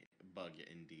bug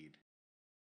indeed.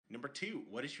 Number two.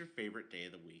 What is your favorite day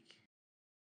of the week?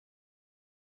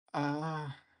 Uh,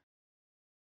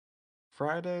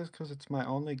 Fridays, because it's my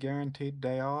only guaranteed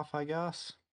day off, I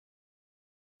guess.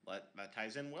 That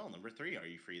ties in well. Number three. Are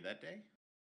you free that day?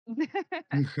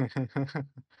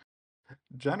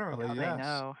 Generally, Now they yes.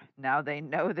 know. Now they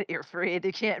know that you're free.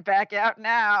 They can't back out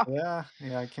now. Yeah,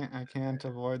 I can't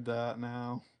avoid that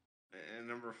now. And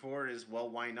number four is, well,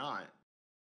 why not?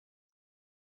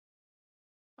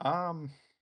 Um,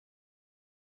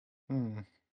 hmm,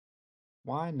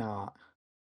 why not?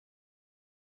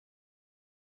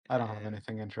 I don't have And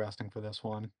anything interesting for this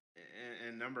one.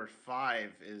 and number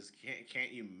five is,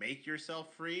 can't you make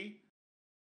yourself free?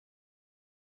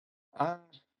 Uh,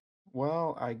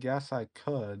 well, I guess I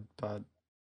could, but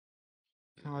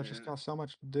I just And, got so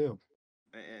much to do.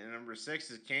 and number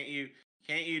six is, can't you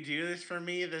do this for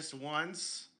me this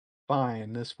once?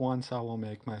 Fine, this once I will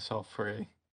make myself free.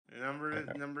 And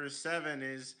number seven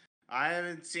is, I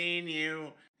haven't seen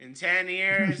you in 10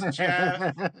 years,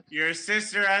 Jeff. Your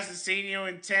sister hasn't seen you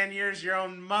in 10 years. Your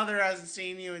own mother hasn't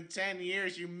seen you in 10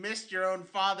 years. You missed your own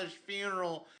father's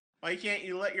funeral. Why can't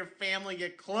you let your family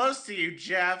get close to you,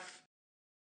 Jeff?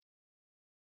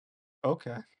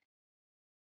 Okay.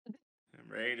 I'm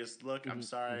ready to look. I'm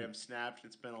sorry, I'm snapped.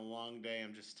 It's been a long day.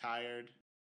 I'm just tired.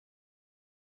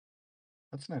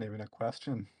 That's not even a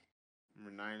question.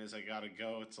 Number nine is, I gotta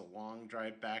go. It's a long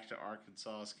drive back to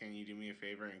Arkansas. Can you do me a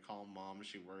favor and call mom?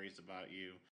 She worries about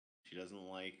you. She doesn't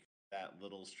like that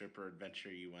little stripper adventure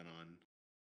you went on.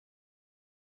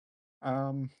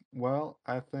 Well,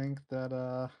 I think that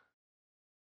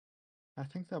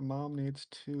mom needs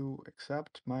to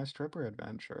accept my stripper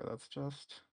adventure. It's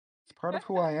part of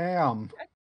who I am.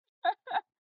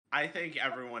 I think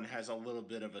everyone has a little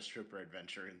bit of a stripper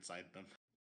adventure inside them.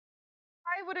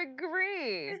 I would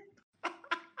agree.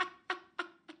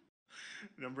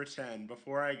 Number 10.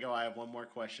 Before I go, I have one more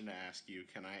question to ask you.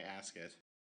 Can I ask it?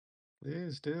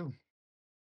 Please do.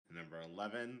 Number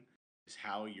 11 is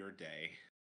how your day.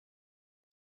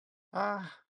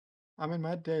 Ah, I mean,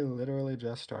 my day literally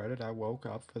just started. I woke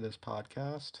up for this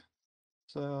podcast,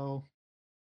 so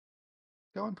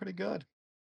going pretty good.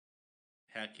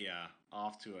 Heck yeah,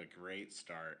 off to a great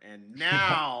start. And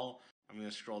now I'm going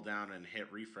to scroll down and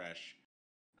hit refresh.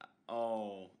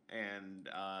 Oh, and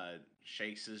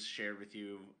Shakes has shared with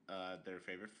you their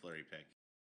favorite flurry pick.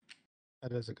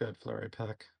 That is a good flurry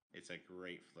pick. It's a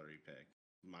great flurry pick.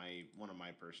 One of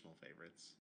my personal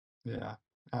favorites. Yeah,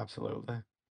 absolutely.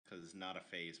 Because it's not a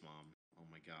phase mom. Oh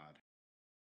my god.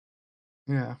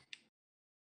 Yeah.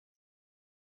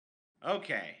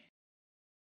 Okay.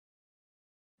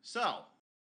 So,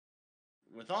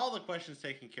 with all the questions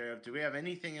taken care of, do we have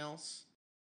anything else?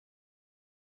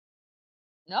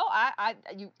 No, I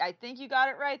think you got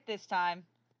it right this time.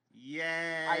 I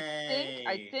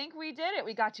Yay! think we did it.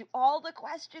 We got to all the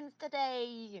questions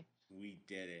today. We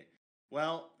did it.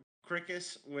 Well,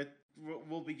 Krickis,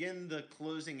 we'll begin the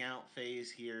closing out phase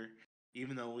here,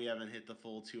 even though we haven't hit the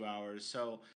full 2 hours.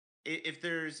 So, if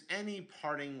there's any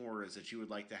parting words that you would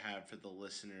like to have for the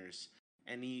listeners,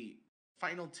 any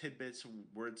final tidbits,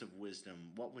 words of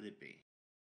wisdom, what would it be?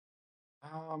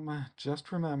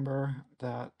 Just remember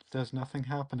that there's nothing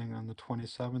happening on the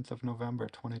 27th of November,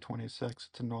 2026.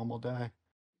 It's a normal day.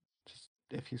 Just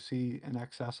if you see an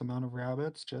excess amount of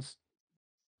rabbits, just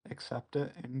accept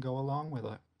it and go along with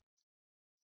it.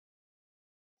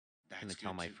 Gonna That's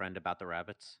tell good my too. friend about the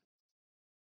rabbits.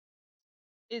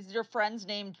 Is your friend's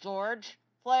name George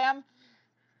Flam?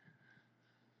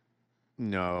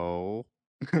 No.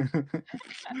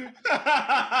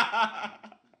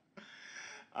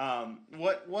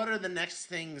 What are the next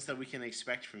things that we can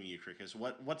expect from you, Krickis?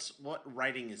 What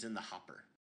writing is in the hopper?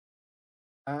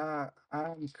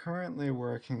 I'm currently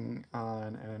working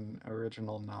on an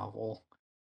original novel.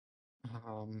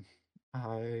 Um,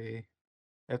 I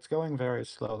It's going very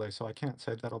slowly, so I can't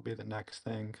say that'll be the next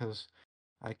thing because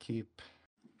I keep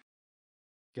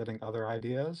getting other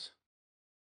ideas.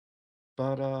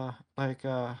 But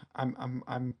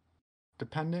I'm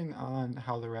depending on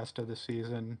how the rest of the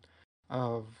season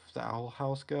of the Owl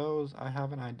House goes, I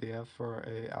have an idea for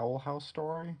a Owl House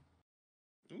story.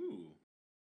 Ooh,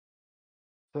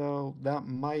 So that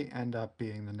might end up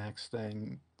being the next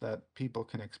thing that people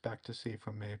can expect to see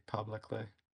from me publicly.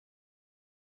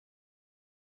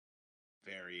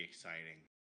 very exciting.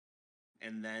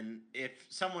 And then if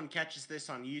someone catches this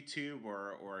on YouTube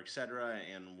or etc.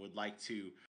 and would like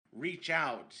to reach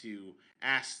out to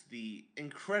ask the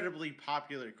incredibly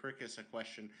popular Krickis a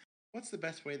question, what's the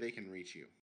best way they can reach you?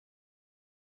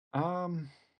 Um,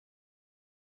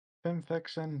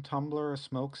 Fanfiction, Tumblr,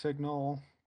 Smoke Signal,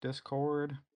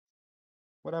 Discord,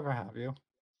 whatever have you.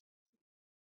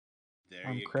 There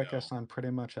I'm you go. Krickis on pretty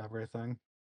much everything. I'm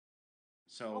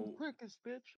So Krickis,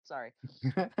 bitch. Sorry.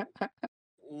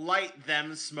 light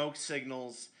them smoke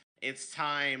signals. It's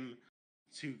time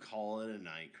to call it a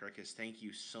night. Krickis, thank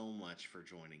you so much for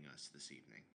joining us this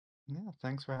evening. Yeah,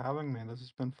 thanks for having me. This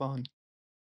has been fun.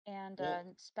 And Well,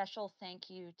 special thank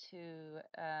you to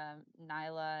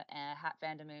Nyla and Hat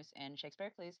Vandemoose and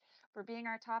Shakespeare, please, for being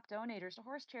our top donators to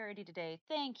Horse Charity today.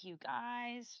 Thank you,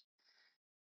 guys.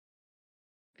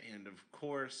 and of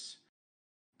course,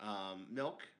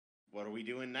 Milk, what are we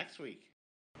doing next week?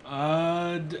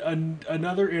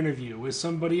 Another interview with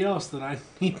somebody else that I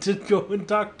need to go and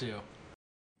talk to.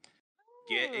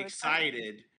 Get Ooh, exciting.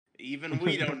 excited. Even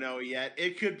we don't know yet.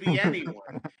 It could be anyone.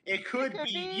 It It could could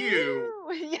be be you. you.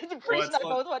 Yeah, the priest Let's and I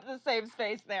both went to the same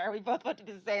space there. We both went to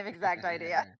the same exact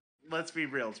idea. let's be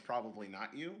real. It's probably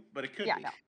not you, but it could Yeah, be. no.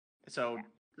 So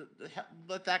Yeah.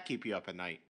 let that keep you up at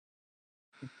night.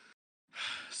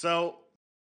 So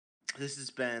this has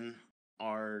been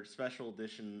our special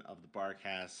edition of the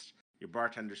Barcast. Your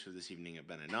bartenders for this evening have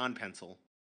been a non-pencil,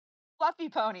 Fluffy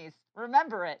ponies.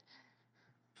 Remember it.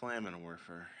 Flam and a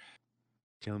Warfer,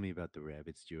 Tell me about the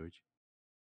rabbits, George.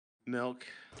 Milk,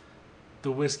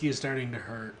 The whiskey is starting to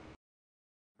hurt.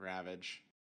 Ravage.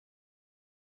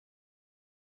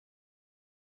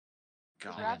 Is I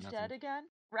God, got Rav dead nothing. again?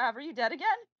 Rav, are you dead again?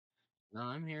 No,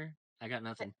 I'm here. I got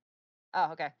nothing.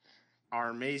 Oh, okay. our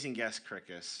amazing guest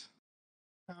Krickis.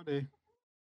 Howdy.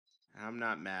 I'm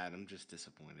not mad. I'm just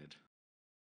disappointed.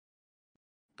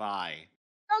 Bye.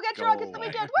 Go get Go drunk. It's the away.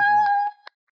 weekend.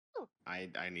 Woo!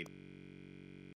 I need